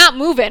they're not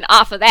moving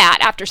off of that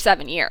after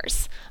 7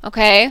 years.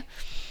 Okay?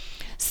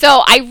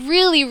 So I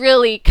really,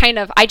 really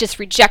I just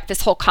reject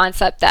this whole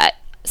concept that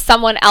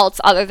someone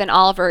else other than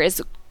Oliver is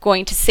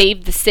going to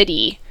save the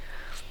city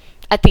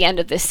at the end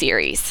of this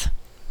series.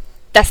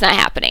 That's not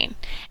happening.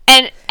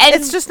 And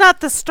it's just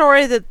not the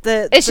story that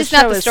it's just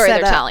not the story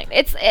they're telling.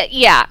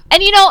 Yeah.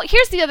 And you know,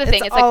 here's the other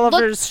thing. It's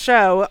Oliver's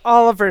show.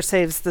 Oliver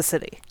saves the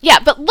city. Yeah,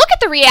 but look at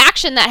the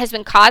reaction that has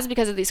been caused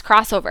because of these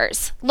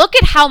crossovers. Look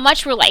at how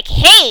much we're like,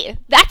 hey,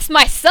 that's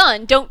my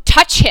son. Don't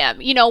touch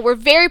him. You know, we're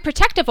very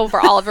protective over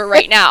Oliver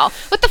right now.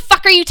 What the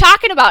fuck are you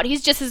talking about?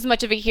 He's just as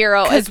much of a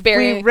hero as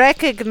Barry. We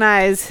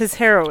recognize his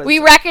heroism.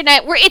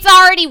 It's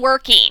already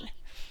working.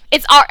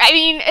 It's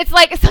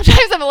like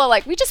sometimes I'm a little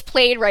like, we just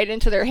played right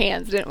into their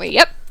hands, didn't we?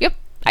 Yep.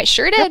 I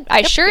sure did.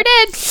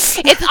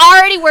 It's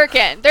already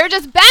working. They're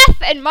just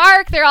Beth and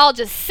Mark. They're all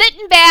just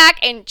sitting back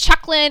and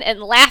chuckling and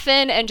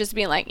laughing and just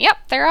being like, yep,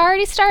 they're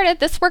already started.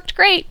 This worked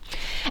great.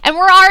 And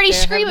we're already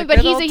screaming,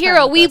 but he's a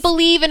hero. We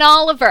believe in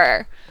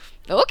Oliver.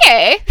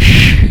 Okay.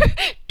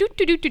 We're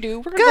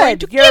going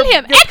to kill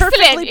him.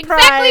 Excellent.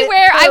 Exactly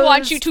where I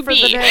want you to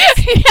be.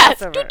 Yes.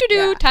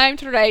 Time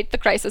to write the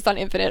Crisis on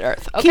Infinite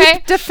Earth. Okay.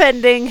 Keep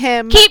defending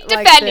him.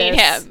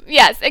 Him.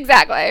 Yes,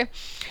 exactly.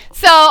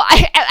 So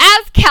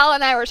as Cal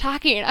and I were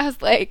talking, I was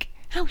like,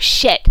 oh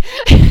shit.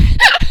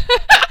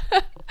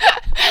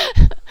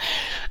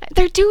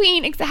 They're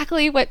doing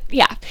exactly what,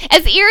 yeah.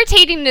 As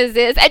irritating as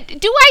it is,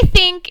 do I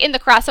think in the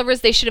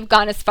crossovers they should have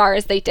gone as far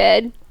as they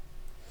did?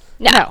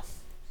 No.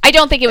 I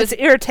don't think it was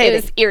irritating.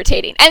 It was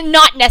irritating and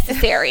not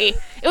necessary.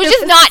 It was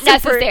just not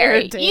necessary.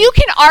 Irritating. You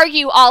can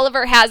argue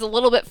Oliver has a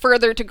little bit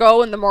further to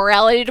go in the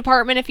morality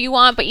department if you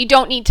want, but you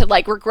don't need to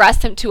like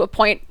regress him to a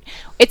point.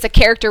 It's a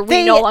character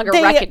we no longer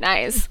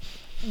recognize.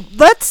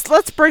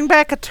 Let's bring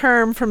back a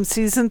term from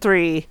season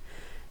 3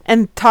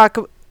 and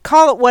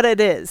call it what it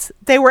is.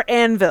 They were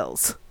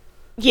anvils.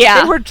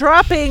 Yeah. They were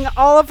dropping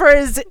Oliver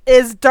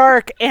is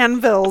dark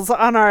anvils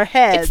on our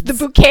heads. It's the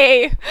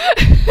bouquet.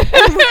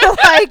 And we're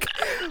like,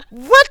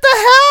 what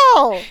the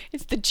hell?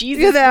 It's the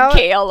Jesus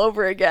bouquet all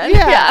over again.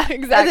 Yeah,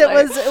 exactly.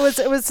 And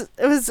it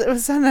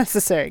was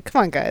unnecessary.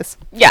 Come on, guys.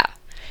 Yeah.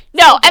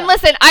 No, and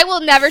listen, I will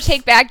never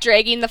take back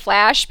dragging the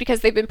Flash because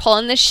they've been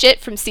pulling this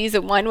shit from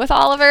season 1 with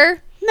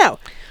Oliver. No.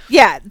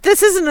 Yeah,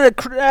 this isn't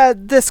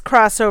this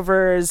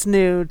crossover's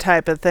new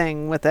type of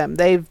thing with them.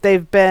 They've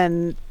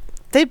been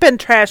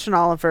trashing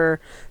Oliver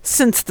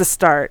since the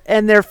start,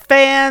 and their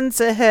fans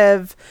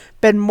have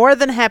been more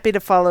than happy to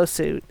follow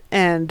suit,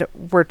 and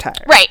we're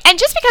tired. Right, and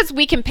just because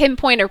we can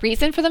pinpoint a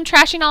reason for them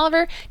trashing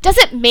Oliver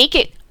doesn't make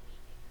it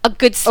a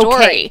good story.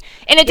 Okay.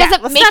 And it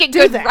doesn't make it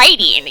good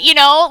writing, you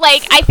know?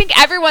 Like, I think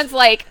everyone's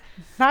like...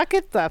 Knock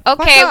it the fuck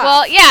off.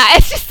 Well, yeah,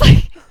 it's just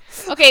like...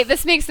 Okay,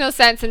 this makes no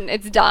sense, and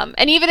it's dumb.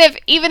 And even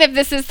if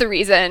this is the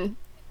reason...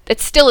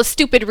 It's still a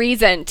stupid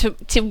reason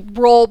to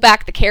roll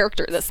back the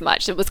character this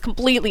much. It was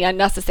completely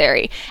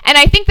unnecessary. And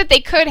I think that they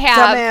could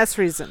have... Dumbass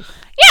reason.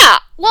 Yeah.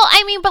 Well,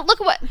 I mean, but look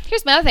what...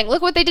 Here's my other thing.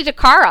 Look what they did to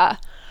Kara.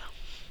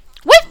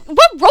 What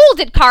role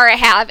did Kara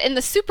have in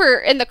the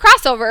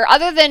crossover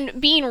other than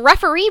being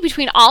referee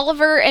between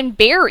Oliver and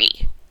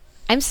Barry?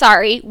 I'm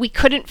sorry. We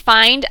couldn't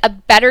find a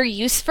better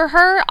use for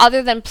her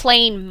other than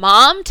playing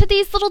mom to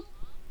these little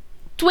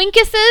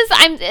Twinkuses.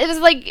 It was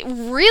like,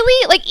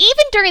 really? Like,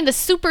 even during the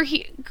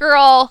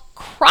Supergirl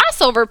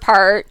crossover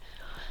part,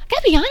 I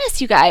gotta be honest,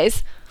 you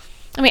guys.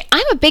 I mean,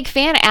 I'm a big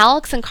fan of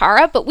Alex and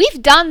Kara, but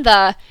we've done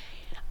the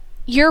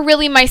 "you're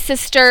really my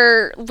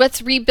sister,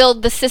 let's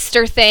rebuild the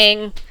sister"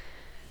 thing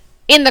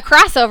in the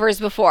crossovers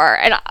before.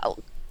 And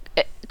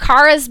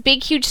Kara's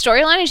big, huge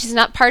storyline, and she's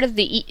not part of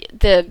the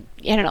I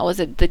don't know, was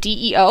it the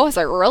DEO? Is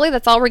like, really?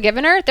 That's all we're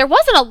giving her? There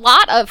wasn't a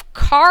lot of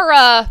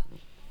Kara-driven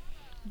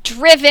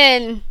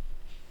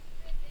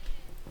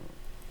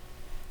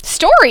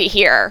story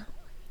here,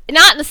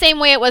 not in the same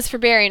way it was for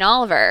Barry and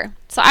Oliver.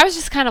 So I was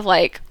just kind of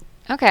like,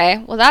 okay,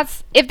 well,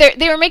 that's if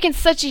they were making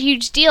such a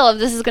huge deal of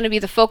this is going to be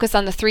the focus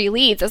on the 3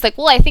 leads. I was like,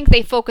 well, I think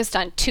they focused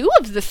on 2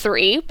 of the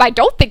 3, but I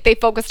don't think they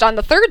focused on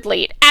the 3rd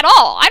lead at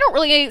all. I don't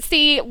really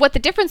see what the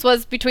difference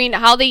was between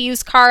how they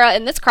used Kara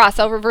in this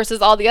crossover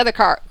versus all the other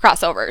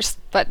crossovers,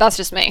 but that's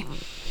just me.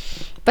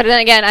 But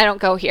then again, I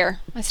don't go here.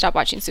 I stopped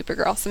watching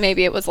Supergirl, so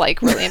maybe it was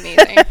like really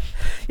amazing.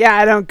 Yeah,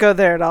 I don't go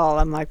there at all.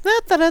 I'm like, so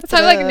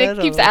like Nick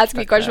keeps asking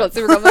me questions about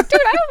Supergirl. I'm like,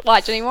 dude, I don't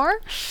watch anymore.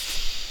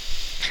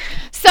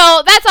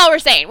 So that's all we're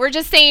saying. We're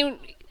just saying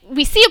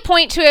we see a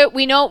point to it.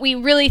 We know we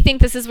really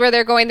think this is where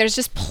they're going. There's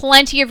just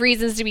plenty of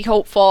reasons to be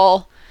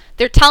hopeful.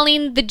 They're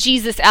telling the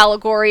Jesus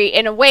allegory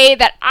in a way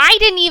that I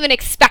didn't even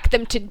expect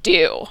them to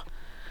do.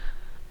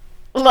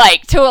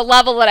 Like, to a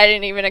level that I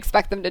didn't even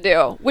expect them to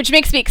do, which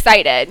makes me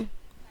excited.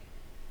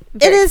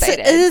 It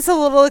is a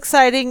little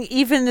exciting,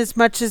 even as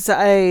much as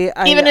I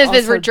even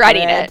as we're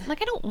dreading it.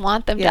 Like, I don't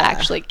want them to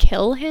actually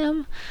kill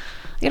him.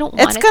 I don't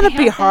want it's going to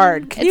be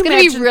hard. It's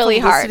going to be really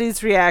hard.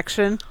 Felicity's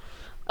reaction.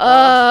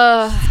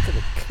 It's going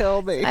to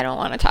kill me. I don't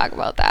want to talk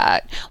about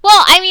that.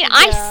 Well, I mean,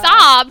 I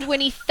sobbed when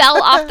he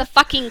fell off the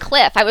fucking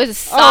cliff. I was a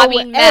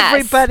sobbing mess.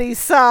 Everybody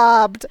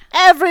sobbed.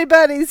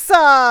 Everybody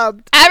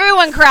sobbed.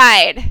 Everyone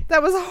cried.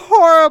 That was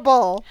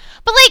horrible.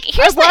 But, like,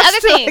 here's the other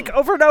thing. Like,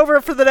 over and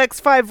over for the next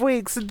 5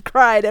 weeks and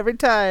cried every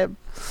time.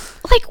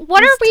 Like,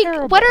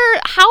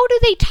 how do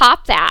they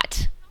top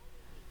that?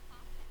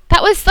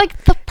 That was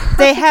like the perfect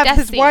They have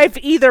his scene. wife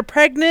either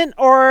pregnant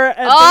or a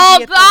oh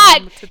baby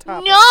at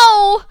God,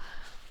 no!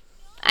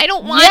 I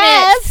don't want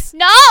it.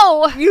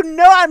 No, you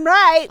know I'm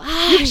right.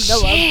 Oh, you know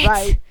I'm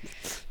right.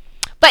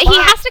 But he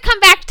has to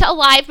come back to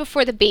alive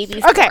before the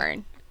baby's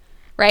born,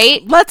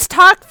 right? Let's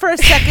talk for a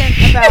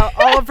second about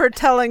Oliver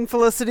telling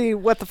Felicity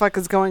what the fuck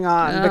is going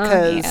on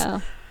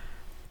because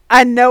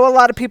I know a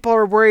lot of people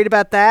are worried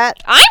about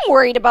that. I'm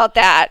worried about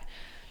that.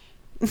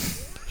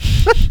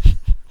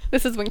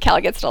 This is when Cal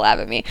gets to laugh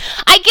at me.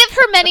 I give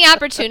her many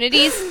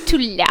opportunities to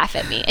laugh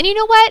at me. And you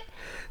know what?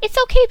 It's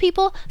okay,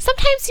 people.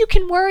 Sometimes you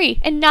can worry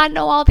and not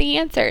know all the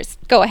answers.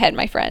 Go ahead,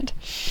 my friend.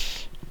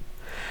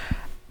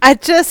 I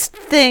just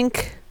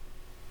think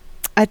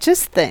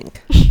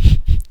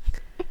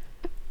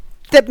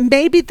that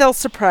maybe they'll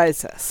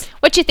surprise us.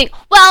 What you think?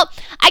 Well,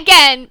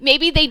 again,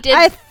 maybe they did.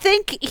 I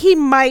think he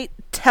might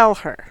tell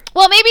her.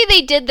 Well, maybe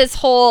they did this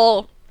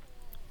whole...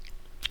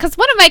 Because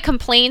one of my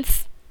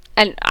complaints,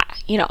 and,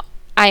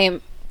 I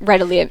am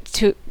readily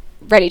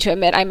ready to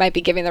admit I might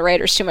be giving the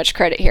writers too much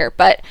credit here,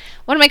 but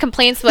one of my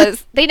complaints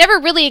was they never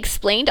really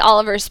explained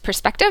Oliver's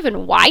perspective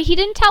and why he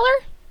didn't tell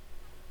her.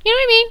 You know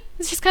what I mean?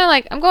 It's just kind of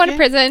like, I'm going to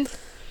prison.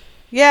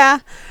 Yeah.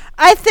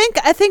 I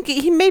think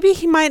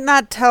he might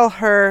not tell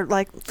her,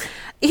 like,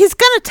 he's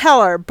going to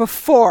tell her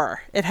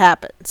before it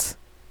happens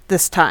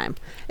this time.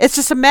 It's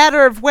just a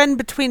matter of when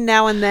between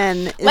now and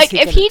then. Like,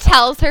 if he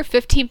tells her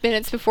 15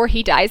 minutes before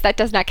he dies, that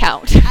does not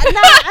count. I'm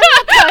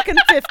not talking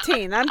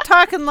 15. I'm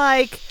talking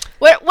like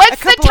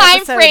what's the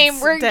time frame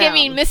we're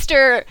giving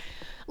Mr.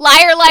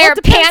 Liar,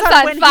 pants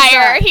on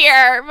fire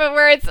here, but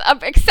where it's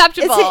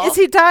acceptable? Is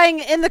he dying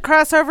in the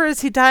crossover?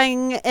 Is he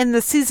dying in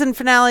the season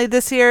finale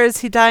this year? Is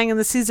he dying in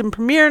the season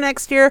premiere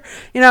next year?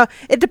 You know,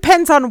 it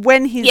depends on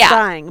when he's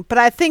dying. But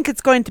I think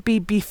it's going to be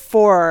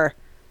before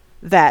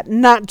that,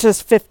 not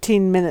just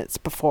 15 minutes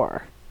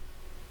before.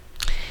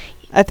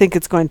 I think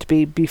it's going to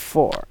be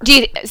before. Do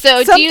you think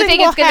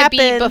it's going to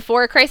be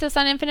before Crisis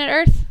on Infinite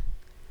Earth?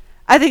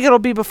 I think it'll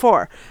be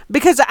before.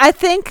 Because I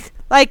think,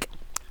 like,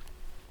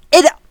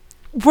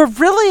 we're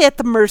really at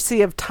the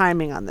mercy of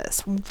timing on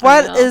this.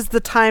 What is the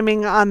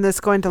timing on this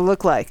going to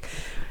look like?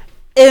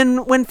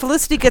 When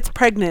Felicity gets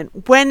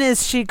pregnant, when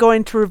is she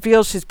going to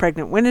reveal she's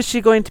pregnant? When is she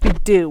going to be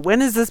due?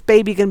 When is this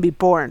baby going to be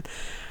born?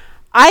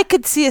 I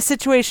could see a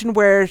situation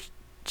where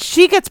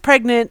she gets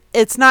pregnant,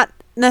 it's not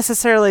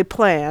necessarily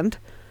planned,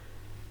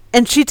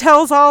 and she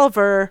tells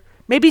Oliver,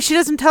 maybe she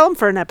doesn't tell him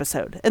for an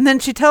episode, and then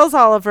she tells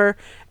Oliver,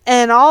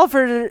 and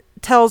Oliver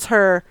tells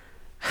her,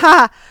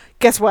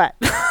 guess what?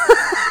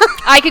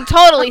 I could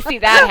totally see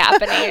that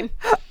happening.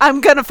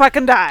 I'm gonna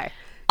fucking die.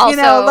 Also,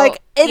 you know,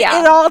 like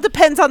it all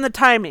depends on the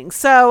timing.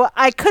 So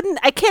I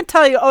can't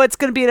tell you, it's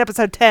gonna be in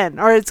episode 10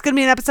 or it's gonna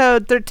be in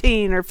episode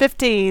 13 or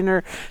 15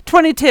 or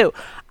 22.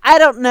 I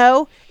don't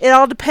know. It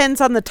all depends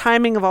on the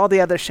timing of all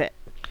the other shit.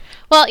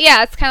 Well,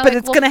 yeah, it's kind of but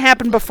it's going to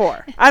happen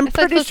before. I'm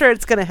pretty sure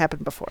it's going to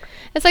happen before.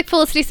 It's like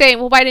Felicity saying,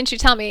 well, why didn't you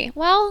tell me?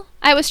 Well,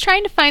 I was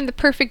trying to find the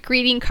perfect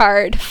greeting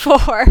card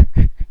for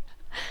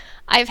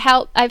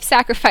I've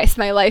sacrificed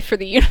my life for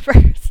the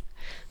universe.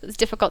 It was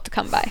difficult to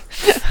come by.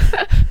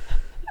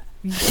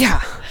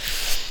 Yeah.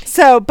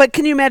 So, but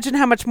can you imagine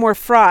how much more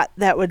fraught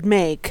that would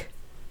make?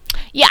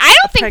 Yeah, I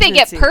don't think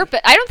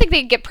I don't think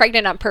they get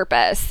pregnant on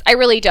purpose. I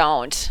really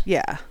don't.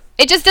 Yeah.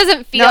 It just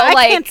doesn't feel like...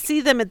 I can't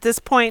see them at this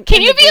point.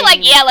 Can you be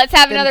like, yeah, let's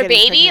have another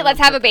baby? Let's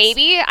have a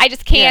baby? I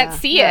just can't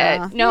see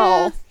it.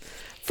 No.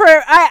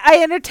 Yeah. I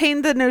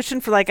entertained the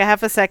notion for like a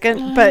half a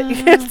second, but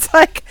it's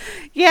like,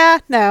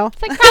 no.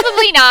 It's like,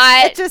 probably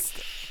not. It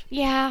just...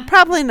 Yeah.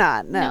 Probably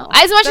not, no.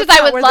 As much as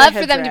I would love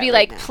for them to be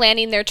like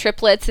planning their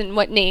triplets and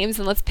what names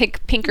and let's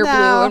pick pink or blue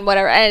and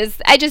whatever.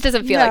 It just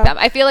doesn't feel like them.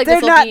 I feel like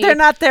they're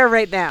not there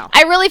right now.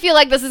 I really feel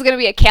like this is going to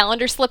be a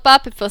calendar slip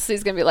up and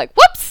Felicity's going to be like,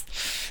 whoops.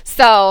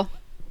 So,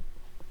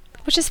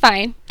 which is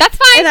fine. That's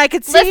fine. And I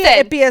could see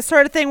it be a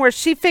sort of thing where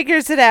she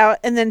figures it out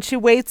and then she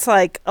waits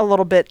like a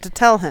little bit to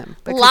tell him.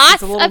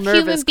 Lots of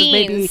human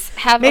beings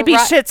have maybe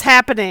shit's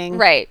happening.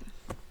 Right.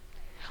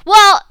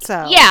 Well,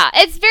 yeah,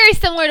 it's very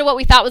similar to what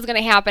we thought was going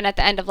to happen at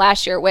the end of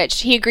last year,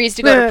 which he agrees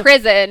to go to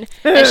prison,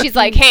 and she's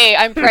like, hey,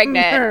 I'm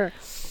pregnant.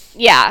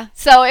 Yeah,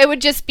 so it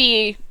would just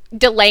be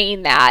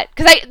delaying that.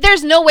 Because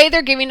there's no way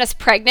they're giving us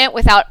pregnant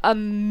without a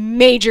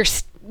major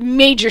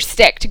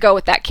stick to go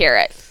with that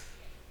carrot.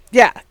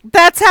 Yeah,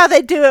 that's how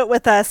they do it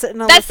with us.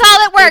 That's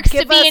how it works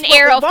to be an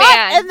Arrow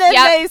fan. And then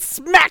they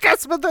smack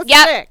us with a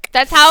stick.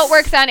 That's how it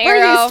works on Arrow.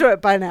 We're used to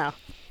it by now.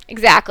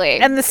 Exactly.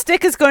 And the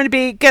stick is going to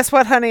be, guess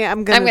what, honey?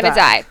 I'm going to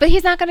die. But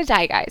he's not going to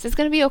die, guys. It's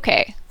going to be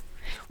okay.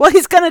 Well,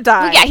 he's going to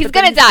die. Well, yeah, he's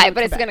going to die,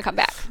 but it's going to come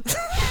back.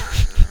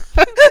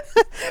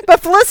 But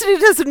Felicity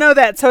doesn't know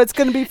that, so it's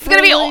going to be It's going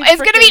to be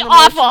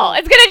awful.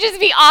 It's going to just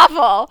be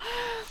awful.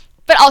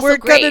 But also we're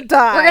great. We're going to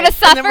die. We're going to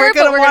suffer, but we're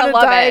going to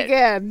love die it.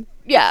 Again.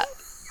 Yeah.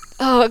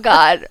 Oh,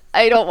 God.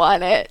 I don't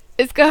want it.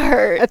 It's going to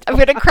hurt. I'm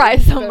going to cry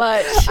so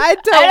much. I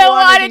don't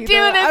want to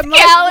do this,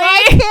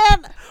 Callie.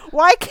 Like,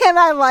 why can't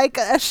I like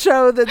a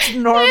show that's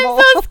normal?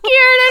 I'm so scared.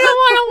 I don't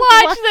want to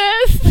watch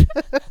this.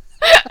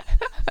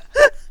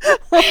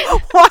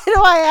 Why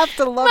do I have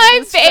to love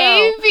this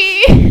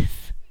babies. Show?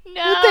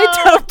 No. They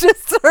don't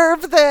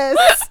deserve this.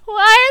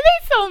 Why are they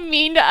so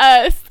mean to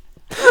us?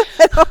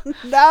 I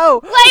don't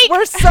know. Like,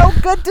 we're so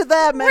good to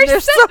them, and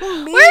they're so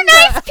mean. We're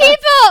nice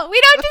people.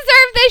 We don't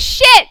deserve this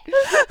shit.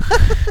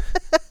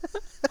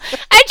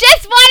 I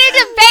just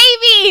wanted a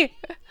baby.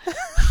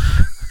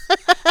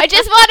 I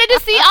just wanted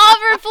to see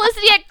Oliver and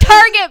Felicity at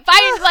Target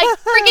buying like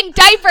freaking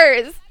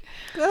diapers.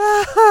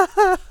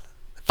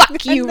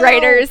 Fuck you,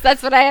 writers.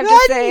 That's what I have to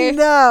say.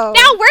 No.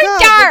 Now we're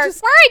dark.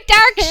 We're a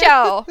dark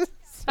show.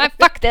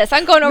 Fuck this.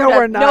 I'm going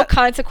over to No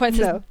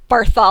Consequences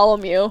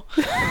Bartholomew.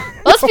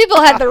 Those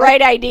people had the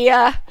right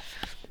idea.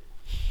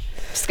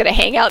 Just going to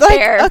hang out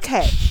there.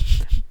 Okay.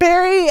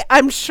 Barry,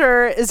 I'm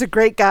sure, is a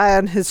great guy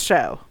on his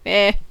show.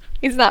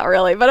 He's not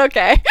really, but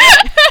okay.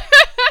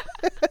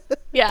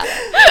 Yeah.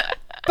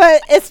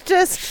 But it's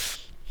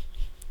just,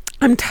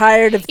 I'm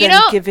tired of them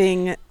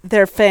giving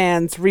their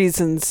fans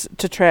reasons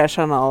to trash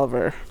on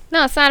Oliver.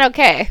 No, it's not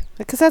okay.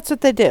 Because that's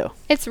what they do.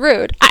 It's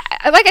rude.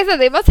 like I said,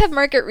 they must have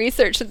market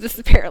research that this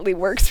apparently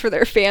works for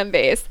their fan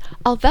base.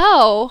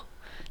 Although,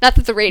 not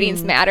that the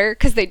ratings matter,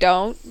 because they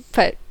don't,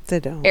 but They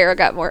don't. Arrow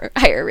got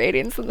higher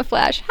ratings than The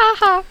Flash. Ha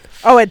ha.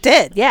 Oh, it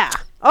did. Yeah.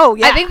 Oh,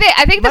 yeah.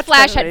 I think The Much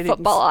Flash better had ratings.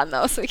 football on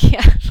though, so we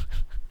can't.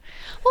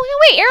 Well, no,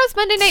 wait. Arrow's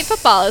Monday Night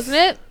Football, isn't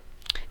it?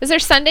 Is there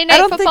Sunday Night I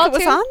don't Football think it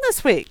was too? on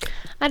this week.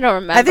 I don't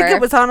remember. I think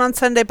it was on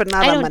Sunday, but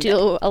not I on don't Monday.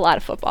 do a lot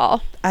of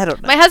football. I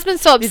don't know. My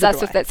husband's so Neither obsessed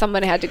do with I. it.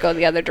 Someone had to go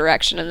the other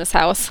direction in this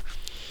house.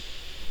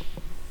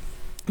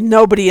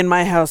 Nobody in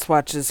my house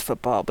watches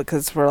football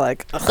because we're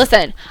like, ugh.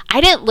 Listen, I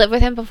didn't live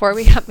with him before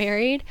we got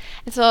married,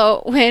 and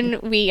so when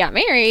we got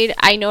married,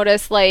 I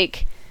noticed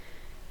like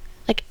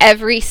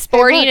every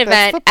sporting look,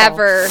 that's event football.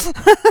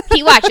 ever,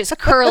 he watches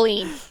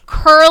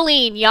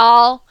curling,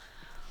 y'all.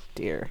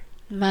 Dear.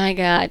 My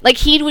God, like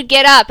he would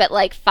get up at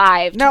like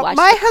 5 to No, watch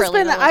my the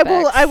curling husband.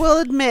 Olympics. I will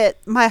admit,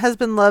 my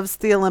husband loves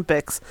the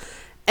Olympics,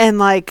 and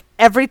like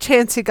every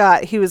chance he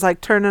got, he was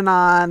like turning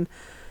on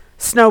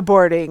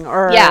snowboarding,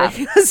 or Yeah,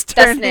 he was that's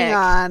turning Nick.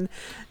 on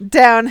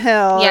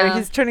downhill, or Yeah.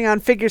 he's turning on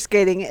figure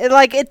skating.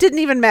 It didn't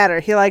even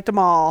matter. He liked them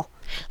all.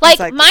 Like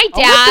He's my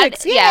dad,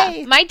 Olympics,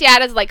 yay! my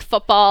dad is like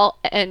football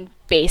and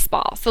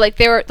baseball. So like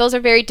those are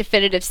very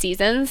definitive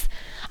seasons.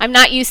 I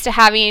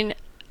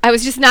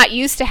was just not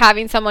used to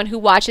having someone who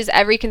watches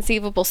every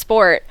conceivable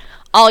sport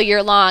all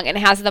year long and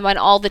has them on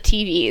all the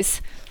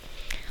TVs.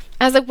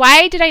 I was like,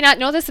 why did I not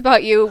know this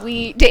about you?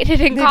 We dated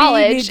in Maybe you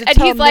college. need to And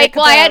tell he's like, Nick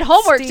well, I had about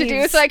homework to do,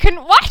 Steve's- so I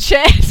couldn't watch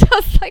it. So I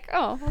was like,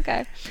 oh,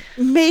 okay.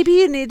 Maybe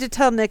you need to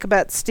tell Nick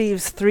about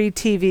Steve's 3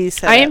 TV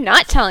setup. I am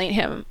not telling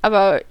him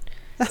about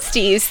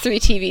Steve's 3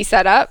 TV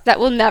setup. That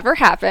will never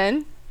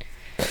happen.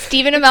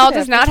 Stephen Amell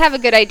does not have a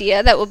good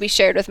idea that will be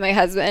shared with my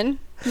husband.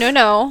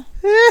 No.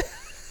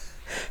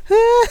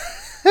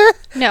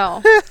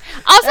 No.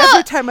 Also,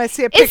 Every time I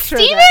see a is picture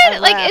of Steven, that, I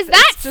like, laugh. is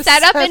that It's just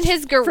set up in such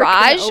his freaking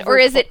garage, or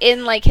is it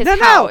in, like, his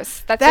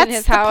house? That's in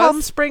his the house?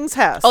 Palm Springs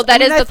house. Oh, that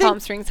I is mean, the I think- Palm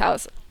Springs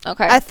house.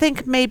 Okay. I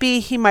think maybe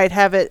he might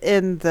have it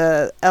in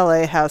the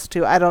LA house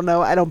too. I don't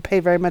know. I don't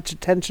pay very much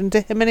attention to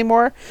him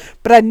anymore,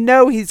 but I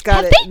know he's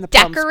got Have it in they the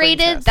Palm Springs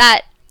decorated house.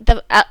 that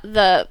I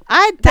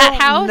don't that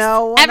house?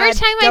 know. and Every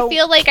time I don't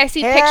feel like I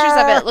see pictures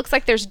of care. it looks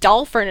like there's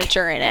doll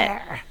furniture in it.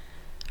 care.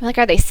 I'm like,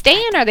 are they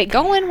staying? Are they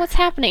going? What's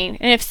happening?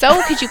 And if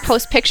so, could you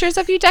post pictures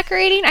of you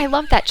decorating? I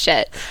love that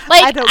shit.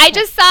 Like, I don't I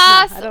care. just saw.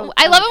 I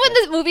I love don't it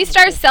when the movie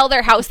stars sell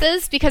their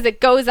houses because it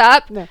goes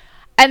up, No.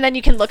 and then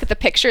you can look at the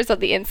pictures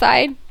of the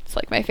inside. It's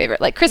like my favorite.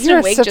 Like Kristen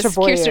You're Wiig such a just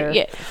voyeur.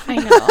 yeah, I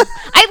know.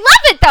 I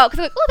love it though because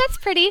like, oh, that's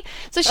pretty.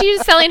 So she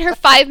was selling her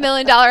 $5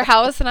 million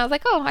house, and I was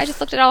like, oh, I just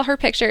looked at all her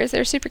pictures.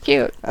 They're super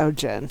cute. Oh,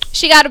 Jen.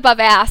 She got above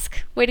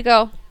ask. Way to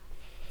go.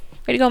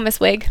 Way to go, Miss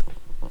Wig.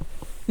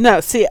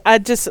 No, see,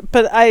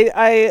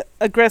 I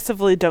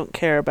aggressively don't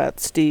care about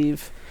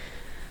Steve.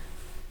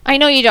 I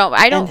know you don't.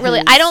 I don't and really.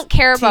 his I don't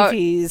care about.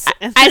 TVs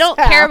in I his don't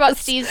care about house.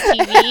 Steve's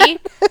TV.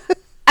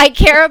 I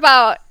care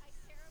about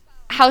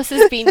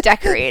houses being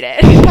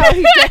decorated. How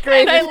he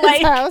decorated And I his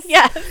like, house.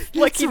 yes, It's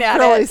looking at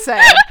really it.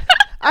 sad.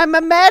 I'm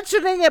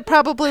imagining it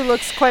probably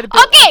looks quite a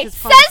bit Okay, like his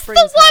says Palm the Springs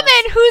house.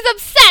 woman who's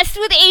obsessed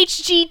with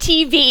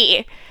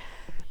HGTV.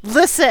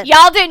 Listen.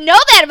 Y'all didn't know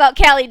that about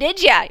Callie,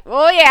 did ya?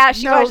 Oh yeah,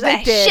 she No, watched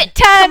they a did. shit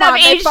ton Come on,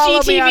 of they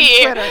follow me on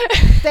HGTV.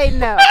 Twitter. They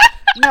know.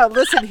 No,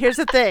 listen, here's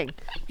the thing.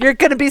 You're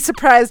going to be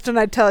surprised when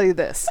I tell you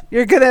this.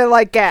 You're going to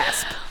like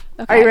gasp.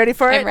 Are you ready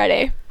for it? I'm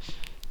ready.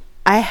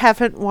 I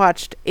haven't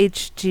watched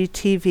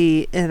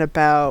HGTV in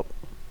about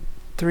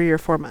 3 or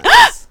 4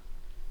 months.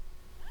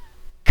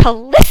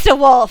 Callista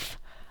Wolf.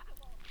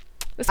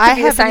 This could I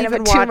be a sign haven't of a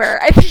even tumor.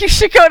 watched I think you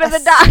should go to the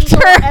Single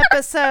doctor.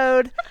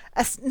 episode,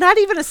 not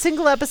even a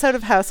single episode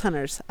of House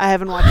Hunters. I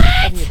haven't watched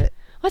any of it.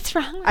 What's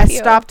wrong with I you?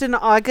 stopped in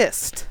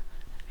August.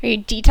 Are you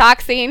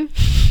detoxing?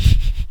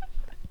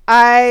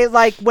 I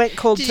went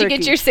cold Did turkey. you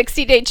get your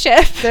 60-day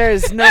chip?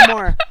 There's no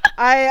more.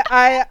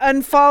 I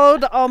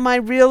unfollowed all my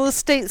real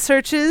estate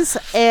searches,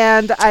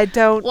 and I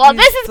don't. Well,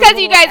 use this is the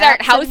because you little guys aren't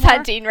apps house anymore.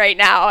 hunting right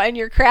now, and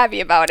you're crabby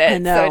about it. I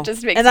know. So it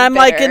just makes and me I'm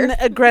bitter. in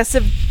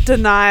aggressive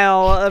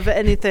denial of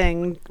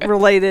anything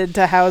related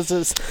to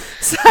houses.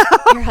 So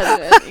Your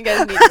husband. You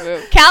guys need to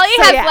move. Callie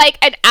So, has yeah.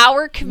 an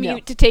hour commute No.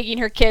 to taking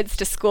her kids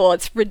to school.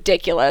 It's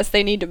ridiculous.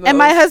 They need to move. and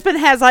my husband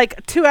has a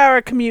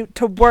 2-hour commute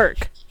to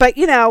work. But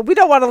we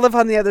don't want to live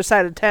on the other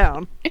side of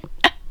town.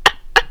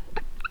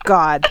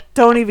 God,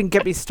 don't even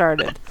get me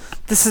started.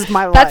 This is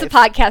my That's a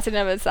life. podcast in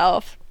and of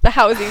itself. The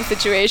housing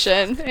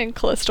situation in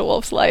Callista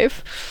Wolf's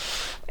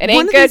life. It ain't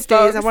One of good, these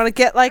days, I folks. want to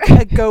get a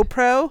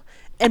GoPro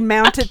and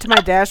mount it to my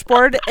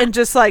dashboard and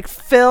just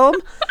film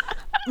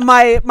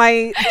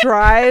my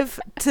drive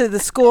to the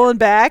school and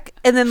back,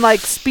 and then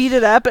speed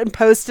it up and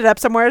post it up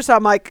somewhere. So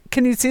I'm like,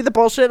 can you see the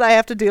bullshit I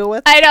have to deal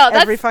with? I know.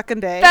 every fucking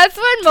day. That's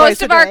when Twice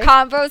most a of our day.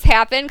 convos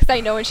happen, because I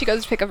know when she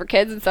goes to pick up her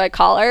kids, and so I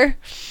call her.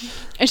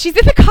 And she's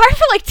in the car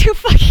for 2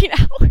 fucking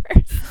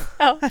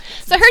hours.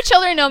 So her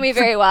children know me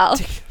very well.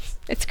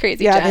 It's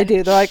crazy, Yeah, Jen. they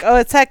do. They're like, oh,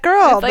 it's that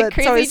girl It's like that's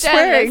crazy always Jen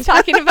swearing. is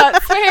talking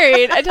about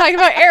swearing. I talk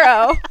about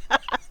Arrow.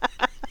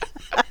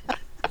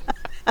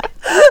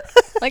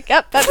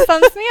 Yep, that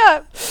sums me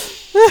up.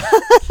 What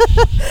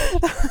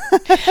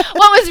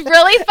was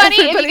really funny,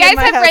 if Everybody you in guys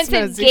my have house rented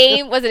knows you.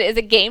 Game, is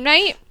it Game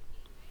Night?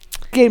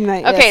 Game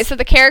night. Okay, yes. so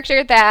the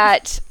character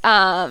that,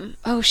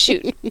 oh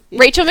shoot,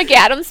 Rachel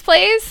McAdams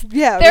plays.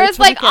 Yeah, There was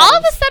Rachel like all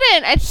of a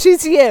McAdams. sudden,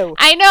 She's you.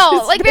 I know,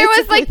 She's like there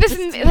was like this,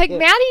 basically like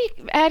just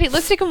Maddie,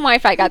 Lipstick and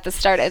Wi-Fi got this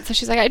started. So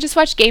she's like, I just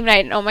watched Game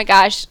Night, and oh my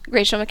gosh,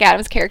 Rachel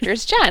McAdams' character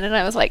is Jen, and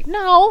I was like,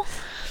 no.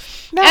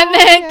 No, And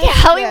then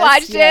yes, Kelly yes,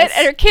 watched yes, it,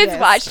 and her kids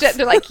yes. watched it, and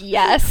they're like,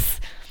 yes.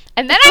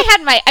 And then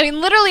I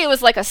mean, literally, it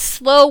was like a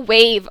slow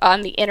wave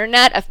on the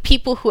internet of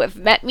people who have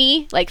met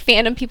me, like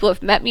fandom people who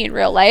have met me in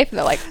real life, and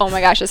they're like, oh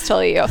my gosh, that's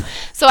totally you.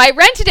 So I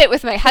rented it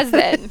with my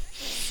husband,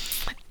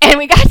 and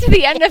we got to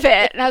the end of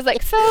it, and I was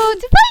like, so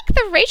did like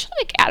the Rachel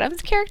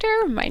McAdams character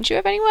remind you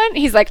of anyone?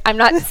 He's like, I'm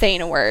not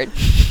saying a word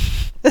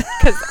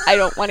because I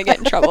don't want to get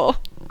in trouble.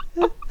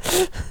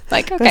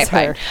 Like, okay, That's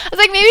fine. her. I was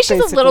like, maybe she's a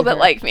Basically little bit her.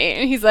 like me,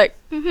 and he's like,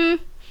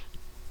 mm-hmm.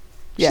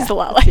 Yeah, She's a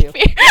lot that's like you.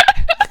 me.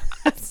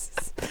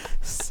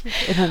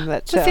 In a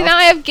nutshell. But see, now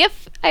I have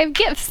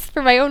gifts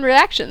for my own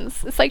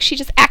reactions. It's like she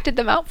just acted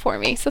them out for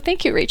me. So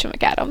thank you, Rachel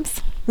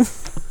McAdams.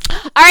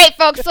 All right,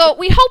 folks. So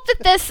we hope that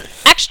this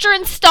extra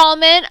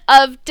installment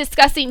of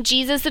discussing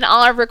Jesus and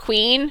Oliver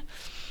Queen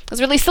has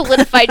really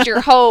solidified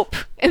your hope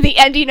in the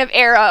ending of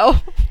Arrow.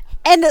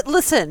 And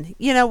listen,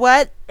 you know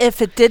what?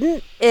 If it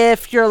didn't,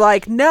 if you're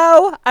like,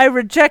 no, I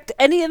reject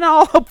any and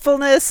all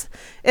hopefulness,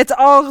 it's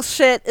all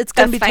shit, it's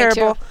going to be That's fine,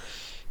 terrible. too.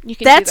 You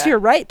can do That's that. your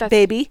right, That's-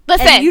 baby.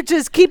 Listen. And you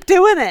just keep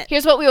doing it.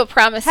 Here's what we will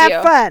promise Have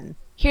you. fun.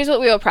 Here's what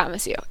we will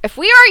promise you. If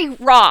we are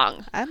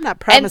wrong, I'm not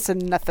promising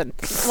nothing.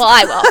 well,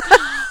 I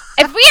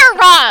will. If we are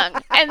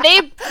wrong and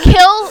they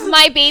kill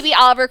my baby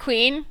Oliver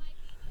Queen,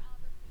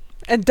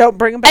 And don't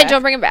bring him back. and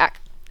don't bring him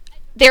back,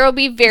 there will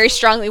be very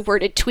strongly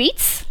worded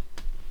tweets,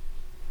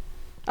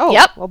 Oh,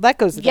 Yep. well, that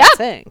goes without Yep.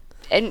 saying.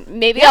 and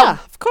maybe Yeah, I'll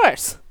of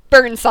course.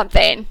 burn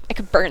something. I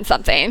could burn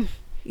something.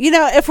 You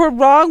know, if we're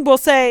wrong, we'll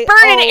say,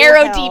 Burn an "Oh,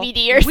 Arrow hell,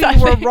 DVD or we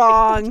something." were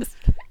wrong.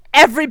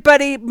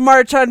 Everybody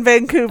march on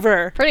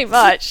Vancouver. Pretty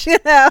much. You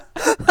know,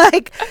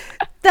 like,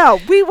 no,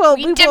 we will.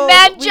 We will-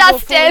 demand we will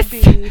fully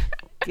justice. be-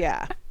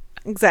 yeah,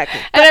 exactly.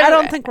 But I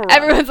don't think we're wrong.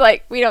 Everyone's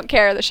like, we don't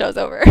care. The show's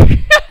over.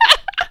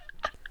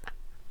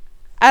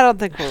 I don't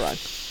think we're wrong.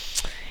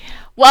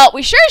 Well,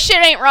 we sure as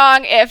shit ain't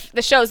wrong if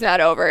the show's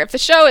not over. If the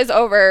show is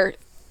over,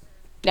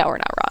 no, we're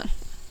not wrong.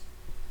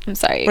 I'm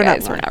sorry, you We're not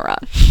guys. We're wrong. not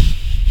wrong.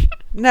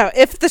 No,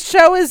 if the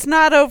show is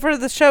not over,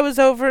 the show is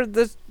over.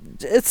 We're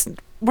not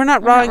We're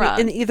not wrong wrong.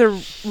 in either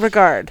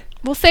regard.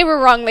 We'll say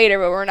we're wrong later,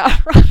 but we're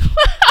not wrong.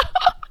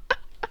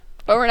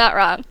 But we're not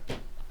wrong.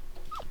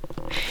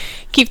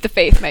 Keep the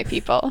faith, my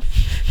people.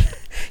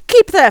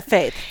 Keep that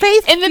faith.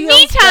 Faith. In the feels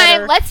meantime,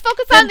 better let's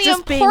focus than on the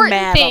just being important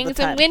mad all the things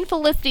time. and when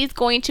Felicity's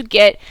going to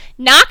get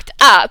knocked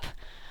up.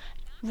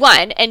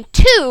 One, and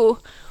two,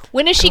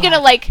 when is she gonna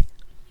like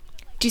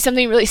do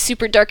something really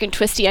super dark and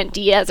twisty on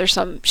Diaz or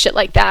some shit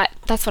like that?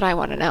 That's what I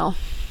want to know.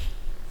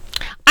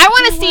 I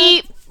want to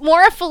see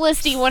more of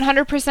Felicity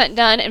 100%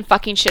 done and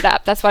fucking shit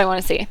up. That's what I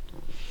want to see.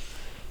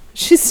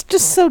 She's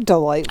just so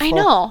delightful. I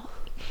know.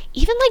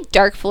 Even like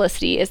dark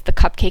Felicity is the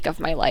cupcake of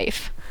my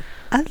life.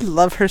 I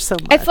love her so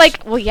much. It's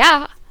like, well,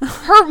 yeah.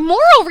 Her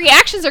moral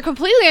reactions are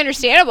completely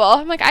understandable.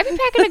 I'm like, I'd be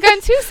packing a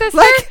gun too, sister.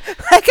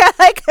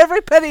 like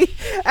everybody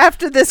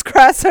after this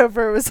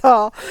crossover was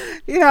all,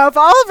 you know, if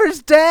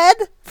Oliver's dead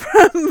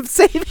from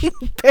saving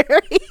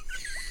Barry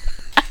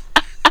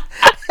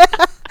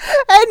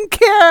and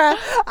Kara,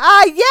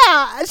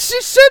 yeah,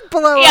 she should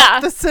blow Yeah,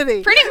 up the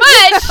city. pretty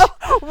much.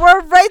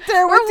 We're right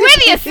there with We're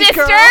with you, baby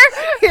girl.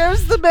 sister.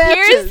 Here's the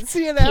matches,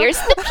 you know. Here's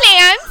the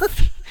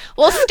plans.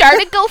 We'll start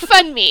a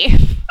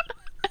GoFundMe.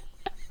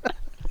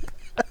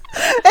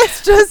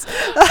 It's just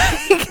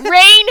like,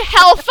 Rain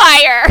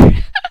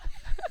hellfire.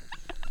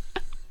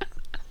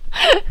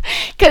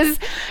 Because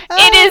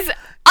it is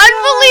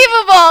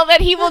unbelievable that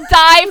he will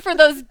die for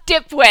those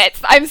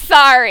dipwits. I'm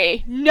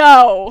sorry.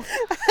 No.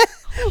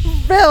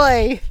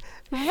 really.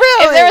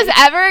 If there was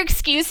ever an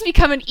excuse to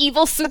become an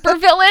evil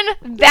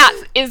supervillain,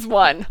 that is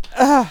one.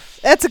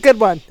 That's a good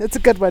one. That's a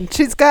good one.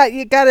 She's got,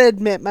 you gotta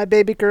admit, my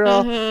baby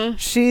girl,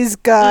 she's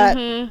got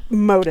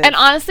motive. And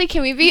honestly,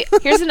 can we be...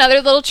 Here's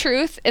another little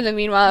truth in the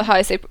meanwhile of how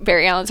I say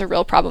Barry Allen's a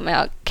real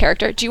problematic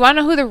character. Do you want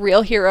to know who the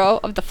real hero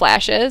of The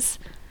Flash is?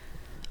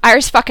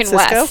 Iris fucking Cisco?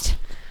 West.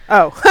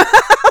 Oh.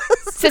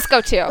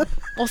 Cisco, too.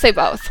 We'll say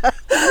both.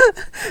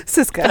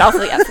 Cisco. But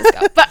also, yeah,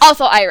 Cisco. But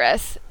also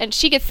Iris. And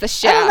she gets the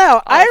shit I don't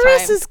know. all the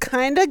Iris time. is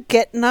kind of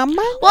getting on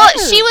my Well,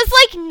 nerves. she was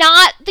like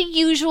not the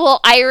usual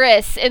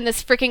Iris in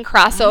this freaking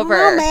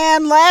crossover. Oh,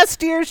 man.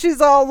 Last year,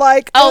 she's all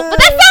like, Oh, but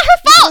that's not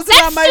her this fault. wasn't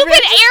That's on my stupid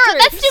Arrow.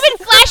 That's registry.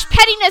 stupid Flash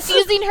pettiness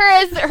using her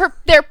as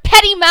their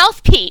petty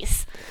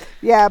mouthpiece.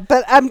 Yeah,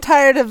 but I'm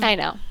tired of I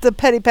know. the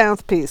petty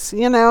piece.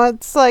 You know,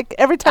 it's like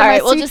every time All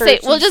right, I we'll see just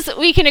her, say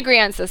we can agree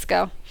on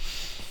Cisco.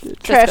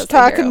 trash Cisco's the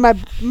talking hero.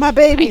 my I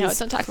babies. know,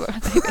 don't talk about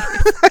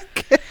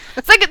it.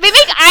 It's like they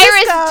make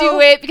Iris Cisco. do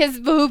it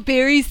because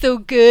Barry's so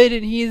good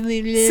and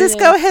he's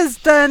Cisco has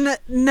done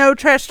no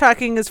trash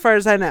talking as far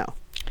as I know.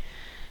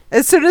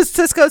 As soon as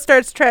Cisco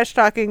starts trash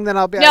talking, then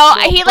I'll be No, like,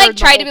 "Well, he burn the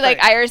tried to whole be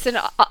like thing." Iris and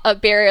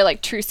Barry are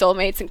like true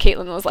soulmates, and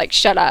Caitlin was like,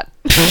 "Shut up."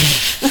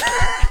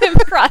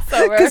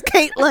 Crossover. Because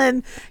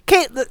Caitlin,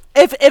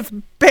 if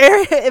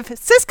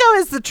Cisco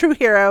is the true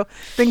hero,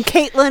 then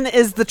Caitlin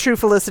is the true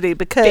Felicity,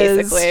 because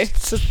Basically.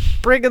 it's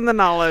just bringing the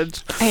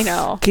knowledge. I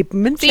know. Keep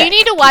them in So check. you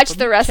need to watch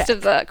the rest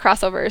of the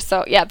crossovers.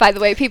 So yeah, by the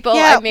way, people,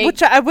 Yeah, I made.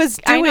 which I was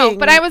doing. I know,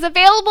 but I was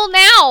available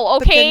now.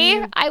 Okay,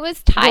 then I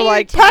was They're tired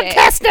like, today.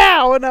 podcast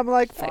now, and I'm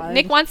like, fine.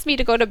 Nick wants me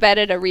to go to bed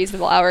at a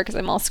reasonable hour because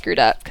I'm all screwed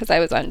up because I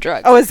was on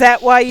drugs. Oh, is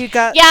that why you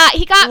got? Yeah,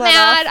 he got let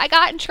mad. off? I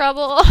got in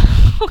trouble.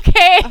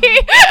 Okay.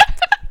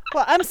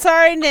 Well, I'm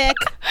sorry, Nick.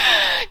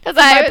 Because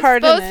I was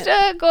part in supposed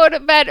to go to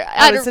bed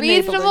at a was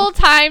reasonable enabling.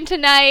 time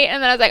tonight,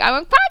 and then I was like, I'm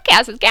on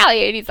podcast with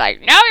Callie, and he's like,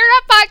 no, you're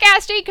not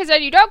podcasting because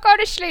then you don't go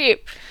to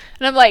sleep.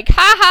 And I'm like,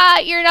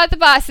 haha, you're not the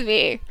boss of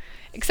me.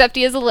 Except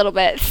he is a little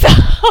bit, so.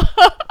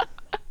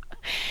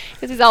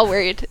 Because he's all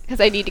worried because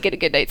I need to get a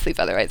good night's sleep,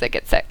 otherwise I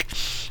get sick.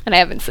 And I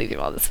haven't been sleeping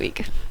well this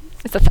week.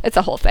 It's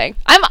a whole thing.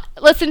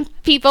 Listen,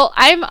 people,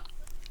 I'm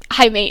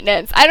high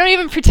maintenance. I don't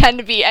even pretend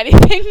to be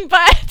anything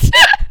but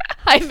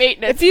high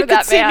maintenance. If you for could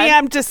that see man. me,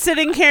 I'm just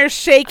sitting here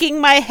shaking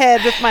my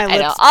head with my lips.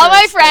 I know. All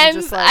my pursed. I'm friends,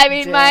 just like, I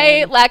mean, my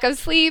 "Jen." lack of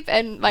sleep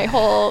and my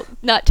whole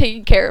not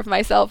taking care of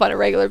myself on a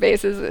regular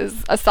basis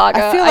is a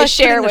saga I feel like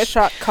share putting a with.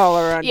 shock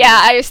collar on. Yeah,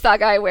 I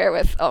saga I wear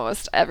with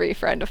almost every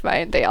friend of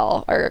mine. They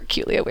all are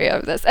acutely aware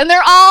of this. And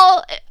they're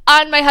all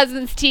on my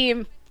husband's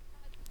team,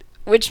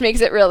 which makes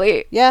it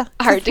really Yeah,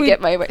 hard to get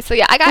my way. So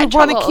yeah, I got we in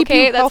wanna trouble, keep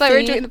okay? you That's why we're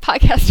healthy. doing the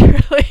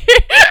podcast early.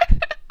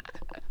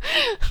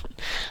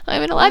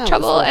 I'm in a lot of Wow,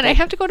 trouble that's and I lovely.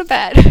 have to go to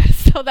bed.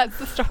 So that's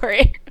the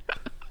story.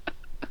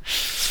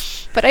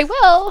 But I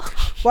will.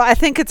 Well, I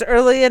think it's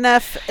early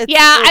enough. I'm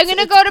going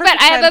to go to bed.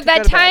 I have a perfect time to go to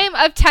bed. bedtime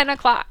of 10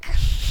 o'clock.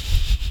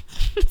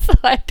 So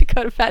I have to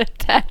go to bed at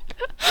 10.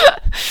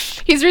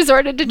 He's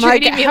resorted to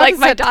treating me how like does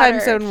my that daughter. time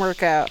zone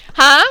work out?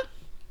 Huh?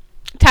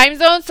 Time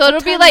zone? So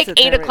it'll be time like is it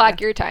 8 there right o'clock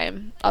now? your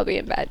time. I'll be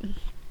in bed.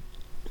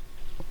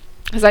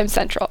 Because I'm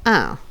central.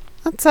 Oh,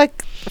 that's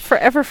like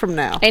forever from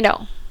now. I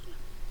know.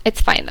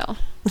 It's fine, though.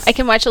 I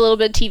can watch a little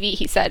bit of TV,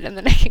 he said, and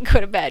then I can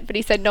go to bed. But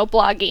he said no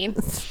blogging.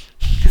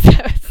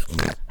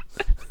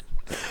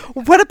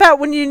 What about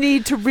when you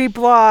need to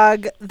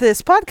reblog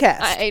this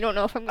podcast? I don't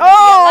know if I'm going to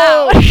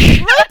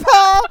be allowed.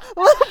 RuPaul!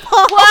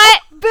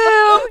 What?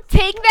 Boom.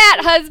 Take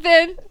that,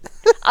 husband.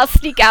 I'll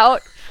sneak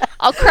out.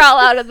 I'll crawl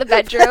out of the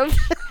bedroom.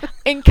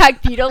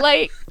 Incognito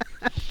like.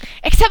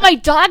 Except my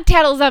dog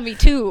tattles on me,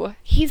 too.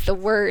 He's the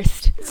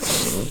worst.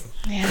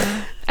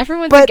 Yeah.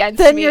 Everyone's But against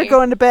then me. you're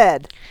going to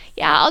bed.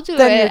 Yeah, I'll do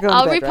then you're it. going to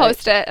I'll bed,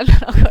 repost it, and then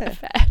I'll go to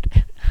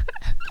bed.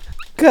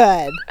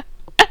 Good.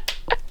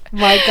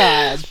 My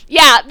God.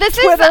 Yeah, this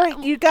Twitter,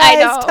 is... you I guys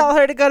know. tell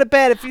her to go to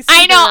bed if you see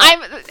I know. her.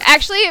 I'm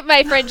actually,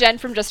 my friend Jen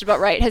from Just About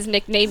Right has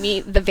nicknamed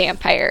me the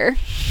vampire.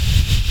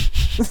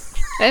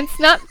 It's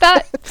not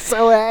that.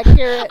 So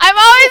accurate. I'm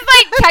always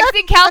like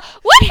texting Cal,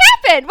 what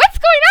happened? What's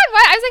going on?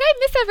 What? I was like, I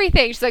miss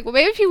everything. She's like, well,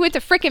 maybe if you went to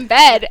frickin'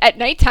 bed at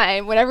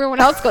nighttime when everyone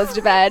else goes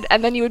to bed,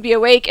 and then you would be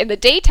awake in the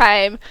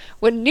daytime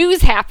when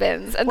news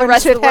happens and the When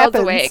rest of shit the world's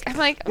happens. awake. I'm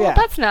like, well, Yeah.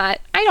 that's not.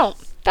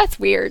 That's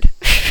weird.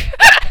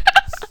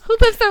 Who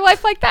lives their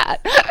life like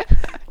that?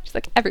 She's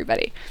like,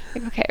 everybody.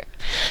 Like, okay.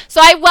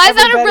 So I was on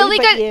a Everybody really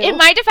but good, you. in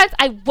my defense,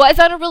 I was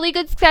on a really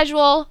good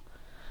schedule.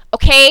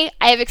 Okay,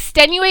 I have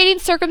extenuating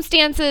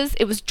circumstances.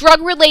 It was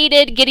drug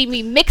related, getting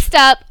me mixed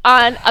up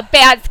on a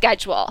bad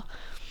schedule.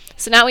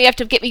 So now we have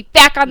to get me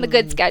back on the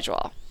good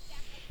schedule.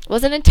 It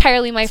wasn't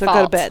entirely my So fault.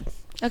 go to bed.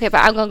 Okay, but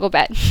I'm going to go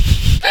bed.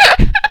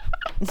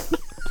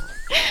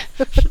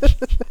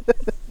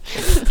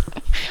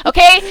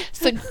 Okay,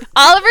 so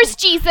Oliver's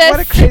Jesus. What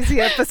a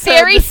crazy episode.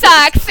 Barry this is.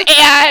 sucks,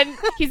 and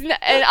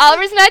and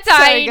Oliver's not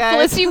Sorry, dying. guys.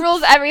 Felicity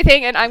rules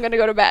everything, and I'm going to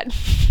go to bed.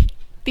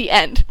 The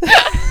end.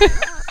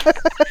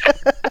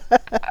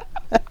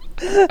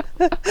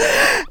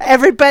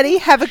 Everybody,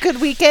 have a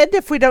good weekend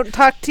if we don't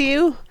talk to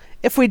you.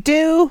 If we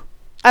do,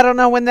 I don't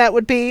know when that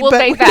would be. We'll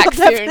but be we back will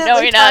soon. definitely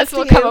Knowing talk us, to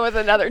we'll you come up with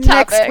another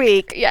topic. next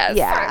week. Yes.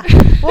 Yeah.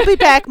 We'll be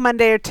back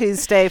Monday or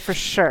Tuesday for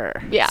sure.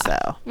 Yeah.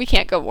 So. We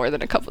can't go more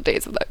than a couple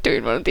days without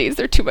doing one of these.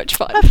 They're too much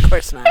fun. Of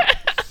course not.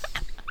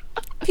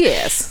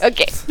 Yes.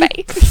 Okay,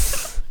 bye.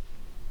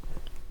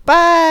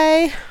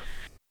 Bye.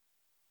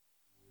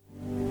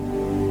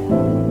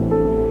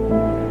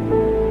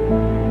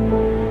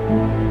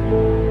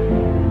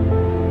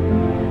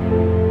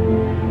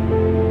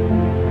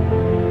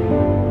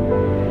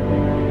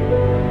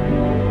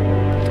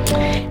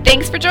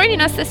 Thanks for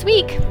joining us this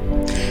week.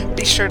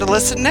 Be sure to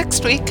listen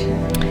next week.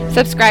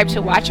 Subscribe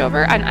to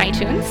Watchover on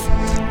iTunes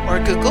Or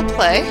Google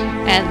Play.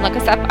 and look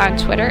us up on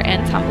Twitter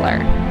and Tumblr.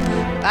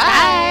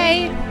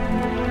 Bye. Bye.